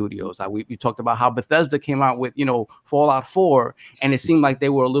third-party studios. We talked about how Bethesda came out with, you know, Fallout 4, and it seemed like they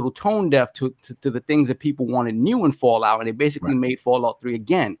were a little tone deaf to the things that people wanted new in Fallout, and they basically made Fallout 3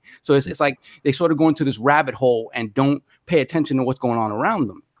 again. So it's like they sort of go into this rabbit hole and don't pay attention to what's going on around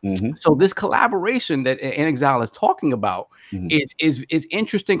them. So this collaboration that inXile is talking about is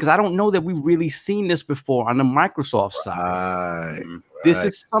interesting, because I don't know that we've really seen this before on the Microsoft side. This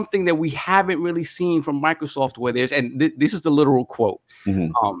is something that we haven't really seen from Microsoft, where there's, and this is the literal quote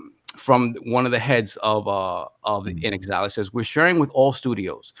from one of the heads of inXile. It says, "We're sharing with all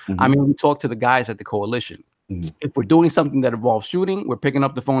studios." I mean, we talked to the guys at the coalition. If we're doing something that involves shooting, we're picking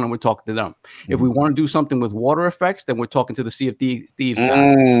up the phone and we're talking to them. If we want to do something with water effects, then we're talking to the Sea of Thieves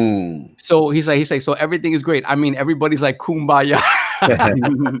guy. So he say, so everything is great. I mean, everybody's like kumbaya.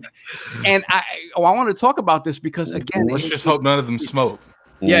 And I want to talk about this because, again, let's just hope none of them smoke.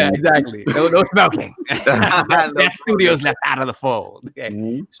 Yeah, exactly. No smoking. That studio's left out of the fold.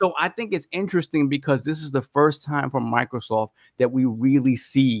 Okay. So I think it's interesting because this is the first time from Microsoft that we really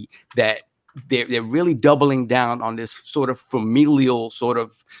see that they're really doubling down on this sort of familial sort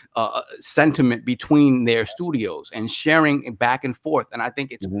of sentiment between their studios and sharing back and forth. And I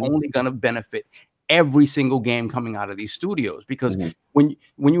think it's only going to benefit every single game coming out of these studios, because when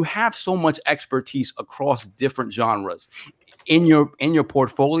you have so much expertise across different genres in your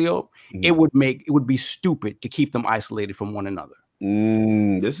portfolio, it would be stupid to keep them isolated from one another.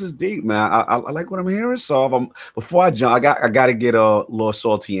 This is deep, man. I like what I'm hearing. So before I jump, I got to get Lord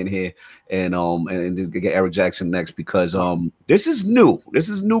Salty in here and get EcJaxson next, because this is new. This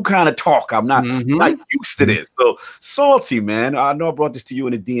is new kind of talk. I'm not used to this. So Salty, man, I know I brought this to you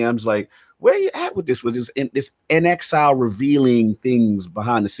in the DMs. Like, where you at with this? With this inXile revealing things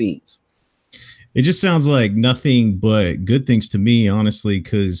behind the scenes? It just sounds like nothing but good things to me, honestly,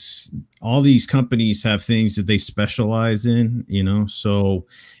 because all these companies have things that they specialize in, you know. So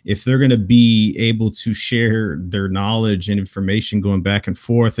if they're going to be able to share their knowledge and information going back and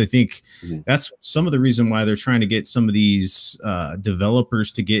forth, I think that's some of the reason why they're trying to get some of these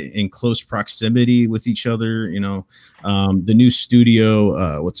developers to get in close proximity with each other. You know, the new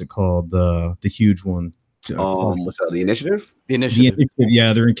studio, what's it called? The huge one. What's that, the Initiative? The Initiative,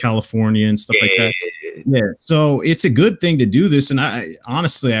 yeah, they're in California and stuff like that. Yeah, so it's a good thing to do this, and I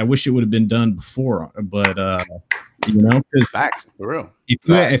honestly wish it would have been done before, but you know, facts for real.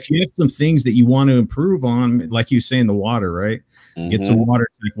 If you have some things that you want to improve on, like you say in the water, right? Get some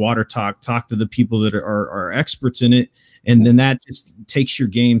water talk to the people that are experts in it, and then that just takes your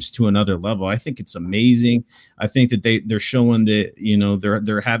games to another level. I think it's amazing. I think that they're showing that, you know,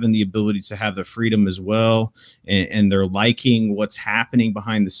 they're having the ability to have the freedom as well, and they're liking what's happening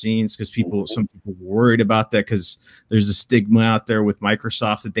behind the scenes, because some people worried about that because there's a stigma out there with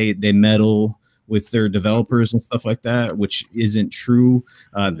Microsoft that they meddle with their developers and stuff like that, which isn't true,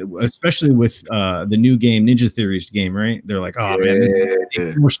 especially with the new game, Ninja Theory's game, right? They're like, oh man,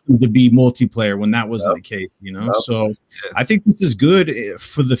 they forced them to be multiplayer when that wasn't the case, you know? So I think this is good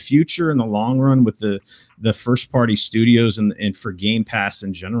for the future in the long run with the first party studios and for Game Pass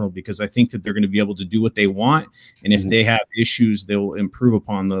in general, because I think that they're going to be able to do what they want. And if they have issues, they will improve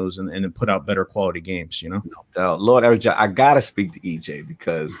upon those and put out better quality games, you know? No doubt. Lord EcJaxson, I got to speak to EJ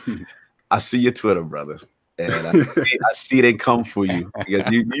because I see your Twitter, brother, and I see they come for you.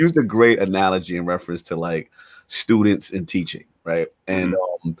 You used a great analogy in reference to like students and teaching, right? And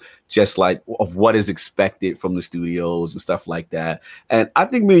just like of what is expected from the studios and stuff like that. And I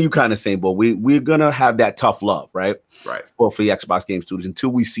think me and you kind of same, but we're gonna have that tough love, right? Right. For the Xbox Game Studios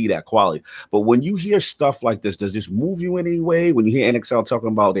until we see that quality. But when you hear stuff like this, does this move you in any way? When you hear inXile talking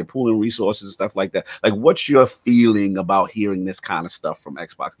about they're pooling resources and stuff like that, like what's your feeling about hearing this kind of stuff from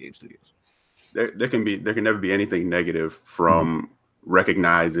Xbox Game Studios? There can never be anything negative from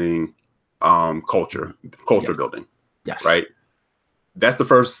recognizing culture building. Yes. Right. That's the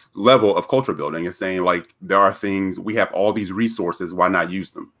first level of culture building, is saying like there are things, we have all these resources, why not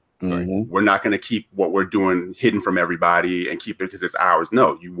use them? Right. We're not going to keep what we're doing hidden from everybody and keep it because it's ours.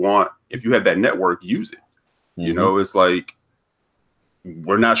 No, if you have that network, use it. You know, it's like,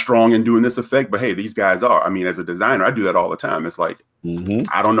 we're not strong in doing this effect, but hey, these guys are. I mean, as a designer, I do that all the time. It's like,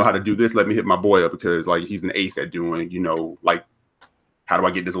 I don't know how to do this. Let me hit my boy up because like he's an ace at doing, you know, like how do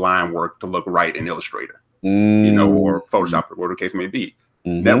I get this line work to look right in Illustrator, you know, or Photoshop, or whatever the case may be.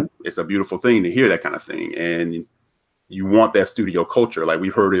 That it's a beautiful thing to hear that kind of thing. And you want that studio culture. Like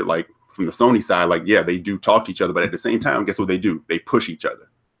we've heard it like from the Sony side, like, yeah, they do talk to each other, but at the same time, guess what they do? They push each other.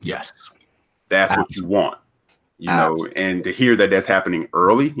 Yes. That's what you want, you know, and to hear that that's happening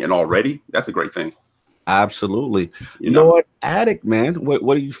early and already, that's a great thing. Absolutely. You know what, Addict, man,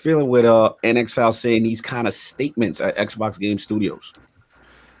 what are you feeling with inXile saying these kind of statements at Xbox Game Studios?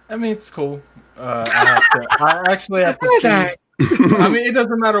 I mean, it's cool. I actually have to see. I mean, it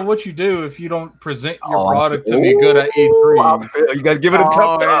doesn't matter what you do if you don't present your product to be good at E3. You guys give it a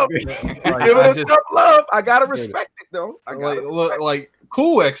tough love. Give it a tough love. I gotta respect it though. Like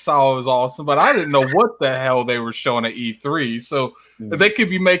cool, EcJaxson is awesome, but I didn't know what the hell they were showing at E3. So they could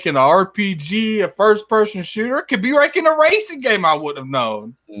be making an RPG, a first-person shooter. It could be making a racing game. I wouldn't have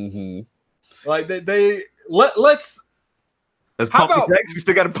known. Like let's pump the brakes. We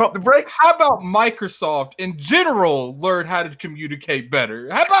still got to pump the brakes. How about Microsoft in general learn how to communicate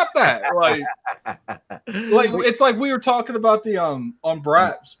better? How about that? Like it's like we were talking about the on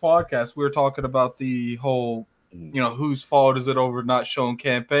Brat's podcast. We were talking about the whole, you know, whose fault is it over not showing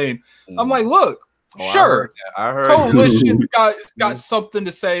campaign? I'm like, look, sure, I heard Coalition got something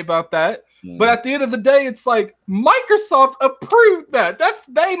to say about that. But at the end of the day, it's like Microsoft approved that. That's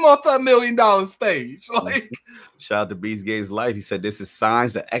their multi-million-dollar stage. Like, shout out to Beast Games Life. He said this is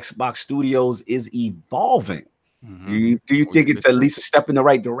signs that Xbox Studios is evolving. Do you think it's at least a step in the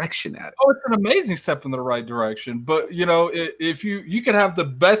right direction at it? Oh, it's an amazing step in the right direction. But you know, if you can have the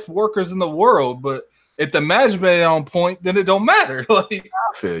best workers in the world, but if the management ain't on point, then it don't matter. Like,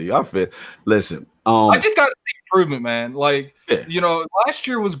 I feel you. Listen, I just got to see improvement, man. Like, you know, last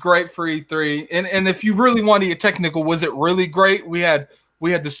year was great for E3, and if you really want to get technical, was it really great? We had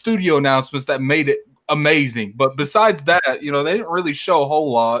the studio announcements that made it amazing, but besides that, you know, they didn't really show a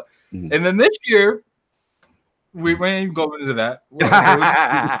whole lot. And then this year, we ain't even go into that.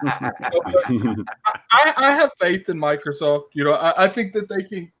 I have faith in Microsoft. You know, I think that they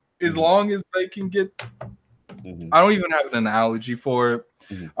can, as long as they can get. I don't even have an analogy for it.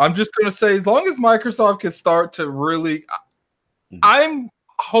 I'm just going to say, as long as Microsoft can start to really, I'm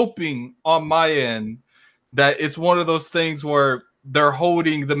hoping on my end that it's one of those things where they're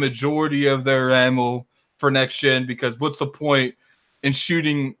holding the majority of their ammo for next gen, because what's the point in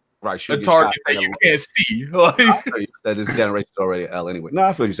shooting a target that you can't see? Like, that is generation already L anyway. No,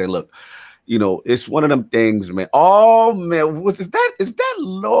 I feel you say, look, you know, it's one of them things, man. Oh man, is that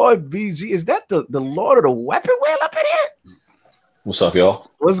Lord VG? Is that the Lord of the Weapon Wheel up in here? What's up, y'all?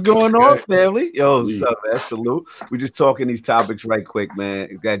 What's going on, family? Yo, what's up, man? Salute. We're just talking these topics right quick,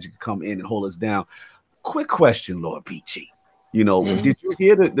 man. Glad you could come in and hold us down. Quick question, Lord BG. You know, did you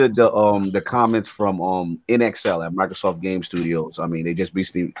hear the comments from inXile at Microsoft Game Studios? I mean, they just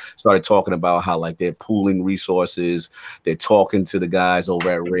recently started talking about how like they're pooling resources. They're talking to the guys over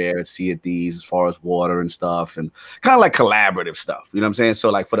at Rare and CFDs as far as water and stuff, and kind of like collaborative stuff. You know what I'm saying? So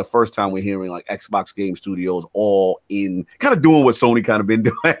like for the first time, we're hearing like Xbox Game Studios all in, kind of doing what Sony kind of been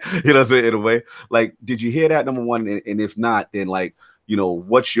doing. You know what I'm saying? In a way, like, did you hear that? Number one, and if not, then like, you know,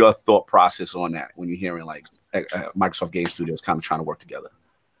 what's your thought process on that when you're hearing like Microsoft Game Studios kind of trying to work together?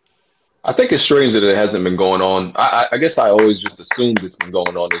 I think it's strange that it hasn't been going on. I guess I always just assumed it's been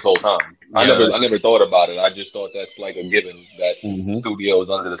going on this whole time. I never thought about it. I just thought that's like a given that studios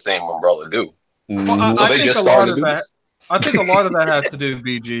under the same umbrella do. Well, so they just started to do this. I think a lot of that has to do,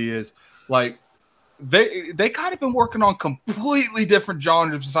 BG, is like they kind of been working on completely different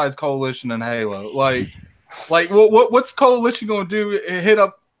genres besides Coalition and Halo. Like what's Coalition going to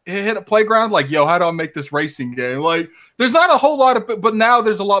do? Hit a Playground? Like, yo, how do I make this racing game? Like, there's not a whole lot of, but now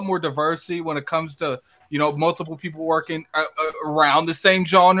there's a lot more diversity when it comes to, you know, multiple people working around the same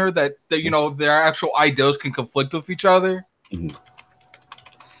genre that you know, their actual ideals can conflict with each other. Yeah.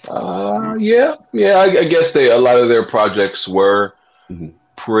 I guess a lot of their projects were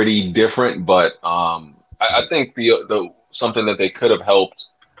pretty different, but I think the something that they could have helped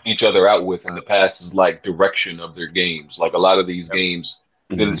each other out with in the past is like direction of their games. Like a lot of these games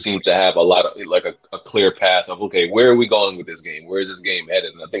didn't seem to have a lot of like a clear path of, okay, where are we going with this game? Where is this game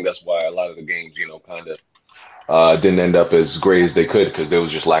headed? And I think that's why a lot of the games, you know, kind of didn't end up as great as they could, because there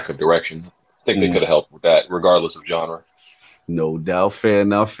was just lack of direction. I think they could have helped with that, regardless of genre. No doubt. Fair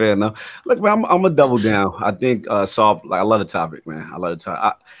enough. Look, man, I'm gonna double down. I think Saul, like, I love the topic, man. I love the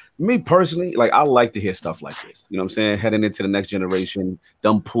topic. Me personally, like, I like to hear stuff like this. You know what I'm saying? Heading into the next generation,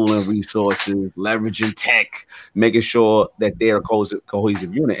 them pooling resources, leveraging tech, making sure that they're a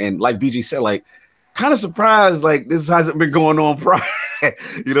cohesive unit. And like BG said, like, kind of surprised, like, this hasn't been going on prior.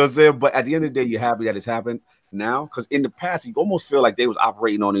 You know what I'm saying? But at the end of the day, you're happy that it's happened now, because in the past, you almost feel like they was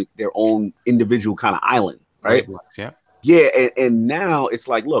operating on their own individual kind of island, right? Yeah, and now it's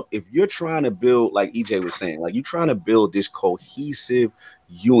like, look, if you're trying to build, like EJ was saying, like, you're trying to build this cohesive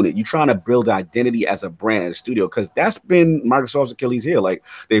unit, you're trying to build identity as a brand, as a studio, because that's been Microsoft's Achilles heel. Like,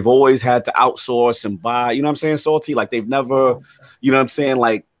 they've always had to outsource and buy, you know what I'm saying, Salty? Like, they've never, you know what I'm saying,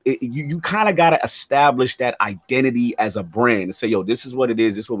 like, you kind of got to establish that identity as a brand and say, yo, this is what it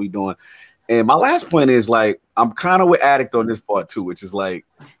is, this is what we're doing. And my last point is, like, I'm kind of with Addict on this part too, which is like,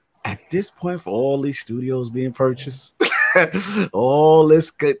 at this point, for all these studios being purchased, all this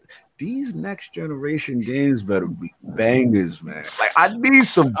good, these next generation games better be bangers, man. Like, I need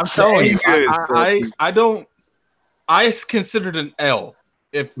some. I'm telling you, I considered an L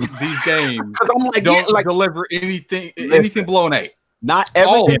if these games don't deliver anything below an 8. Not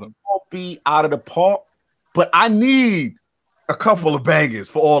everything will be out of the park, but I need a couple of bangers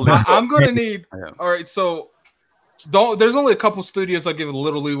for all this. I'm gonna need. All right, so. There's only a couple studios I give a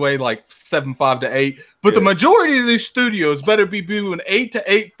little leeway, like 7.5 to 8, but the majority of these studios better be doing 8 to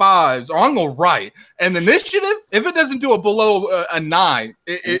 8.5s, or I'm gonna write. And the initiative, if it doesn't do it below a 9,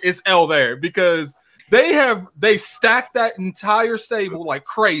 it's L there, because they stacked that entire stable like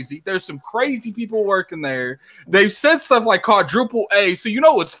crazy. There's some crazy people working there. They've said stuff like quadruple A, so you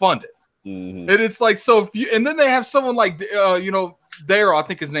know it's funded. And it's like, so if you, and then they have someone like Daryl, I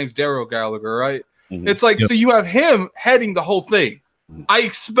think his name's Daryl Gallagher, right? It's like, so you have him heading the whole thing. I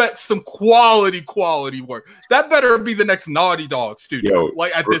expect some quality work. That better be the next Naughty Dog studio.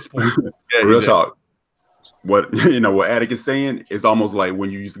 Like, at this point. Real talk. What Attic is saying is almost like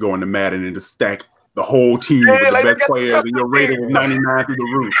when you used to go into Madden and just stack the whole team with the best players, and your rating was 99 through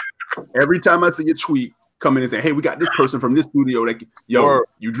the roof. Every time I see a tweet come in and say, hey, we got this person from this studio that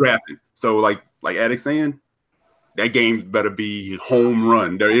you drafted. So like Attic saying, that game better be home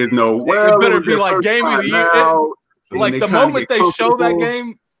run. There is no. It better be like game of the year. Like, the moment they show that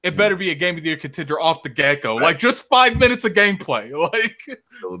game, it better be a game of the year contender off the get-go. Like, just 5 minutes of gameplay. Like,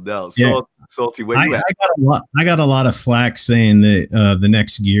 no doubt. Salty, where you at? I got a lot of flack saying that the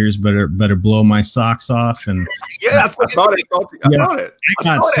next Gears better blow my socks off. And I saw it. Salty. I saw it.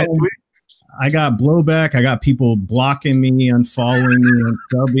 I got blowback. I got people blocking me, unfollowing me,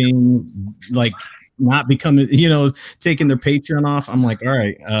 unsubbing, like, not becoming, taking their Patreon off. I'm like, all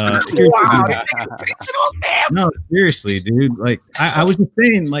right. No, seriously, dude. Like, I was just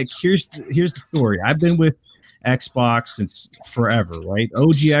saying, like, here's the story. I've been with Xbox since forever, right?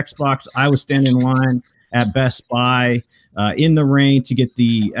 OG Xbox. I was standing in line at Best Buy in the rain to get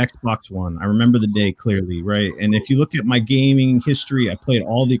the Xbox One. I remember the day clearly, right? And if you look at my gaming history, I played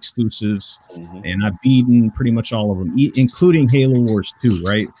all the exclusives, and I've beaten pretty much all of them, including Halo Wars 2,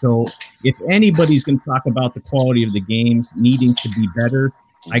 right? So if anybody's going to talk about the quality of the games needing to be better,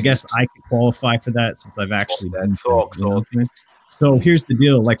 I guess I could qualify for that, since I've actually done it. So here's the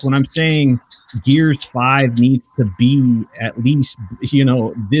deal. Like, when I'm saying Gears 5 needs to be at least,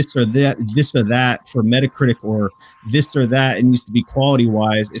 this or that for Metacritic, or this or that, it needs to be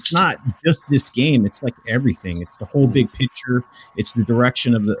quality-wise. It's not just this game. It's like everything. It's the whole big picture. It's the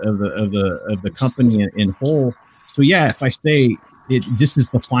direction of the company in whole. So yeah, if I say this is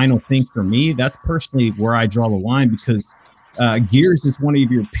the final thing for me, that's personally where I draw the line, because Gears is one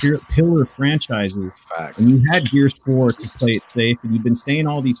of your pillar franchises. Facts. And you had Gears 4 to play it safe, and you've been saying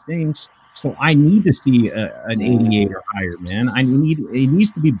all these things. So I need to see an 88 or higher, man. It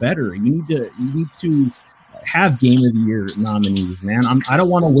needs to be better. You need to have Game of the Year nominees, man. I don't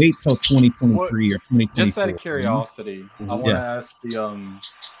want to wait till 2023 or 2024. Just out of curiosity, I want to ask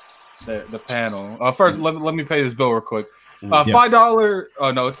the panel. First, let me pay this bill real quick. $5.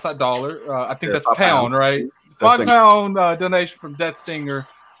 Oh no, it's not dollar. I think that's pound, right? £5 donation from Death Singer.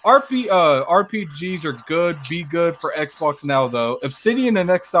 RPGs are good. Be good for Xbox now, though. Obsidian and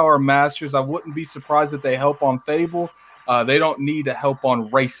inXile are masters. I wouldn't be surprised if they help on Fable. They don't need help on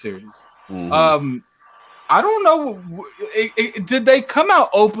racers. I don't know. Did they come out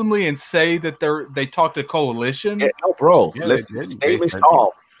openly and say that they talked to Coalition? Yeah, no, bro. Yeah, listen, statement's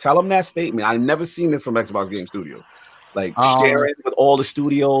off. Tell them that statement. I've never seen this from Xbox Game Studio. Like sharing with all the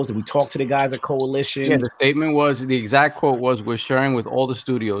studios, and we talked to the guys at Coalition. Yeah, the statement was, the exact quote was, "We're sharing with all the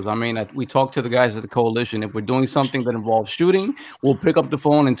studios." I mean, we talked to the guys at the Coalition. If we're doing something that involves shooting, we'll pick up the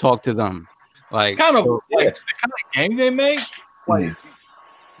phone and talk to them. Like, it's kind of like the kind of game they make. Like,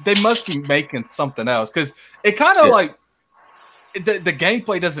 they must be making something else, because it kind of like the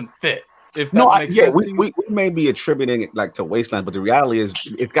gameplay doesn't fit. If that makes sense. We may be attributing it like to Wasteland, but the reality is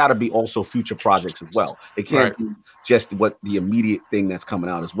it's got to be also future projects as well. It can't be just what the immediate thing that's coming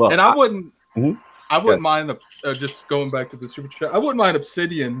out as well. And I wouldn't mind just going back to the super chat. I wouldn't mind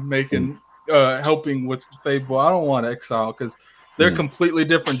Obsidian making helping with Fable. I don't want inXile because they're completely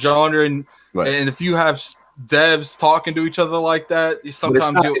different genre, and if you have devs talking to each other like that,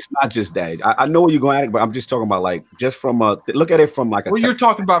 sometimes it's not just that. I know where you're going at it, but I'm just talking about like just from a look at it from like a. Well, you're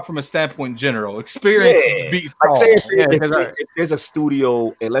talking about from a standpoint in general experience. Like say if there's a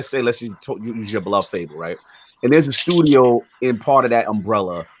studio, and let's use your beloved Fable, right? And there's a studio in part of that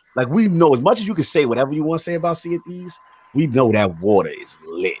umbrella. Like we know, as much as you can say whatever you want to say about Sea of Thieves, we know that water is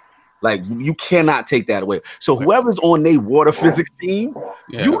lit. Like you cannot take that away. So whoever's on their water physics team,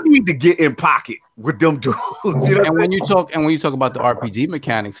 you need to get in pocket with them dudes. You know and when you talk about the RPG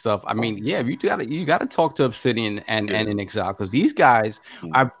mechanic stuff, I mean, you gotta talk to Obsidian and inXile, because these guys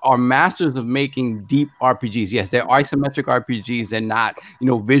are masters of making deep RPGs. Yes, they're isometric RPGs. They're not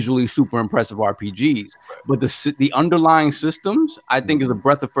visually super impressive RPGs, but the underlying systems, I think, is a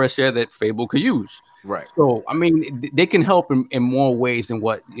breath of fresh air that Fable could use. Right. So I mean, they can help in more ways than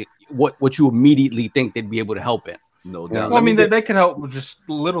what you immediately think they'd be able to help in. No doubt. Well, I mean, they can help with just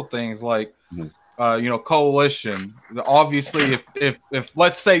little things like, Coalition. Obviously, if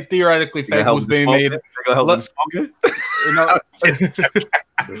let's say theoretically Fable was being made,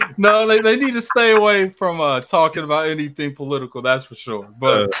 no, they need to stay away from talking about anything political. That's for sure.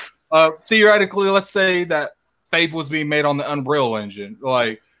 But theoretically, let's say that Fable was being made on the Unreal Engine,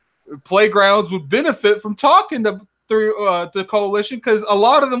 like. Playgrounds would benefit from talking to Coalition, because a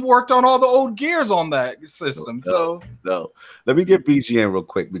lot of them worked on all the old gears on that system. No. Let me get BG in real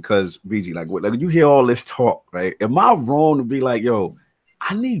quick, because BG, like you hear all this talk, right? Am I wrong to be like, yo,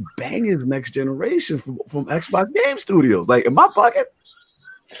 I need bangers next generation from Xbox Game Studios? Like, am I bugging?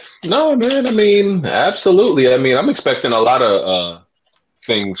 No, man. I mean, absolutely. I mean, I'm expecting a lot of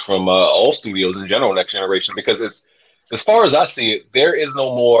things from all studios in general next generation, because it's. As far as I see it, there is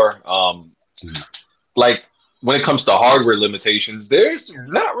no more like when it comes to hardware limitations. There's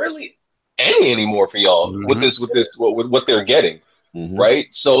not really any anymore for y'all with what they're getting,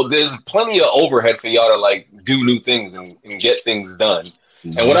 right? So there's plenty of overhead for y'all to like do new things and get things done.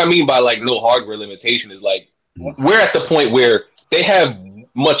 And what I mean by like no hardware limitation is like we're at the point where they have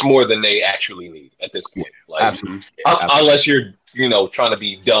much more than they actually need at this point. Like, Absolutely. Unless you're trying to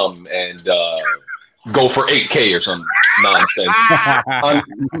be dumb and go for 8K or some nonsense,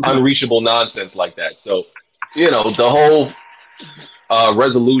 unreachable nonsense like that. So, the whole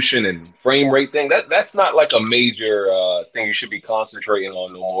resolution and frame rate thing, that's not like a major thing you should be concentrating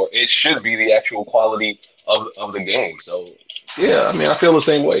on no more. It should be the actual quality of the game. So, yeah, I mean, I feel the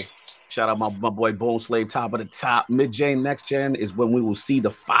same way. Shout out my boy Bone Slave, top of the top. Mid-gen, next-gen is when we will see the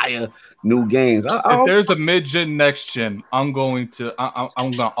fire new games. If there's a mid-gen, next-gen, I'm going to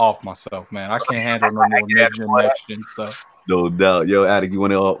off myself, man. I can't handle no more mid-gen, next-gen stuff. No doubt. Yo, Attic, you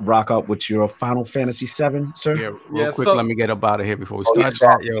want to rock up with your Final Fantasy 7, sir? Yeah, real quick, let me get up out of here before we start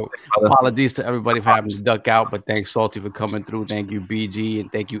that. Yo, apologies to everybody for having to duck out, but thanks, Salty, for coming through. Thank you, BG, and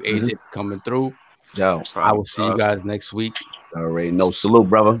thank you, AJ, for coming through. Yo, I will see you guys next week. Already no salute,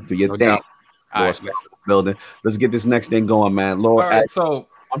 brother. Do your thing. All right, building. Let's get this next thing going, man. Lord, all right, so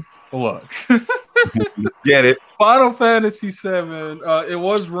look, get it. Final Fantasy 7. It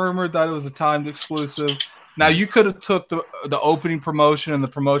was rumored that it was a timed exclusive. Now you could have took the opening promotion and the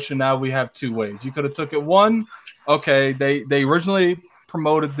promotion. Now we have two ways. You could have took it one. Okay, they originally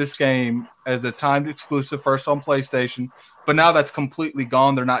promoted this game as a timed exclusive first on PlayStation, but now that's completely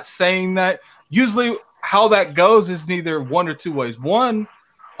gone. They're not saying that. Usually how that goes is neither one or two ways. One,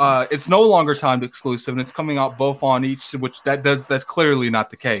 it's no longer timed exclusive and it's coming out both on each, which that's clearly not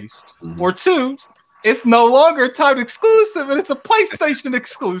the case. Or two, it's no longer timed exclusive and it's a PlayStation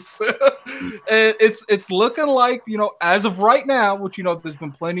exclusive. And it's looking like, as of right now, which there's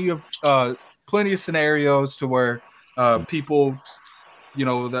been plenty of scenarios to where people,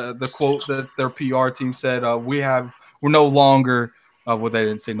 the quote that their PR team said, we're no longer what they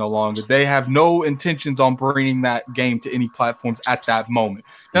didn't say no longer. They have no intentions on bringing that game to any platforms at that moment.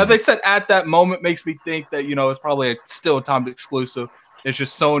 Now, they said at that moment makes me think that, you know, it's probably still a timed exclusive. It's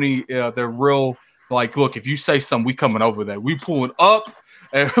just Sony, they're real, like, look, if you say something, we coming over there. We pulling up,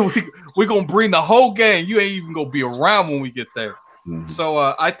 and we going to bring the whole game. You ain't even going to be around when we get there.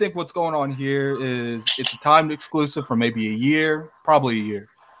 So I think what's going on here is it's a timed exclusive for maybe a year, probably a year.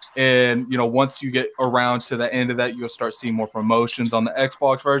 And, you know, once you get around to the end of that, you'll start seeing more promotions on the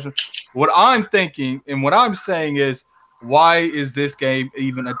Xbox version. What I'm thinking and what I'm saying is, why is this game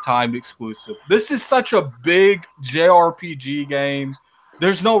even a timed exclusive? This is such a big JRPG game.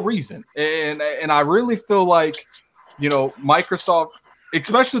 There's no reason. And I really feel like, you know, Microsoft,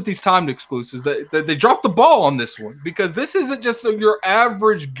 especially with these timed exclusives, that they dropped the ball on this one, because this isn't just your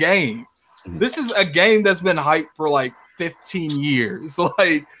average game. This is a game that's been hyped for like 15 years.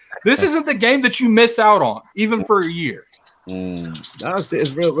 Like, this isn't the game that you miss out on, even for a year.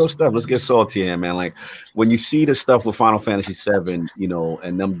 It's real stuff. Let's get salty here, man. Like, when you see the stuff with Final Fantasy 7, you know,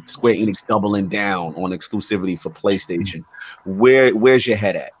 and them Square Enix doubling down on exclusivity for PlayStation, where's your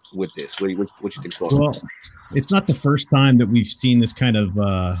head at with this? What you think? Well, it's not the first time that we've seen this kind of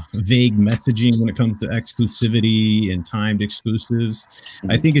vague messaging when it comes to exclusivity and timed exclusives.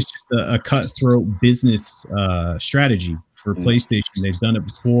 I think it's just a cutthroat business strategy for PlayStation. They've done it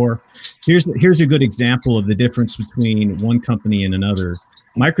before. Here's a good example of the difference between one company and another.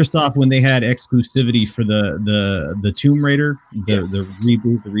 Microsoft, when they had exclusivity for the Tomb Raider, the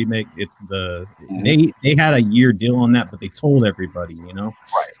reboot, the remake, they had a year deal on that, but they told everybody, you know,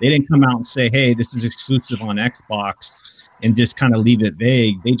 they didn't come out and say, hey, this is exclusive on Xbox, and just kind of leave it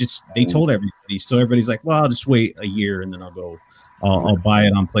vague. They told everybody, so everybody's like, well, I'll just wait a year and then I'll buy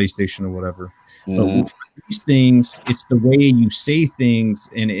it on PlayStation or whatever. But for these things, it's the way you say things,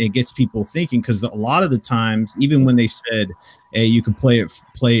 and it gets people thinking, because a lot of the times, even when they said, hey, you can play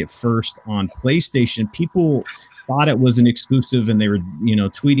it first on PlayStation, people thought it was an exclusive, and they were, you know,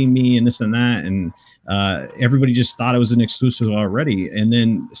 tweeting me and this and that, and everybody just thought it was an exclusive already. And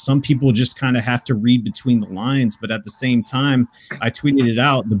then some people just kind of have to read between the lines. But at the same time, I tweeted it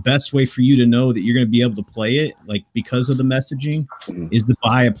out, the best way for you to know that you're going to be able to play it, like, because of the messaging, is to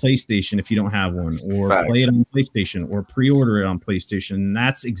buy a PlayStation if you don't have one, or play it on PlayStation, or pre-order it on PlayStation. And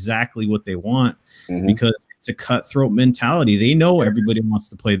that's exactly what they want, because it's a cutthroat mentality. They know everybody wants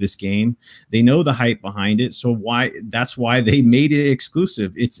to play this game. They know the hype behind it. So that's why they made it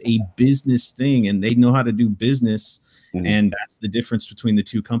exclusive. It's a business thing, and they know how to do business. And that's the difference between the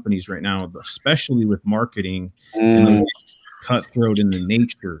two companies right now, especially with marketing and the cutthroat in the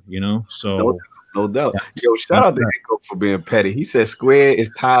nature, you know? So no doubt. Yo, shout out to Echo for being petty. He said Square is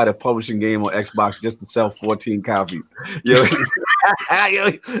tired of publishing game on Xbox just to sell 14 copies. Yo,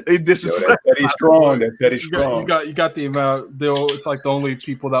 they disrespect. That petty strong. That petty strong. You got the amount. It's like the only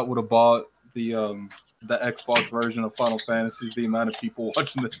people that would have bought the Xbox version of Final Fantasy is the amount of people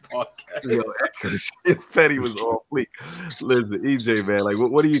watching this podcast. Yo, it's petty was on fleek. Listen, EJ, man, like,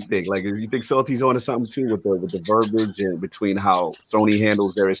 what do you think? Like, you think Salty's on to something too with the verbiage and between how Sony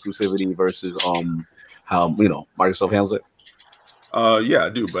handles their exclusivity versus how, you know, Microsoft handles it? Yeah, I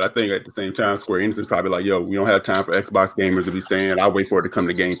do, but I think at the same time, Square Enix is probably like, yo, we don't have time for Xbox gamers to be saying, I'll wait for it to come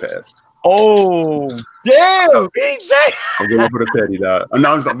to Game Pass. Oh, damn, EJ! I'm going for the petty, dog.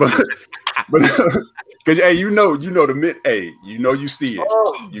 No, I'm sorry, but because, hey, you know the mid, hey, you know you see it.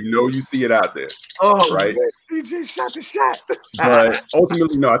 You know you see it out there. Oh, right? EJ shot the shot. But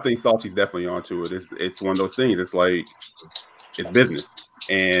ultimately, no, I think Salty's definitely onto it. It's one of those things. It's like, it's business.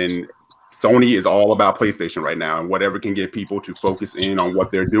 And Sony is all about PlayStation right now, and whatever can get people to focus in on what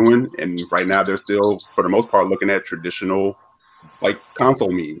they're doing. And right now, they're still, for the most part, looking at traditional, like,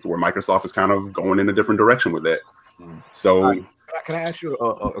 console means, where Microsoft is kind of going in a different direction with that. So, can I ask you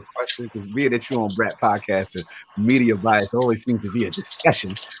a question? Because being that you're on Brat Podcast, and media bias always seems to be a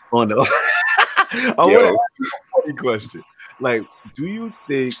discussion on the. I want to ask you a question. Like, do you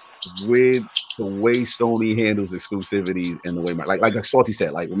think with the way Sony handles exclusivity and the way, like Salty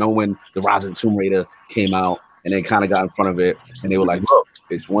said, like, you know, when the Rise of the Tomb Raider came out and they kind of got in front of it and they were like, look,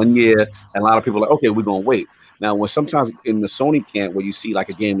 it's 1 year, and a lot of people are like, okay, we're gonna wait. Now, when sometimes in the Sony camp, where you see like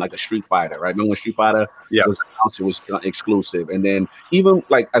a game like a Street Fighter, right? Remember when Street Fighter was announced, it was exclusive, and then even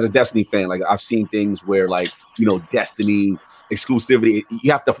like as a Destiny fan, like I've seen things where, like, you know, Destiny exclusivity,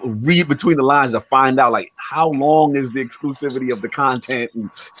 you have to read between the lines to find out like how long is the exclusivity of the content and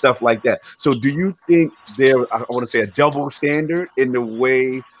stuff like that. So, do you think I want to say, a double standard in the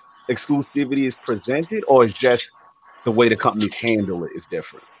way exclusivity is presented, or is just the way the companies handle it is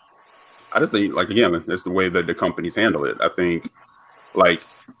different? I just think, like, again, it's the way that the companies handle it. I think, like,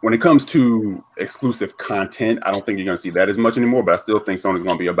 when it comes to exclusive content, I don't think you're going to see that as much anymore. But I still think Sony's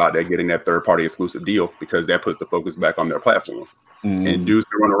going to be about that, getting that third-party exclusive deal, because that puts the focus back on their platform. And dudes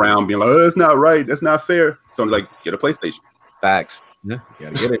can run around being like, "Oh, that's not right. That's not fair." Sony's like, "Get a PlayStation." Facts. Yeah, you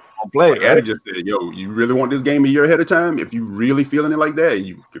gotta get it. Play it. Right? Just said, "Yo, you really want this game a year ahead of time? If you really feeling it like that,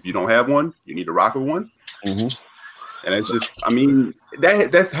 if you don't have one, you need to rock with one." And it's just, I mean,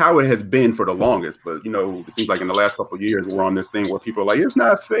 that's how it has been for the longest. But, you know, it seems like in the last couple of years, we're on this thing where people are like, it's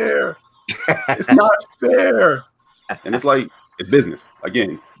not fair. It's not fair. And it's like, it's business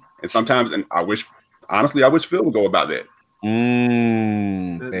again. And sometimes, and honestly, I wish Phil would go about that.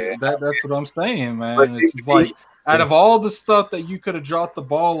 That's what I'm saying, man. It's like, out of all the stuff that you could have dropped the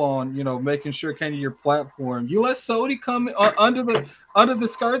ball on, you know, making sure it came to your platform, you let Sony come under the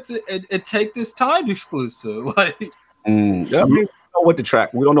skirts and take this timed exclusive. Like, we don't know what the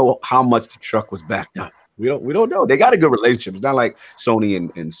track. We don't know how much the truck was backed up. We don't know. They got a good relationship. It's not like Sony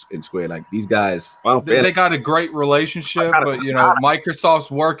and Square. Like these guys, they got a great relationship. But you know, Microsoft's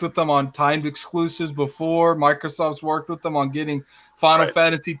worked with them on timed exclusives before. Microsoft's worked with them on getting Final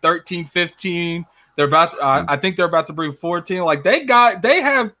Fantasy 13, 15. They're about. I think they're about to bring 14. Like they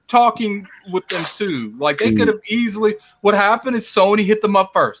have talking with them too. Like they could have easily. What happened is Sony hit them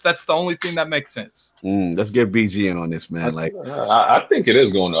up first. That's the only thing that makes sense. Let's get BG in on this, man. Like I think it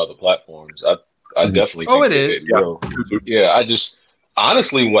is going to other platforms. I definitely think it is. Yeah, I just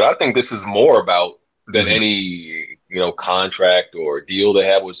honestly, what I think this is more about than any contract or deal they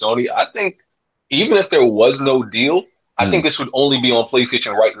have with Sony. I think even if there was no deal, I think this would only be on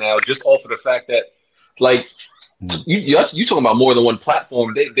PlayStation right now, just off of the fact that, like, you talking about more than one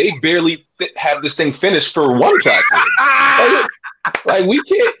platform. They barely have this thing finished for one platform.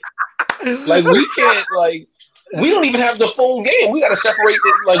 We don't even have the full game. We got to separate it.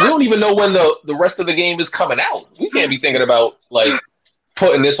 Like, we don't even know when the rest of the game is coming out. We can't be thinking about, like,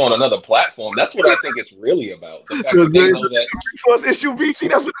 putting this on another platform. That's what I think it's really about. The fact that they know that resource issue, BG.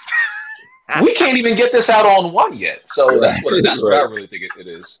 That's what we can't even get this out on one yet. So that's what I really think it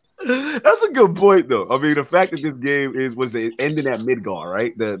is. That's a good point, though. I mean, the fact that this game was ending at Midgar,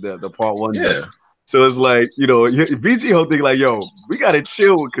 right? The part one. Yeah. So it's like, VG whole thing like, yo, we got to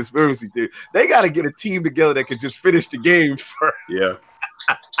chill with conspiracy theory. They got to get a team together that can just finish the game first. Yeah.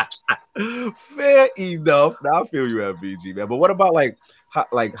 Fair enough. Now I feel you at VG, man. But what about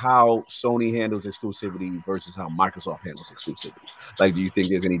how Sony handles exclusivity versus how Microsoft handles exclusivity? Like, do you think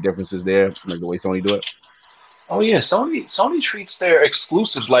there's any differences there, like the way Sony do it? Oh yeah, Sony treats their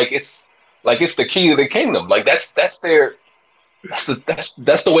exclusives like it's the key to the kingdom. Like that's the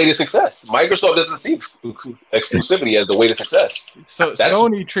way to success. Microsoft doesn't see exclusivity as the way to success. So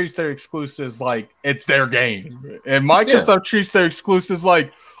Sony treats their exclusives like it's their game, and Microsoft treats their exclusives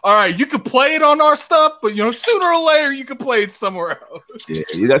like, all right, you can play it on our stuff, but sooner or later you can play it somewhere else.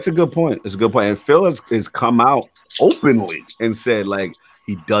 Yeah, that's a good point. It's a good point. And Phil has come out openly and said, like,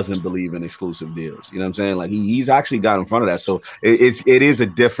 he doesn't believe in exclusive deals. You know what I'm saying? Like he's actually got in front of that. So it is a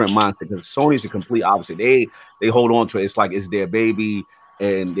different mindset, because Sony's the complete opposite. They hold on to it. It's like it's their baby,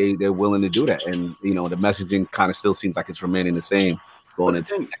 and they're willing to do that. And the messaging kind of still seems like it's remaining the same. But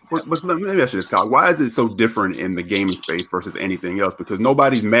let me ask you this, Kyle. Why is it so different in the gaming space versus anything else? Because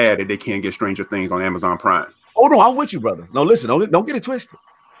nobody's mad that they can't get Stranger Things on Amazon Prime. Oh no, I'm with you, brother. No, listen, don't get it twisted.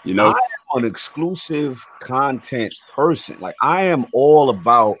 I am an exclusive content person. Like, I am all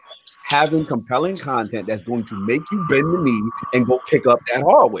about having compelling content that's going to make you bend the knee and go pick up that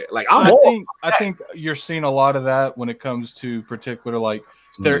hardware. Like, I think you're seeing a lot of that when it comes to particular, like,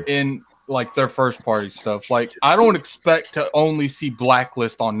 they're in like their first party stuff. Like, I don't expect to only see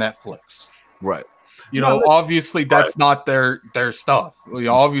Blacklist on Netflix. Right. Obviously that's not their stuff.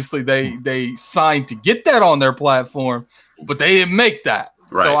 Obviously they signed to get that on their platform, but they didn't make that.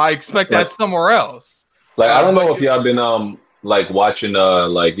 Right. So I expect that somewhere else. Like, I don't know if y'all been watching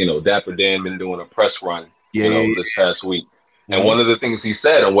Dapper Dan been doing a press run this past week. And one of the things he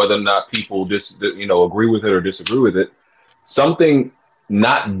said, and whether or not people just agree with it or disagree with it, something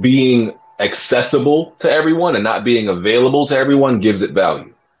not being accessible to everyone and not being available to everyone gives it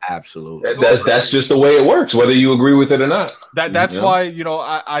value. Absolutely. That's just the way it works, whether you agree with it or not. That's why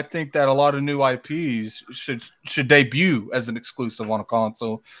I think that a lot of new IPs should debut as an exclusive on a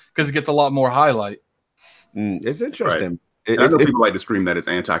console, because it gets a lot more highlight. It's interesting. Right. I know people like to scream that it's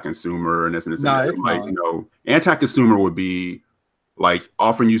anti-consumer and this and this. Anti-consumer would be like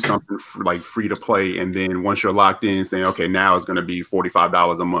offering you something like free to play, and then once you're locked in, saying, okay, now it's going to be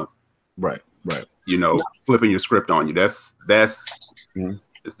 $45 a month. Right. Flipping your script on you. That's.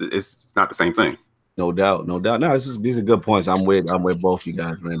 It's not the same thing. No doubt, no doubt. No, these are good points. I'm with both you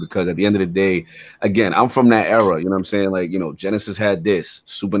guys, man. Because at the end of the day, again, I'm from that era. You know what I'm saying? Like, Genesis had this,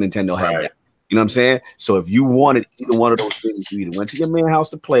 Super Nintendo had that. You know what I'm saying? So if you wanted either one of those things, you either went to your man house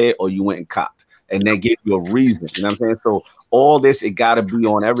to play it or you went and copped. And that gave you a reason. You know what I'm saying? So all this, it got to be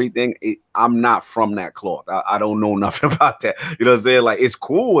on everything. I'm not from that cloth. I don't know nothing about that. You know what I'm saying? Like, it's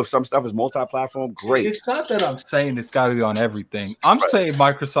cool if some stuff is multi-platform. Great. It's not that I'm saying it's got to be on everything. I'm saying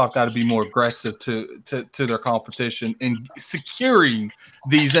Microsoft got to be more aggressive to their competition in securing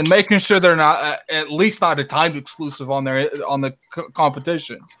these and making sure they're not at least not a timed exclusive on the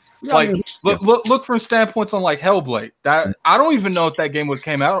competition. Like, look from standpoints on like Hellblade. That I don't even know if that game would have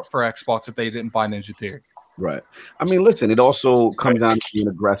came out for Xbox if they didn't buy Ninja Theory. Right. I mean, listen, it also comes down to being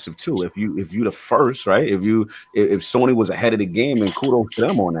aggressive too. If you the first, right? If Sony was ahead of the game, and kudos to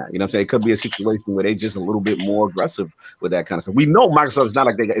them on that. You know what I'm saying? It could be a situation where they just a little bit more aggressive with that kind of stuff. We know Microsoft is not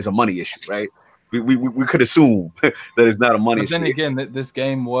like it's a money issue, right? We could assume that it's not a money issue. Then again, this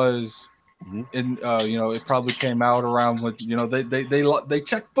game was. And it probably came out around when they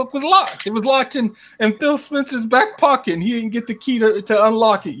checkbook was locked. It was locked in Phil Spencer's back pocket, and he didn't get the key to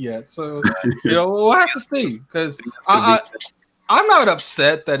unlock it yet. So we'll have to see. Because I'm not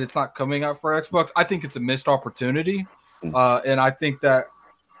upset that it's not coming out for Xbox. I think it's a missed opportunity, and I think that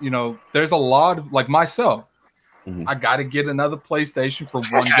there's a lot of like myself. I got to get another PlayStation for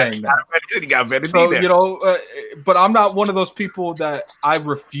one game now. But I'm not one of those people that I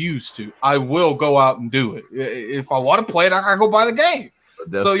refuse to. I will go out and do it. If I want to play it, I gotta go buy the game.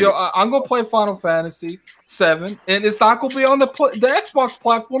 I'm gonna play Final Fantasy 7, and it's not gonna be on the Xbox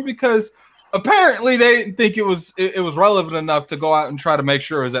platform because apparently they didn't think it was relevant enough to go out and try to make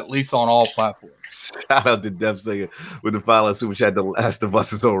sure it was at least on all platforms. Shout out to Dev Singer with the final super chat. The Last of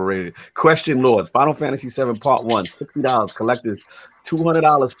Us is overrated. Question Lord, Final Fantasy 7 Part 1, $60 collectors,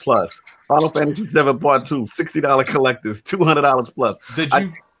 $200 plus. Final Fantasy 7 Part 2, $60 collectors, $200 plus. Did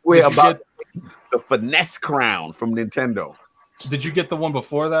you get the finesse crown from Nintendo? Did you get the one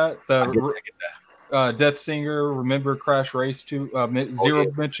before that? Death Singer, Remember Crash Race 2,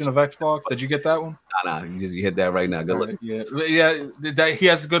 Zero mention of Xbox. Did you get that one? Nah, you hit that right now. Good luck. Yeah. He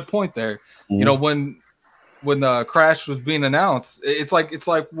has a good point there. When Crash was being announced, it's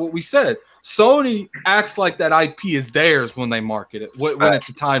like what we said. Sony acts like that IP is theirs when they market it, when it's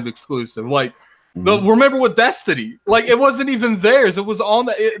a timed exclusive. Like, remember with Destiny, like it wasn't even theirs; it was on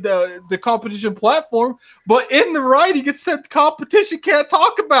the competition platform. But in the writing, it said the competition can't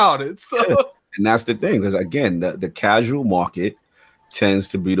talk about it. So. And that's the thing, because again, the casual market tends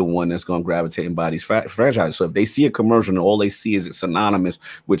to be the one that's going to gravitate and buy these franchises. So if they see a commercial and all they see is it's synonymous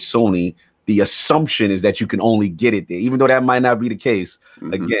with Sony, the assumption is that you can only get it there, even though that might not be the case.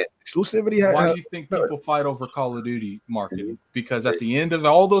 Again, exclusivity. Why do you think people fight over Call of Duty marketing? Because at the end of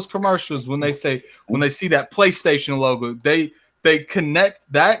all those commercials, when they see that PlayStation logo, they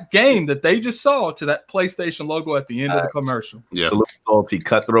connect that game that they just saw to that PlayStation logo at the end of the commercial. Yeah, salty,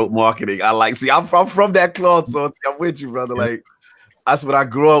 cutthroat marketing. I'm from that cloth, Salty. I'm with you, brother. Like that's what I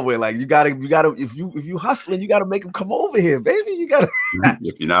grew up with. Like you gotta. If you hustling, you gotta make them come over here, baby. You gotta.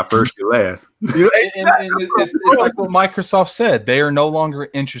 If you're not first, you're last. And it's like what Microsoft said. They are no longer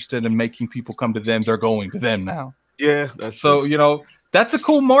interested in making people come to them. They're going to them now. Yeah, that's true. That's a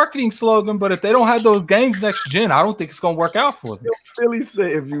cool marketing slogan, but if they don't have those games next gen, I don't think it's going to work out for them. Philly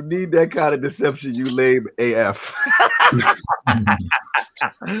say if you need that kind of deception, you lame AF.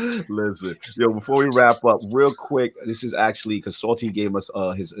 Listen, before we wrap up, real quick, this is actually because Salty gave us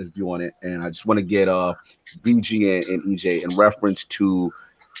his view on it, and I just want to get BG and EJ in reference to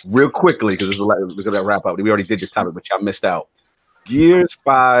real quickly because we're going to wrap up. We already did this topic, but y'all missed out. Gears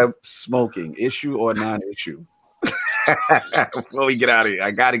 5 smoking, issue or non-issue? Before we get out of here, I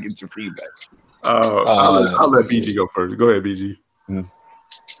gotta get your feedback. I'll let BG go first. Go ahead, BG.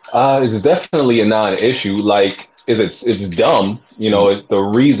 It's definitely a non-issue. Like, it's dumb. It's the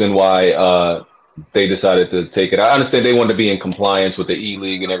reason why they decided to take it. I understand they wanted to be in compliance with the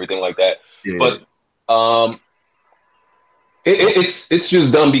E-League and everything like that, but it's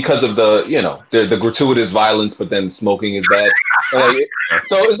just done because of the gratuitous violence, but then smoking is bad.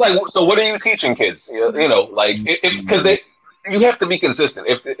 So it's like, so what are you teaching kids? Because you have to be consistent.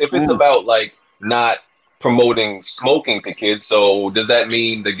 If it's about like not promoting smoking to kids, so does that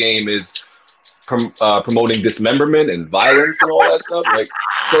mean the game is promoting dismemberment and violence and all that stuff? Like,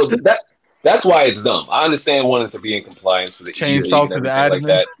 so that's why it's dumb. I understand wanting to be in compliance with the chainsaw to the admin. Like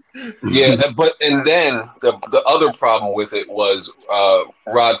that. Yeah, and then the other problem with it was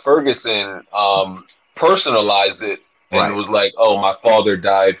Rod Ferguson personalized it and was like, "Oh, my father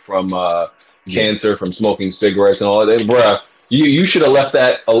died from cancer from smoking cigarettes and all that." Bruh, You should have left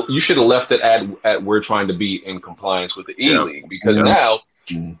that. You should have left it at we're trying to be in compliance with the E-League, because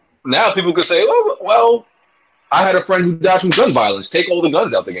now people could say, oh well, I had a friend who died from gun violence. Take all the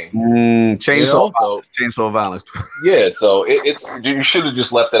guns out the game. Chainsaw violence. Yeah, so it's you should have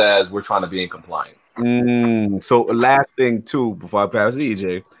just left it as we're trying to be in compliance. So last thing too, before I pass to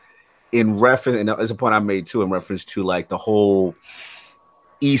EJ, in reference, and it's a point I made too, in reference to like the whole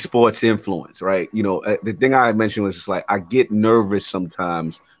esports influence, right? You know, the thing I mentioned was just like I get nervous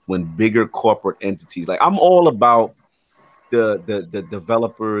sometimes when bigger corporate entities, like I'm all about the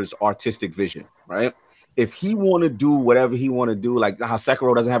developer's artistic vision, right? If he want to do whatever he want to do, like how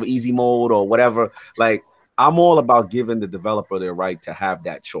Sekiro doesn't have an easy mode or whatever, like I'm all about giving the developer their right to have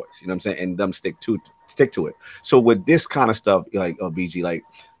that choice. You know what I'm saying? And them stick to it. So with this kind of stuff, like BG, like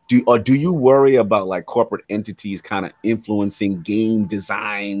do you worry about like corporate entities kind of influencing game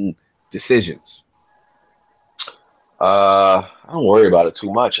design decisions? I don't worry about it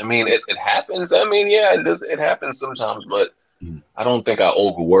too much. I mean, it happens. I mean, yeah, it does. It happens sometimes, but I don't think I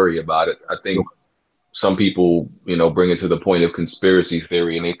over worry about it. I think some people, you know, bring it to the point of conspiracy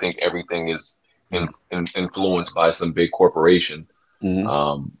theory, and they think everything is influenced by some big corporation,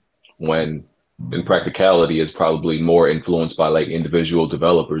 when in practicality is probably more influenced by like individual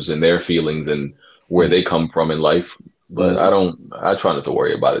developers and their feelings and where they come from in life. But I try not to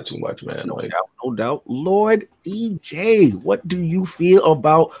worry about it too much, man. No doubt. Lord EJ, what do you feel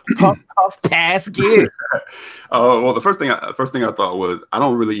about Puff Pass Gear? Well, the first thing I thought was I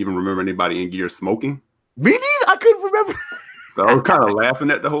don't really even remember anybody in Gear smoking. Me neither. I couldn't remember. So I was kind of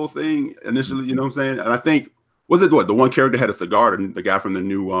laughing at the whole thing initially, you know what I'm saying? And I think, was it what the one character had a cigar, the guy from the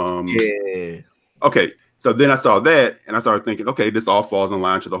new yeah. Okay. So then I saw that and I started thinking, okay, this all falls in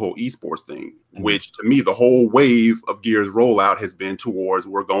line to the whole esports thing, which to me, the whole wave of Gears rollout has been towards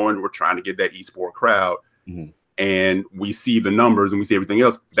we're trying to get that esport crowd. And we see the numbers and we see everything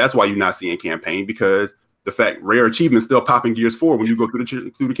else. That's why you're not seeing campaign, because the fact rare achievements still popping Gears 4 when you go through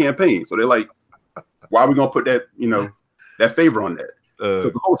the campaign. So they're like, why are we going to put that, you know, that favor on that? So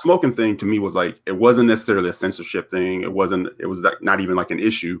the whole smoking thing to me was like, it wasn't necessarily a censorship thing. It was like not even like an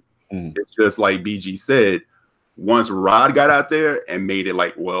issue. It's just like BG said, once Rod got out there and made it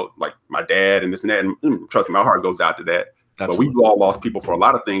like, well, like my dad and this and that, and trust me, my heart goes out to that. Absolutely. But we've all lost people for a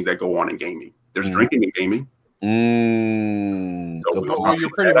lot of things that go on in gaming. There's drinking in gaming. So what you're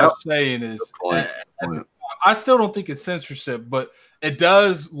pretty much saying is, I still don't think it's censorship, but it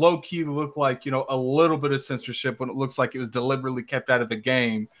does low-key look like, you know, a little bit of censorship when it looks like it was deliberately kept out of the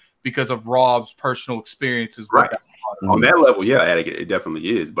game because of Rob's personal experiences with that. On that level, yeah, it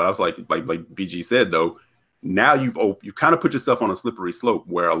definitely is. But I was like BG said, though, now you kind of put yourself on a slippery slope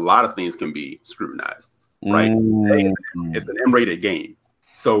where a lot of things can be scrutinized, right? It's an M-rated game.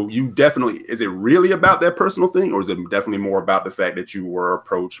 So you definitely, is it really about that personal thing, or is it definitely more about the fact that you were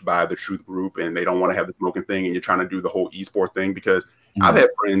approached by the truth group and they don't want to have the smoking thing and you're trying to do the whole esport thing? Because I've had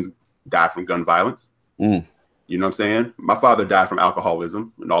friends die from gun violence. You know what I'm saying? My father died from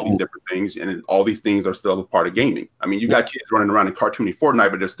alcoholism and all these different things, and all these things are still a part of gaming. I mean, you got kids running around in cartoony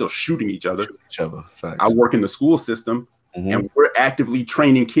Fortnite, but they're still shooting each other. I work in the school system, and we're actively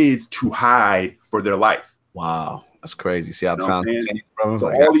training kids to hide for their life. Wow, that's crazy. See how time.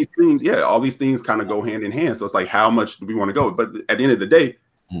 So all these things, all these things kind of go hand in hand. So it's like, how much do we want to go? But at the end of the day,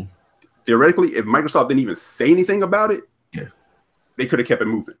 theoretically, if Microsoft didn't even say anything about it, they could have kept it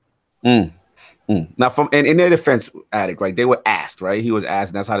moving. Now, in their defense, Addict, right? They were asked, right? He was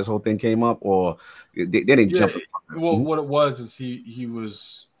asked, and that's how this whole thing came up, or they didn't jump. Well, what it was is he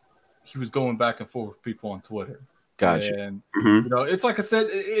was going back and forth with people on Twitter. Gotcha. And you know, it's like I said,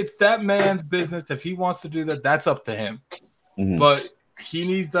 it's that man's business. If he wants to do that, that's up to him. But he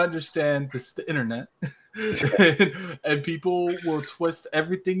needs to understand this is the internet. and people will twist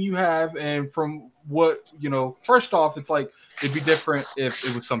everything you have. And from what, you know, first off, it's like it'd be different if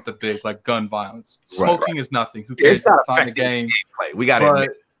it was something big like gun violence. Smoking is nothing. Who cares? It's not on the game. We got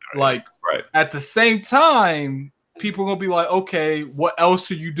it. Like at the same time, people are gonna be like, okay, what else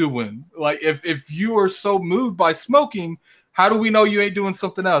are you doing? Like if you are so moved by smoking, how do we know you ain't doing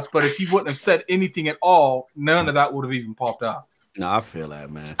something else? But if he wouldn't have said anything at all, none of that would have even popped out. No, I feel that,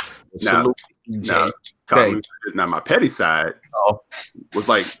 man. Now my petty side was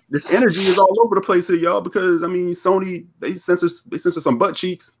like, this energy is all over the place here, y'all, because I mean, Sony, they censor some butt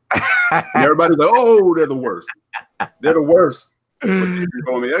cheeks. And everybody's like, oh, they're the worst. They're the worst. But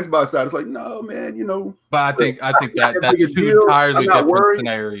on the Xbox side, it's like, no, man, you know. But I think that's two entirely different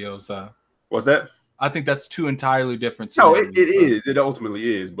scenarios. What's that? I think that's two entirely different scenarios. No, it is. It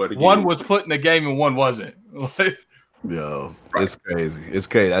ultimately is. But again, one was put in the game and one wasn't. Yo, it's crazy. It's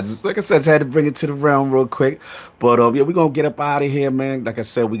crazy. I just, like I said, just had to bring it to the realm real quick. But yeah, we're gonna get up out of here, man. Like I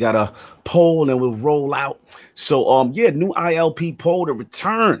said, we got a poll and we'll roll out. So yeah, new ILP poll to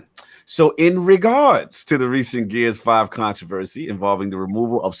return. So in regards to the recent Gears 5 controversy involving the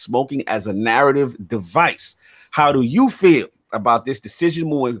removal of smoking as a narrative device, how do you feel about this decision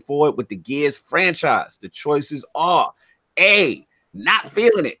moving forward with the Gears franchise? The choices are A, not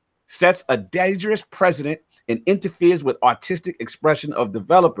feeling it, sets a dangerous precedent and interferes with artistic expression of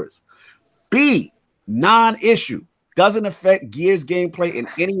developers. B, non-issue, doesn't affect Gears gameplay in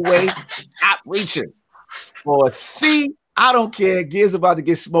any way, not reaching. Or C, I don't care, Gears about to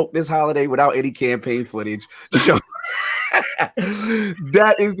get smoked this holiday without any campaign footage. So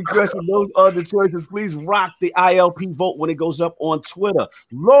that is the question. Those are the choices. Please rock the ILP vote when it goes up on Twitter.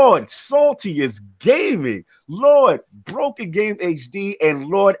 Lord Saltiest Gaming, Lord BrokenGamezHD, and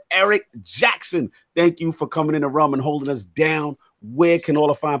Lord EcJaxson. Thank you for coming in the room and holding us down. Where can all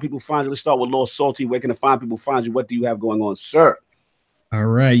the fine people find you? Let's start with Lord Salty. Where can the fine people find you? What do you have going on, sir? All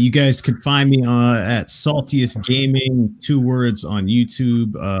right, you guys can find me at Saltiest Gaming, 2 words on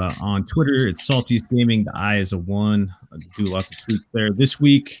YouTube. On Twitter, it's Saltiest Gaming. The I is a 1. I do lots of tweets there. This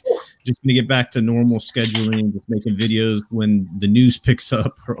week, just gonna get back to normal scheduling, just making videos when the news picks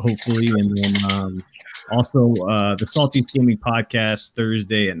up, hopefully, and then also the Saltiest Gaming podcast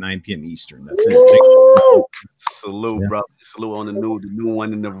Thursday at 9 p.m. Eastern. That's it. Salute, bro. Salute on the new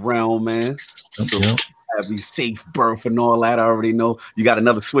one in the realm, man. Have a safe birth and all that. I already know you got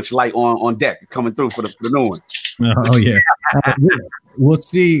another Switch Lite on deck coming through for the new one. Oh yeah. We'll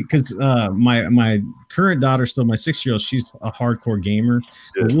see, because my current daughter, still my 6-year-old, she's a hardcore gamer.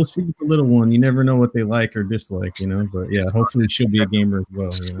 Yeah. But we'll see with the little one. You never know what they like or dislike, you know. But yeah, hopefully she'll be a gamer as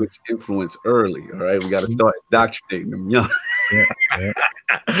well. You know? Switch influence early. All right, we got to start indoctrinating them young. Yeah.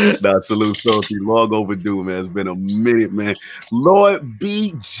 Nah, salute, Salty. Long overdue, man. It's been a minute, man. Lord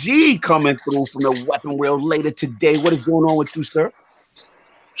BG coming through from the Weapon Wheel later today. What is going on with you, sir?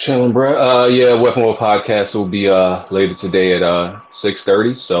 Chilling, bro. Yeah, Weapon Wheel podcast will be later today at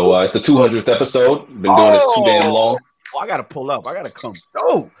 6:30. So it's the 200th episode. Been doing this too damn long. Oh, I gotta pull up. I gotta come.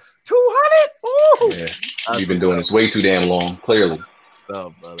 Oh, 200. Yeah, you've been doing this way too damn long. Clearly.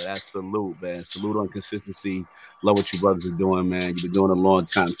 Stuff, brother. That's salute, man. Salute on consistency. Love what you brothers are doing, man. You've been doing it a long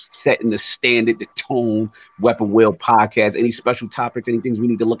time, setting the standard, the tone. Weapon Wheel podcast. Any special topics? Any things we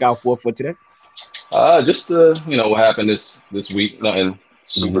need to look out for today? Just what happened this week. Nothing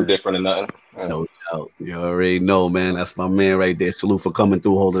super different and nothing. No doubt. You already know, man. That's my man right there. Salute for coming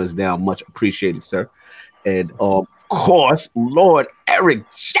through, holding us down. Much appreciated, sir. And of course, Lord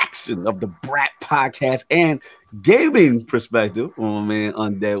EcJaxson of the Brat Podcast and Gaming Perspective. Oh man,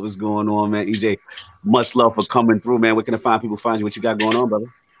 Undead, what's going on, man? EJ, much love for coming through, man. Where can the fine people find you? What you got going on,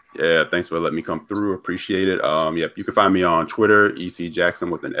 brother? Yeah, thanks for letting me come through. Appreciate it. Yep, you can find me on Twitter, EcJaxson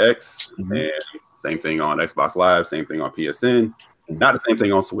with an X, and same thing on Xbox Live, same thing on PSN. Not the same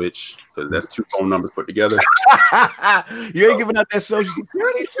thing on Switch, because that's 2 phone numbers put together. You ain't giving out that social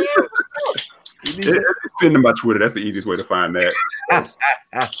security. It's pinned in my Twitter. That's the easiest way to find that.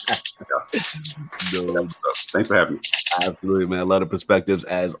 No, thanks for having me. Absolutely, man. A lot of perspectives,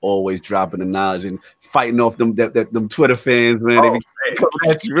 as always, dropping the knowledge and fighting off them Twitter fans, man. Oh, they be coming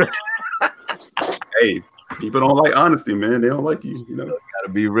at you. Hey, people don't like honesty, man. They don't like you. You know,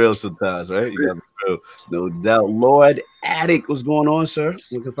 gotta be real sometimes, right? You gotta be real. No doubt. Lord Attic, what's going on, sir?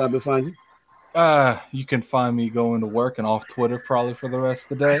 Where can people find you? You can find me going to work and off Twitter probably for the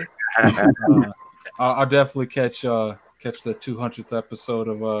rest of the day. I'll definitely catch the 200th episode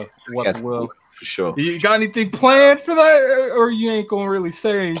of Weapon Wheel for sure. You got anything planned for that, or you ain't gonna really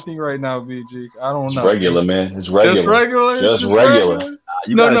say anything right now, BG? I don't know. Regular, man. It's regular. Just regular.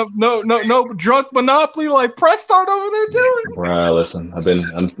 No drunk Monopoly like press start over there doing. Right, listen,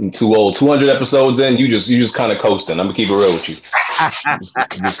 I'm too old. 200 episodes in, you just kind of coasting. I'm gonna keep it real with you.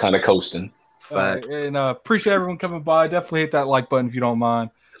 just kind of coasting. And appreciate everyone coming by. Definitely hit that like button if you don't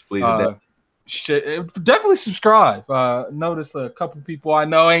mind. Please, definitely subscribe. Notice a couple people I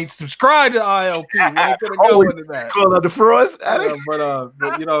know ain't subscribed to ILP. We ain't gonna go into that. Call out the frost,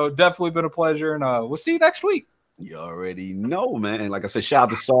 but definitely been a pleasure, and we'll see you next week. You already know, man. Like I said, shout out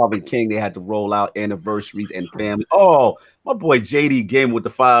to Solve and King. They had to roll out anniversaries and family. Oh, my boy JD Game with the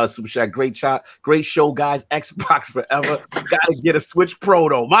fire super chat. Great shot, great show, guys. Xbox forever. Gotta get a Switch Pro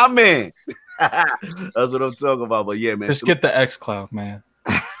though, my man. That's what I'm talking about. But yeah, man, just get the xCloud, man.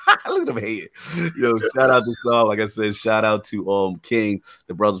 Look at them hating. Yo, shout out to Saul. Like I said, shout out to King.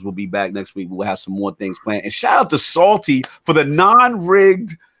 The brothers will be back next week. We'll have some more things planned. And shout out to Salty for the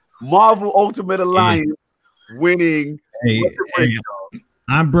non-rigged Marvel Ultimate Alliance winning. Hey,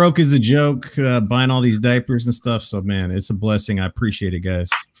 I'm broke as a joke, buying all these diapers and stuff. So, man, it's a blessing. I appreciate it, guys.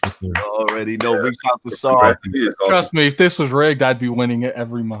 Sure. Already know. Reach out to Saul. Trust me, if this was rigged, I'd be winning it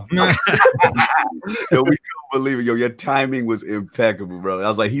every month. Yo, we couldn't believe it. Yo, your timing was impeccable, bro. I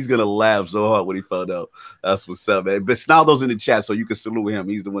was like, he's gonna laugh so hard when he found out. That's what's up, man. But Snaldo's in the chat, so you can salute him.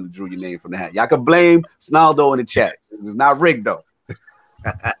 He's the one that drew your name from the hat. Y'all can blame Snaldo in the chat. It's not rigged though.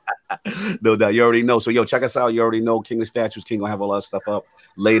 No doubt, you already know. So yo, check us out. You already know King of Statues. King gonna have a lot of stuff up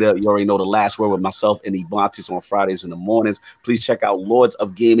later. You already know the last word with myself and Eblantis on Fridays in the mornings. Please check out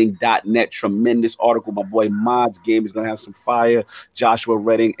lordsofgaming.net. Tremendous article. My boy Mods Game is gonna have some fire. Joshua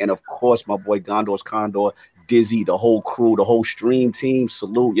Redding, and of course my boy Gondor's Condor, Dizzy, the whole crew, the whole stream team.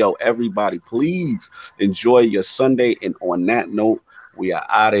 Salute, yo, everybody. Please enjoy your Sunday. And on that note, we are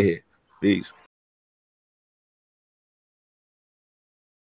out of here. Peace.